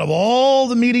 Out of all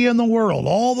the media in the world,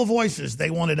 all the voices, they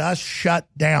wanted us shut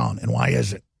down. And why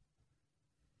is it?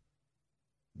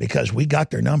 Because we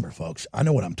got their number, folks. I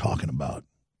know what I'm talking about.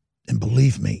 And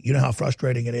believe me, you know how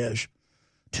frustrating it is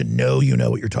to know you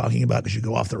know what you're talking about because you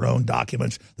go off their own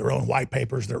documents, their own white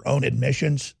papers, their own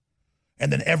admissions.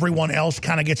 And then everyone else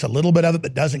kind of gets a little bit of it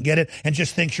but doesn't get it and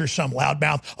just thinks you're some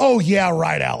loudmouth. Oh, yeah,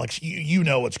 right, Alex. You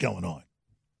know what's going on.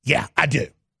 Yeah, I do.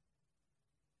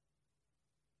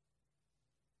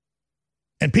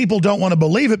 And people don't want to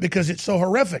believe it because it's so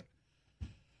horrific.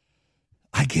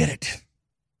 I get it.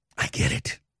 I get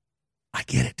it. I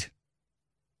get it.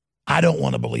 I don't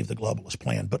want to believe the globalist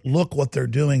plan, but look what they're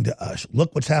doing to us.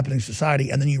 Look what's happening in society.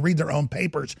 And then you read their own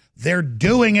papers. They're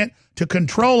doing it to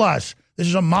control us. This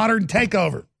is a modern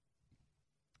takeover.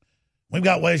 We've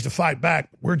got ways to fight back.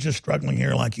 We're just struggling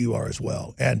here like you are as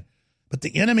well. But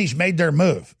the enemy's made their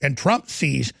move. And Trump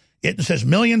sees it and says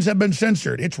millions have been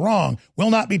censored. It's wrong. Will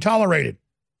not be tolerated.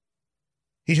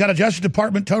 He's got a Justice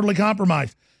Department totally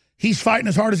compromised. He's fighting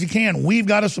as hard as he can. We've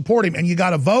got to support him. And you got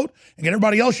to vote. And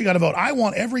everybody else, you got to vote. I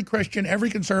want every Christian,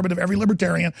 every conservative, every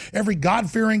libertarian, every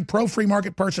God-fearing, pro-free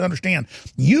market person to understand.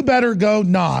 You better go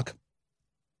knock,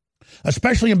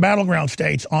 especially in battleground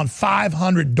states, on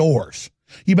 500 doors.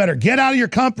 You better get out of your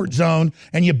comfort zone,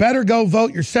 and you better go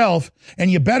vote yourself,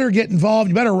 and you better get involved.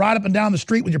 You better ride up and down the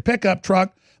street with your pickup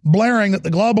truck blaring that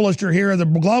the globalists are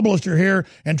here,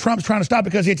 and Trump's trying to stop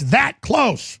because it's that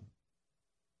close.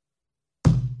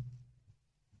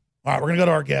 All right, we're going to go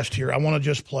to our guest here. I want to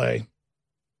just play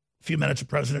a few minutes of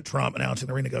President Trump announcing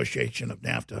the renegotiation of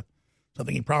NAFTA. So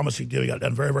something he promised he'd do. He got it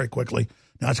done very, very quickly.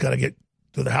 Now it's got to get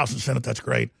through the House and Senate. That's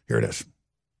great. Here it is.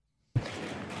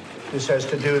 This has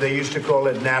to do, they used to call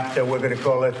it NAFTA. We're going to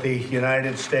call it the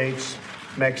United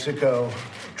States-Mexico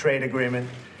Trade Agreement.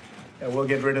 We'll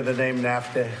get rid of the name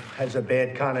NAFTA. It has a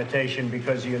bad connotation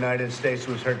because the United States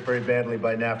was hurt very badly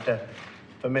by NAFTA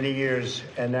for many years.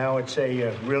 And now it's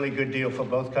a really good deal for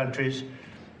both countries.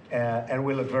 And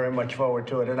we look very much forward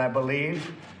to it. And I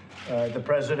believe the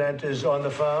president is on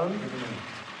the phone.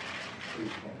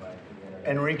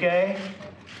 Enrique?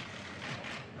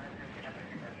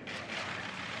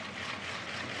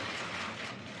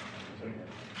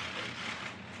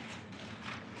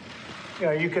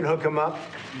 Yeah, you can hook him up.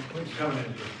 Please come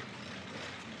in.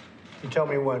 You tell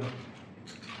me when.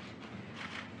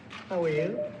 How are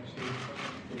you?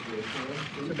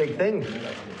 It's a big thing.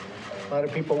 A lot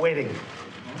of people waiting.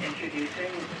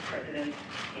 Introducing President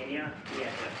Kenya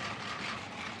Kenyatta.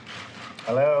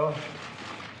 Hello?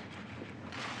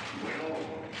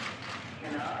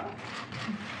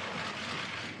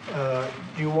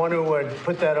 Do you want to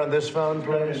put that on this phone,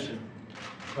 please?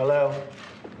 Hello?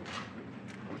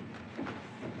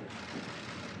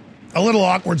 A little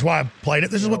awkward is why I played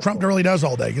it. This is what Trump really does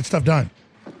all day. Get stuff done.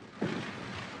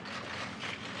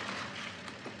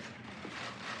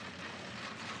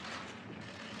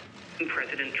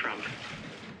 President Trump.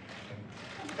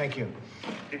 Thank you.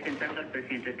 Presentando al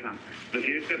presidente Trump.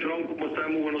 Presidente Trump, ¿cómo está?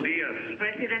 Muy buenos días.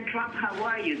 President Trump, how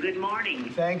are you? Good morning.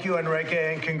 Thank you,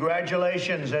 Enrique, and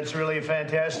congratulations. That's really a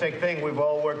fantastic thing. We've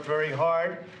all worked very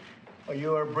hard.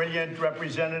 Your brilliant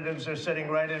representatives are sitting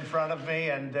right in front of me,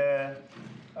 and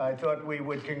I thought we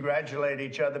would congratulate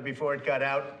each other before it got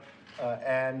out.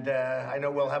 And I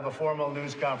know we'll have a formal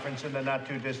news conference in the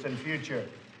not-too-distant future.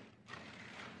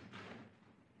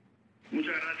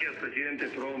 Muchas gracias, Presidente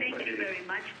Trump. Thank you very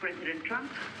much, President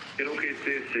Trump. Creo que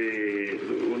este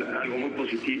es algo muy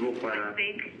positivo I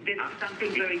think this is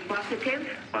something very positive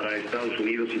para Estados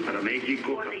Unidos y para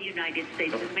México. for the United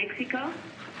States and Mexico.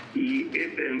 Y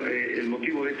el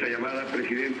motivo de esta llamada,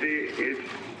 Presidente, es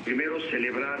primero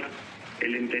celebrar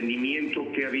el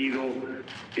entendimiento que ha habido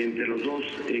entre los dos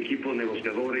equipos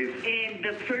negociadores. And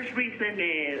the first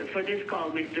reason for this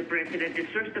call, Mr. President, is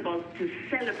first of all to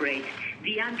celebrate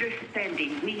the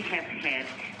understanding we have had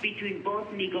between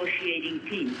both negotiating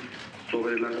teams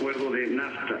sobre el acuerdo de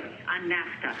NAFTA. on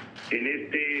NAFTA. En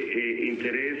este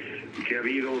interés que ha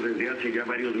habido desde hace ya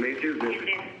varios meses In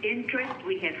this interest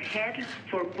we have had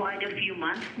for quite a few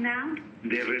months now,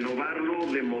 de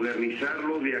renovarlo, de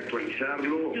modernizarlo, de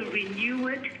actualizarlo to renew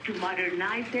it, to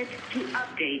modernize it, to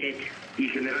update it, y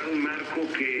generar un marco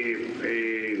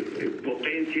que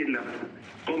potencie la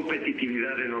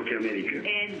competitividad de Norteamérica.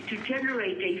 and to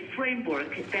generate a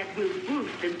framework that will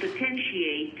boost and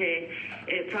potentiate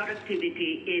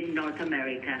productivity in North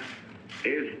America.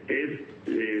 Es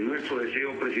nuestro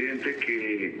deseo, Presidente,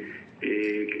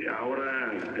 que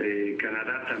ahora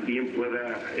Canadá también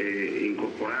pueda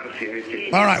incorporarse a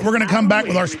este. All right, we're going to come back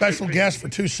with our special guest for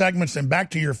 2 segments and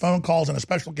back to your phone calls and a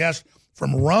special guest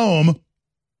from Rome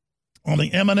on the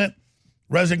imminent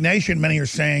resignation, many are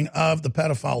saying, of the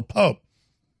pedophile Pope.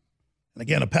 And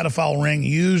again, a pedophile ring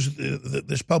used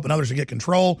this Pope and others to get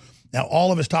control. Now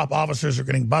all of his top officers are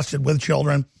getting busted with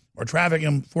children or trafficking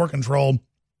them for control.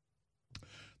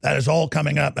 That is all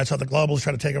coming up. That's how the globalists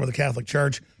try to take over the Catholic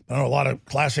Church. I know a lot of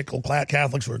classical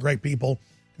Catholics who are great people.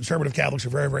 Conservative Catholics are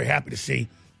very, very happy to see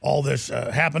all this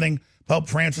happening. Pope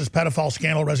Francis, pedophile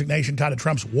scandal, resignation tied to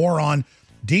Trump's war on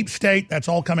deep state. That's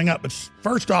all coming up. But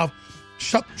first off,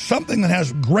 something that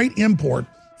has great import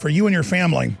for you and your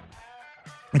family,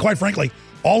 and quite frankly,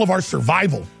 all of our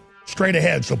survival straight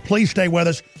ahead. So please stay with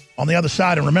us on the other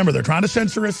side. And remember, they're trying to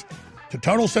censor us. To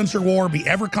total censor war. Be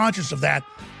ever conscious of that.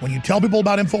 When you tell people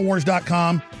about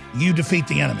Infowars.com, you defeat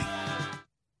the enemy.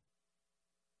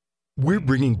 We're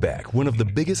bringing back one of the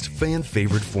biggest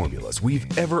fan-favorite formulas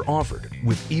we've ever offered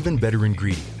with even better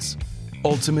ingredients.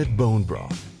 Ultimate Bone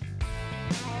Broth.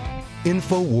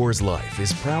 Infowars Life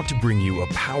is proud to bring you a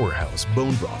powerhouse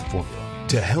bone broth formula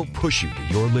to help push you to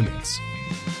your limits.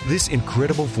 This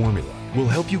incredible formula will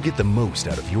help you get the most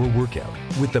out of your workout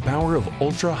with the power of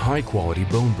ultra high-quality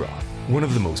bone broth, one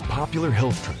of the most popular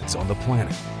health trends on the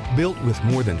planet. Built with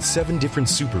more than 7 different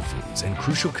superfoods and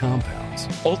crucial compounds,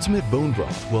 Ultimate Bone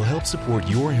Broth will help support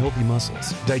your healthy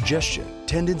muscles, digestion,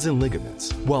 tendons, and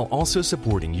ligaments, while also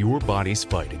supporting your body's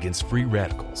fight against free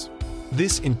radicals.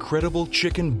 This incredible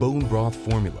chicken bone broth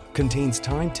formula contains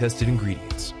time-tested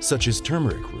ingredients such as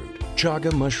turmeric root,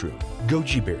 chaga mushroom,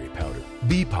 goji berry powder,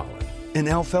 bee pollen, and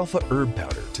alfalfa herb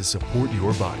powder to support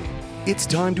your body. It's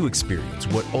time to experience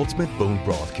what Ultimate Bone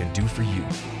Broth can do for you.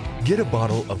 Get a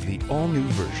bottle of the all-new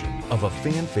version of a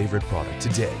fan-favorite product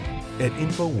today at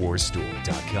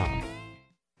InfoWarsStore.com.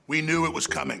 We knew it was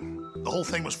coming. The whole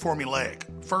thing was formulaic.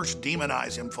 First,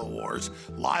 demonize InfoWars,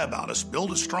 lie about us,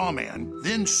 build a straw man,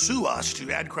 then sue us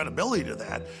to add credibility to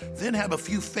that, then have a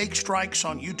few fake strikes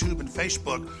on YouTube and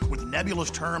Facebook with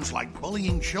nebulous terms like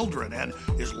bullying children and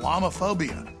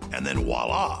Islamophobia. And then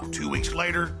voila, 2 weeks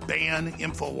later, ban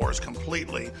InfoWars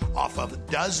completely off of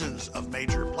dozens of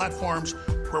major platforms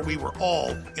where we were all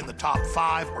in the top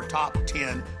 5 or top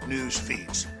 10 news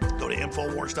feeds. Go to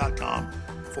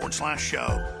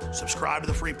InfoWars.com/show. Subscribe to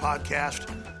the free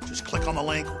podcast. Just click on the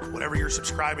link, whatever you're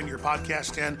subscribing your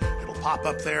podcast in, it'll pop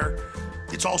up there.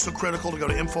 It's also critical to go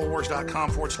to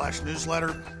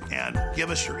InfoWars.com/newsletter and give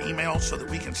us your email so that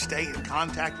we can stay in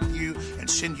contact with you and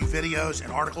send you videos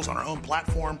and articles on our own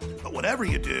platform. But whatever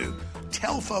you do,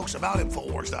 tell folks about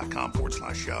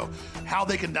InfoWars.com/show, how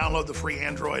they can download the free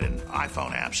Android and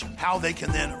iPhone apps, how they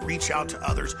can then reach out to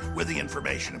others with the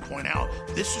information and point out,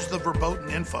 this is the verboten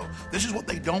info. This is what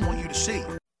they don't want you to see.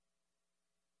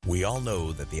 We all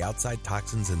know that the outside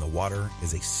toxins in the water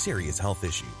is a serious health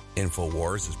issue.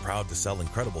 InfoWars is proud to sell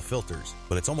incredible filters,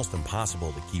 but it's almost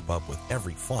impossible to keep up with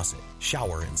every faucet,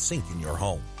 shower, and sink in your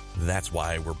home. That's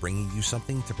why we're bringing you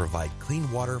something to provide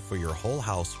clean water for your whole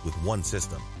house with one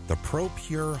system. The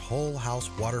ProPure Whole House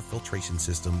Water Filtration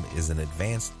System is an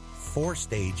advanced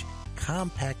 4-stage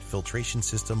compact filtration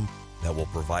system that will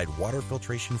provide water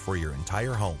filtration for your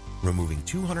entire home, removing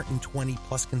 220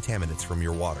 plus contaminants from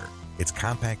your water. It's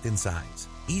compact in size,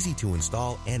 easy to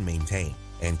install and maintain,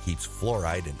 and keeps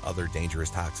fluoride and other dangerous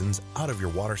toxins out of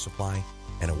your water supply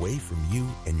and away from you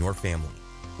and your family.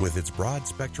 With its broad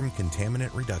spectrum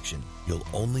contaminant reduction, you'll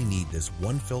only need this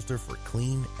one filter for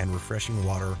clean and refreshing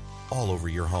water all over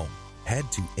your home.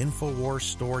 Head to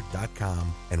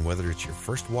InfoWarsStore.com, and whether it's your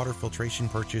first water filtration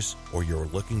purchase or you're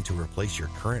looking to replace your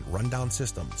current rundown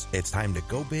systems, it's time to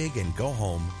go big and go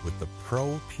home with the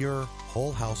ProPure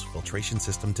Whole House Filtration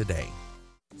System today.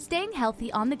 Staying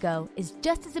healthy on the go is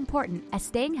just as important as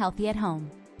staying healthy at home.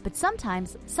 But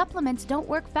sometimes supplements don't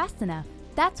work fast enough.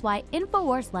 That's why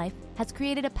InfoWars Life has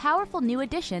created a powerful new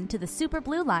addition to the Super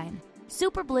Blue line,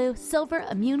 Super Blue Silver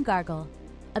Immune Gargle.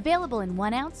 Available in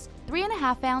 1 ounce,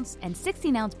 3.5 ounce, and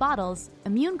 16-ounce bottles,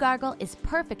 Immune Gargle is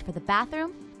perfect for the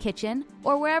bathroom, kitchen,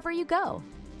 or wherever you go.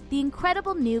 The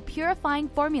incredible new purifying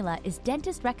formula is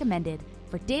dentist recommended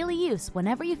for daily use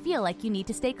whenever you feel like you need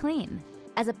to stay clean.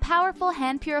 As a powerful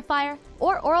hand purifier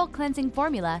or oral cleansing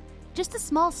formula, just a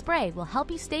small spray will help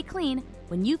you stay clean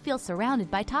when you feel surrounded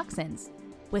by toxins.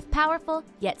 With powerful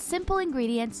yet simple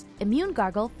ingredients, Immune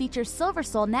Gargle features Silver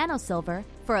Sol Nano Silver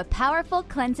for a powerful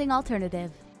cleansing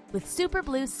alternative. With Super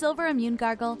Blue Silver Immune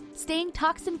Gargle, staying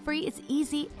toxin-free is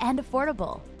easy and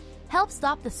affordable. Help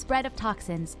stop the spread of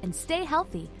toxins and stay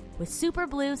healthy with Super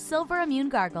Blue Silver Immune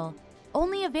Gargle.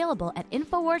 Only available at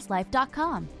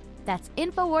InfoWarsLife.com. That's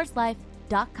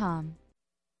InfoWarsLife.com.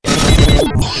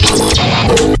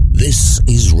 This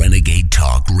is Renegade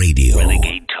Talk Radio.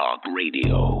 Renegade Talk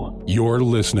Radio. You're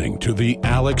listening to The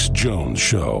Alex Jones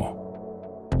Show.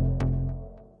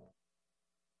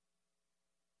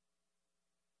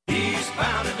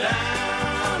 Eastbound and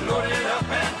down, loaded up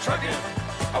and trucking.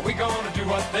 Are we going to do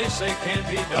what they say can't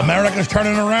be done? America's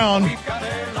turning around,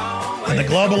 and the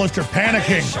globalists are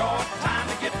panicking.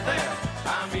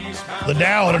 The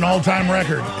Dow at an all-time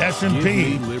record. S&P. Give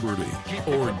me liberty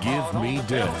or give me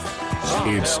death.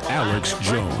 It's Alex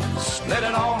Jones.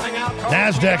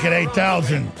 NASDAQ at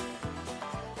 8,000.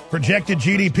 Projected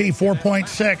GDP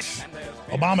 4.6.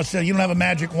 Obama said you don't have a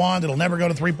magic wand. It'll never go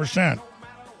to 3%.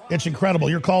 It's incredible.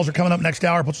 Your calls are coming up next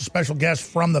hour. Puts a special guest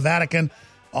from the Vatican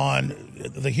on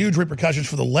the huge repercussions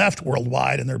for the left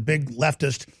worldwide and their big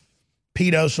leftist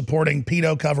pedo-supporting,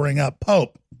 pedo-covering-up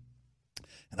Pope.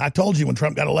 And I told you when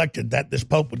Trump got elected that this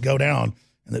Pope would go down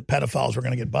and that pedophiles were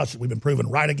going to get busted. We've been proven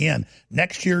right again.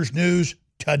 Next year's news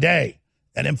today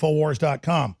at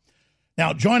Infowars.com.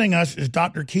 Now, joining us is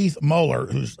Dr. Keith Moeller,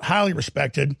 who's highly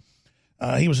respected.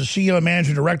 He was the CEO and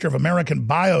managing director of American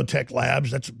Biotech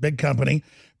Labs. That's a big company.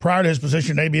 Prior to his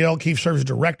position at ABL, Keith served as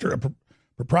director of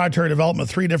proprietary development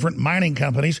of 3 different mining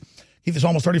companies. Keith has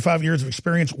almost 35 years of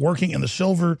experience working in the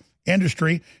silver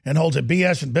industry and holds a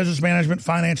BS in business management,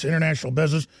 finance, and international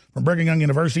business from Brigham Young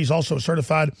University. He's also a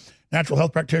certified natural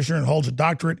health practitioner and holds a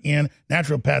doctorate in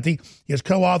naturopathy. He has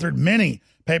co-authored many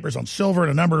papers on silver,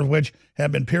 and a number of which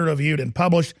have been peer-reviewed and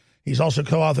published. He's also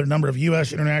co-authored a number of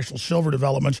U.S. international silver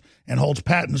developments and holds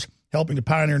patents, helping to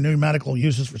pioneer new medical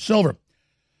uses for silver.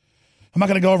 I'm not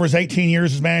going to go over his 18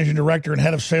 years as managing director and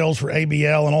head of sales for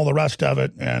ABL and all the rest of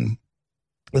it. And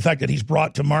the fact that he's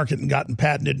brought to market and gotten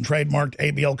patented and trademarked.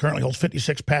 ABL currently holds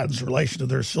 56 patents in relation to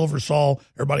their Silver Sol.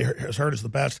 Everybody has heard is the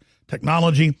best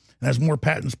technology and has more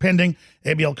patents pending.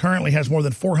 ABL currently has more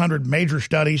than 400 major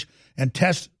studies and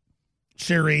test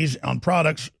series on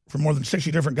products from more than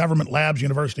 60 different government labs,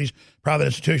 universities, private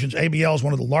institutions. ABL is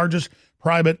one of the largest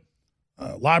private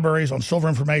libraries on silver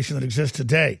information that exists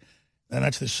today. And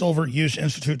that's the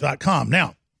silveruseinstitute.com.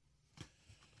 Now,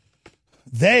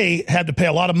 they had to pay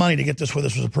a lot of money to get this where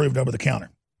this was approved over the counter.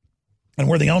 And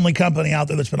we're the only company out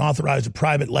there that's been authorized to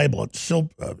private label it.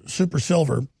 Super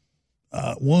Silver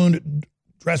wound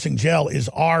dressing gel is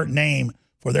our name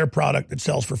for their product that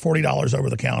sells for $40 over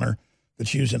the counter,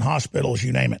 that's used in hospitals,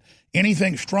 you name it.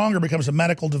 Anything stronger becomes a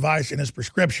medical device and is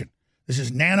prescription. This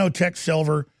is nanotech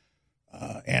silver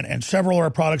and several of our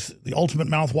products. The Ultimate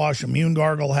Mouthwash, Immune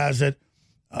Gargle has it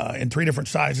in 3 different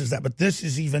sizes. But this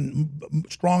is even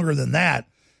stronger than that.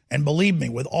 And believe me,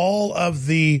 with all of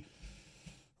the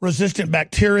resistant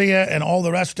bacteria and all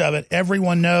the rest of it,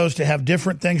 everyone knows to have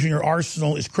different things in your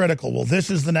arsenal is critical. Well, this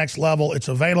is the next level. It's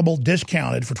available,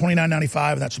 discounted for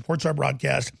 $29.95, and that supports our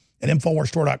broadcast at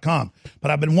InfoWarsStore.com.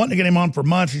 But I've been wanting to get him on for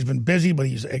months. He's been busy, but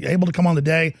he's able to come on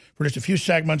today for just a few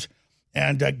segments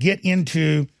and get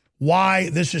into why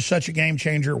this is such a game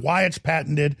changer, why it's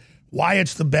patented, why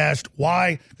it's the best,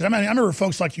 why. Because I remember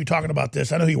folks like you talking about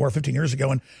this. I know who you were 15 years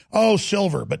ago, and, oh,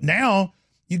 silver. But now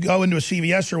you go into a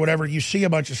CVS or whatever, you see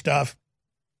a bunch of stuff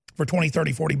for $20,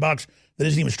 $30, $40 that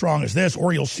isn't even as strong as this,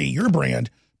 or you'll see your brand,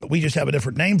 but we just have a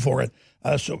different name for it.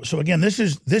 So again, this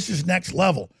is next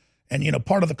level. And,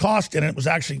 part of the cost in it was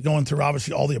actually going through,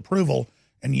 obviously, all the approval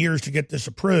and years to get this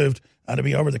approved to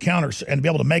be over the counter and to be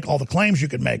able to make all the claims you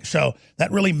could make. So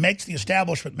that really makes the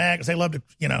establishment mad, because they love to,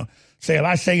 say, if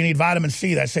I say you need vitamin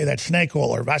C, they say that's snake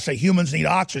oil. Or if I say humans need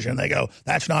oxygen, they go,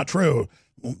 that's not true.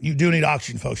 Well, you do need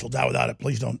oxygen, folks. You'll die without it.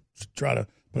 Please don't try to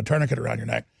put a tourniquet around your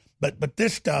neck. But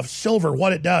this stuff, silver,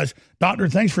 what it does. Doctor,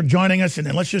 thanks for joining us.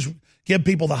 And let's just give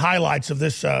people the highlights of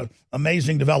this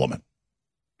amazing development.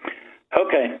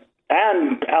 Okay.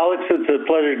 And, Alex, it's a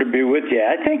pleasure to be with you.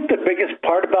 I think the biggest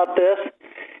part about this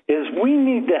is we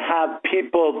need to have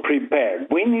people prepared.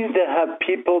 We need to have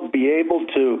people be able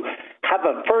to have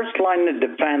a first line of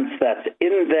defense that's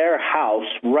in their house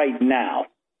right now.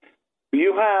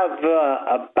 You have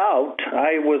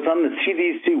I was on the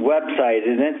CDC website,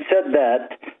 and it said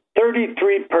that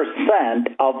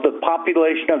 33% of the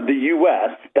population of the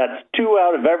U.S., that's 2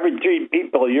 out of every 3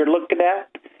 people you're looking at,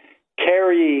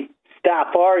 carry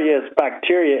Staph aureus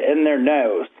bacteria in their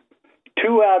nose.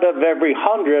 2 out of every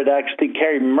 100 actually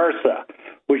carry MRSA,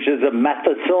 which is a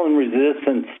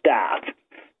methicillin-resistant staph.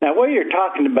 Now, what you're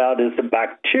talking about is a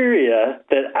bacteria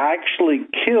that actually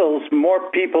kills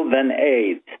more people than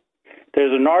AIDS.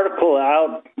 There's an article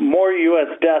out, more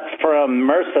U.S. deaths from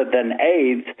MRSA than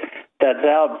AIDS, that's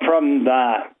out from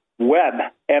the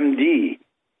WebMD.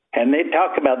 And they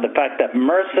talk about the fact that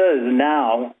MRSA is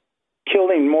now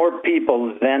killing more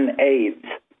people than AIDS.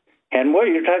 And what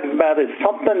you're talking about is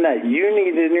something that you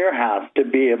need in your house to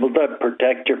be able to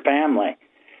protect your family.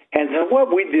 And so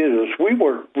what we did is we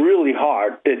worked really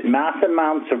hard, did mass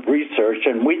amounts of research,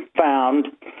 and we found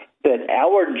that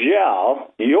our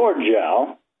gel, your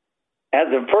gel, as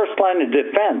a first line of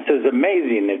defense is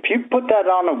amazing. If you put that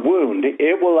on a wound,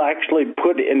 it will actually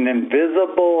put an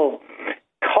invisible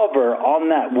cover on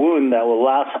that wound that will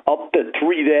last up to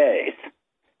 3 days.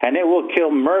 And it will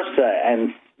kill MRSA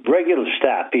and regular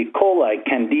staph, E. coli,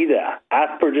 Candida,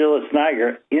 Aspergillus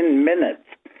niger in minutes.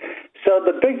 So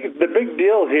the big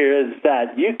deal here is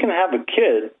that you can have a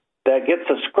kid that gets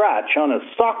a scratch on a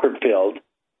soccer field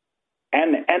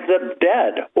and ends up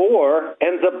dead or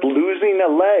ends up losing a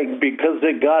leg because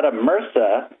they got a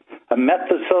MRSA, a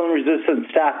methicillin-resistant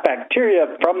staph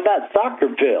bacteria, from that soccer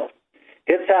field.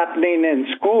 It's happening in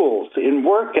schools, in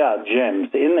workout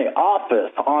gyms, in the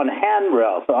office, on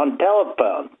handrails, on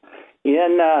telephones,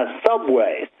 in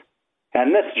subways.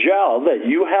 And this gel that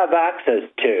you have access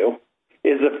to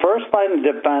is the first line of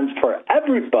defense for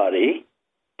everybody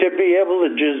to be able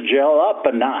to just gel up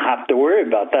and not have to worry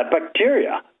about that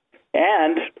bacteria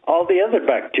and all the other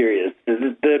bacteria.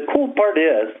 The cool part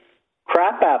is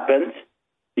crap happens,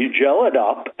 you gel it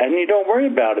up, and you don't worry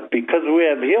about it because we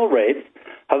have heal rates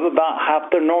of about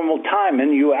half the normal time,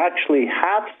 and you actually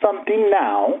have something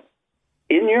now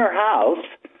in your house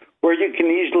where you can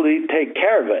easily take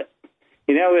care of it.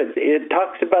 You know, it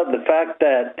talks about the fact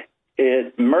that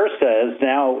MRSA is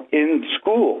now in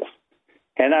schools.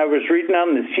 And I was reading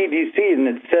on the CDC, and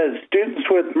it says students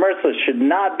with MRSA should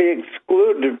not be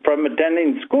excluded from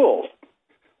attending schools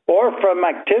or from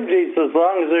activities as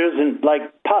long as there isn't, like,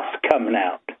 pus coming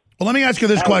out. Well, let me ask you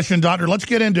this question, Doctor. Let's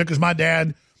get into it because my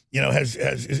dad,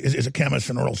 is a chemist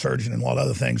and oral surgeon and a lot of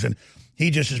other things, and he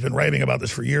just has been raving about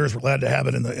this for years. We're glad to have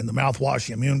it in the mouthwash,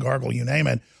 the immune gargle, you name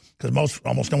it, because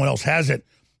almost no one else has it.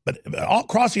 But all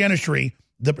across the industry,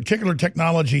 the particular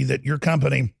technology that your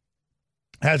company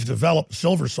has developed,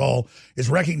 SilverSol,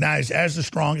 is recognized as the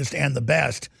strongest and the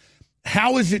best.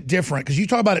 How is it different? Because you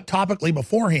talk about it topically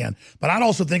beforehand, but I'd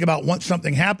also think about once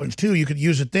something happens, too, you could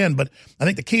use it then. But I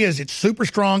think the key is it's super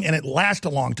strong and it lasts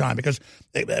a long time. Because,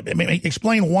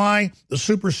 explain why the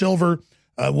Super Silver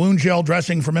wound gel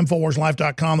dressing from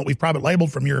InfoWarsLife.com that we've private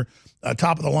labeled from your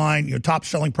top-of-the-line, your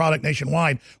top-selling product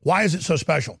nationwide, why is it so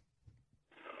special?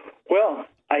 Well,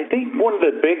 I think one of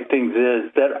the big things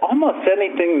is that almost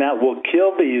anything that will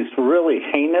kill these really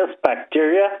heinous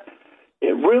bacteria,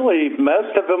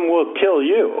 most of them will kill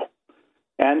you.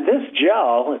 And this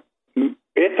gel, if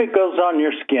it goes on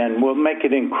your skin, will make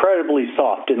it incredibly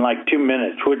soft in like 2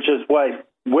 minutes, which is why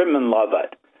women love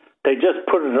it. They just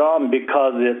put it on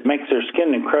because it makes their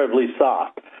skin incredibly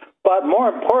soft. But more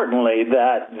importantly,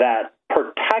 that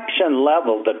protection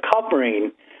level, the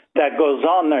covering that goes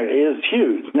on there is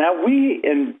huge. Now, we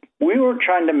were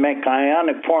trying to make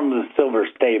ionic forms of silver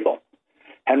stable.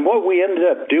 And what we ended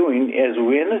up doing is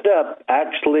we ended up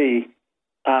actually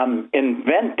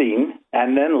inventing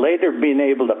and then later being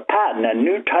able to patent a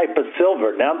new type of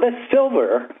silver. Now, this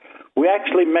silver, we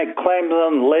actually make claims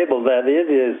on the label that it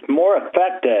is more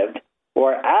effective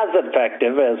or as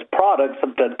effective as products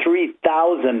up to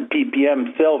 3,000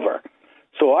 ppm silver.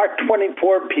 So our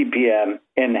 24 ppm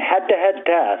in head-to-head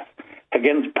tests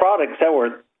against products that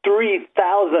were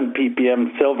 3,000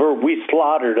 ppm silver, we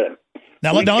slaughtered it.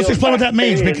 Now let's explain what that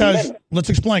means, because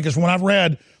when I've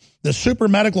read the super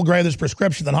medical grade, this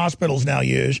prescription that hospitals now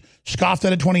use, scoffed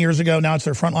at it 20 years ago, now it's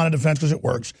their front line of defense because it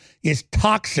works, is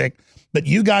toxic, but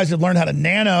you guys have learned how to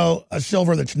nano a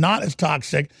silver that's not as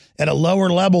toxic at a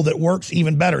lower level that works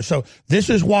even better. So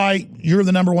this is why you're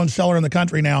the number one seller in the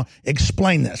country now.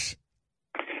 Explain this.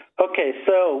 Okay,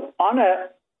 so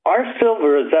our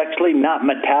silver is actually not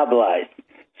metabolized.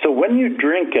 So when you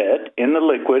drink it in the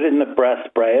liquid, in the breath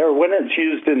spray, or when it's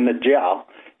used in the gel,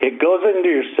 it goes into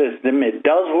your system, it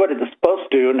does what it's supposed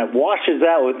to, and it washes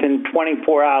out within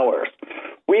 24 hours.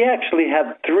 We actually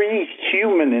have 3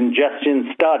 human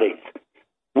ingestion studies,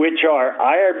 which are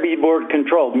IRB board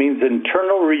controlled, means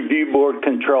internal review board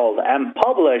controlled, and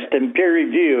published and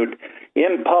peer-reviewed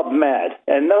in PubMed.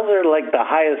 And those are like the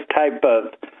highest type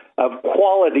of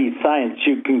quality science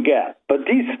you can get. But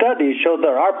these studies show that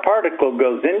our particle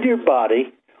goes into your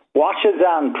body, washes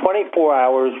out in 24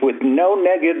 hours with no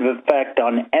negative effect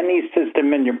on any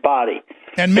system in your body.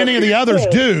 And many of the others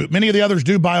do. Many of the others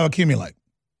do bioaccumulate.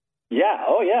 Yeah,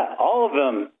 oh yeah. All of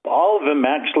them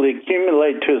actually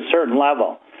accumulate to a certain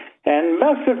level. And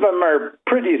most of them are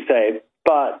pretty safe,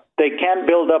 but they can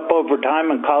build up over time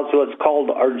and cause what's called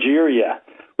argyria,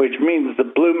 which means the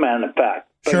blue man effect.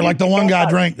 Sure, like the one guy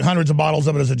drank hundreds of bottles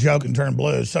of it as a joke and turned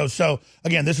blue. So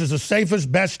again, this is the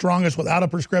safest, best, strongest without a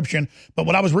prescription. But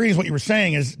what I was reading is what you were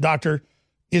saying is, Doctor,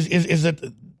 is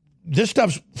that this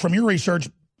stuff's, from your research,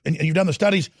 and you've done the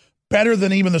studies, better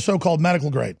than even the so-called medical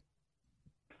grade.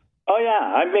 Oh,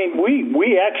 yeah. I mean,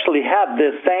 we actually have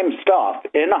this same stuff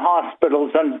in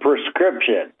hospitals on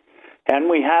prescription. And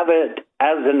we have it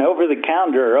as an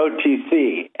over-the-counter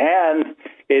OTC. And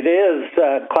it is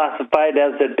classified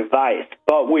as a device,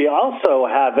 but we also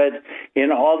have it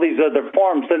in all these other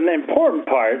forms. And the important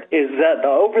part is that the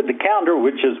over-the-counter,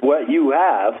 which is what you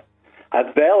have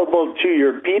available to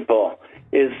your people,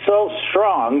 is so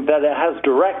strong that it has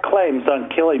direct claims on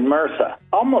killing MRSA.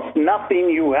 Almost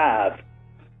nothing you have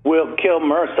will kill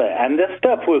MRSA, and this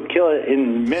stuff will kill it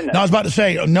in minutes. No, I was about to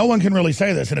say, no one can really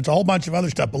say this, and it's a whole bunch of other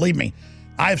stuff. Believe me,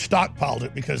 I have stockpiled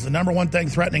it because the number one thing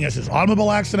threatening us is automobile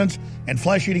accidents and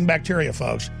flesh-eating bacteria,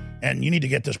 folks, and you need to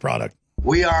get this product.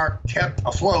 We are kept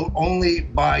afloat only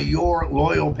by your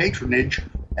loyal patronage,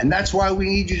 and that's why we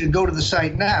need you to go to the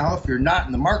site now. If you're not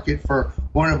in the market for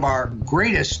one of our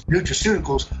greatest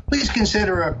nutraceuticals, please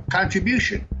consider a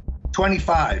contribution.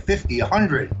 $25, $50,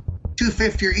 $100,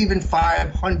 $250, or even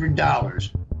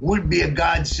 $500 would be a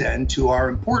godsend to our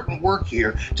important work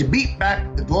here to beat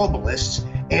back the globalists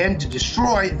and to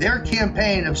destroy their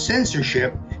campaign of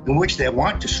censorship in which they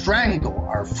want to strangle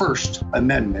our First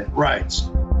Amendment rights.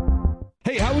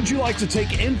 Hey, how would you like to take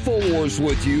InfoWars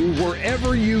with you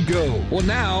wherever you go? Well,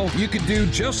 now you can do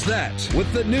just that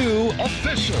with the new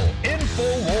official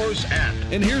InfoWars app.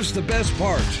 And here's the best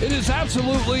part. It is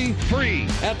absolutely free.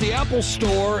 At the Apple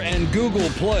Store and Google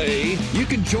Play, you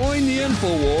can join the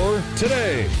InfoWar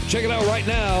today. Check it out right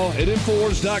now at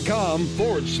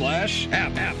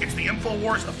InfoWars.com/app. It's the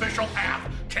InfoWars official app.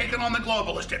 taking on the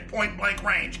globalist at point blank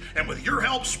range. And with your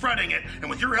help spreading it, and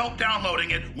with your help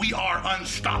downloading it, we are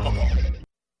unstoppable.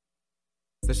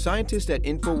 The scientists at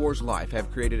InfoWars Life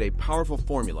have created a powerful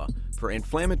formula for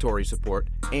inflammatory support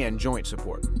and joint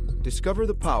support. Discover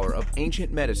the power of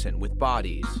ancient medicine with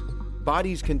Bodies.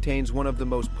 Bodies contains one of the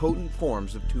most potent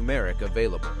forms of turmeric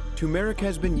available. Turmeric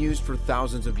has been used for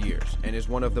thousands of years and is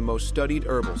one of the most studied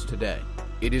herbals today.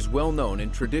 It is well known in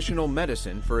traditional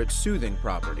medicine for its soothing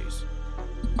properties.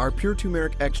 Our pure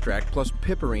turmeric extract plus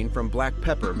piperine from black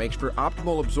pepper makes for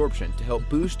optimal absorption to help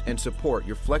boost and support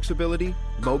your flexibility,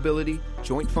 mobility,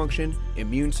 joint function,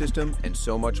 immune system, and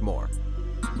so much more.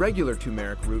 Regular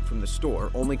turmeric root from the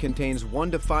store only contains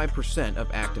 1 to 5% of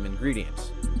active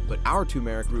ingredients, but our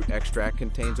turmeric root extract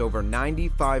contains over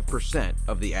 95%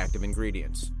 of the active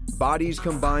ingredients. Bodies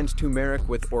combines turmeric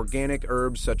with organic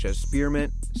herbs such as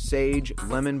spearmint, sage,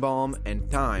 lemon balm,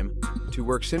 and thyme to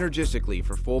work synergistically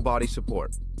for full body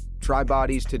support. Try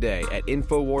Bodies today at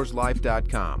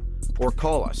InfoWarsLife.com or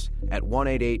call us at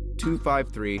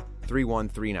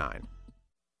 1-888-253-3139.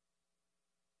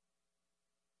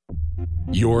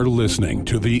 You're listening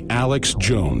to The Alex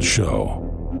Jones Show.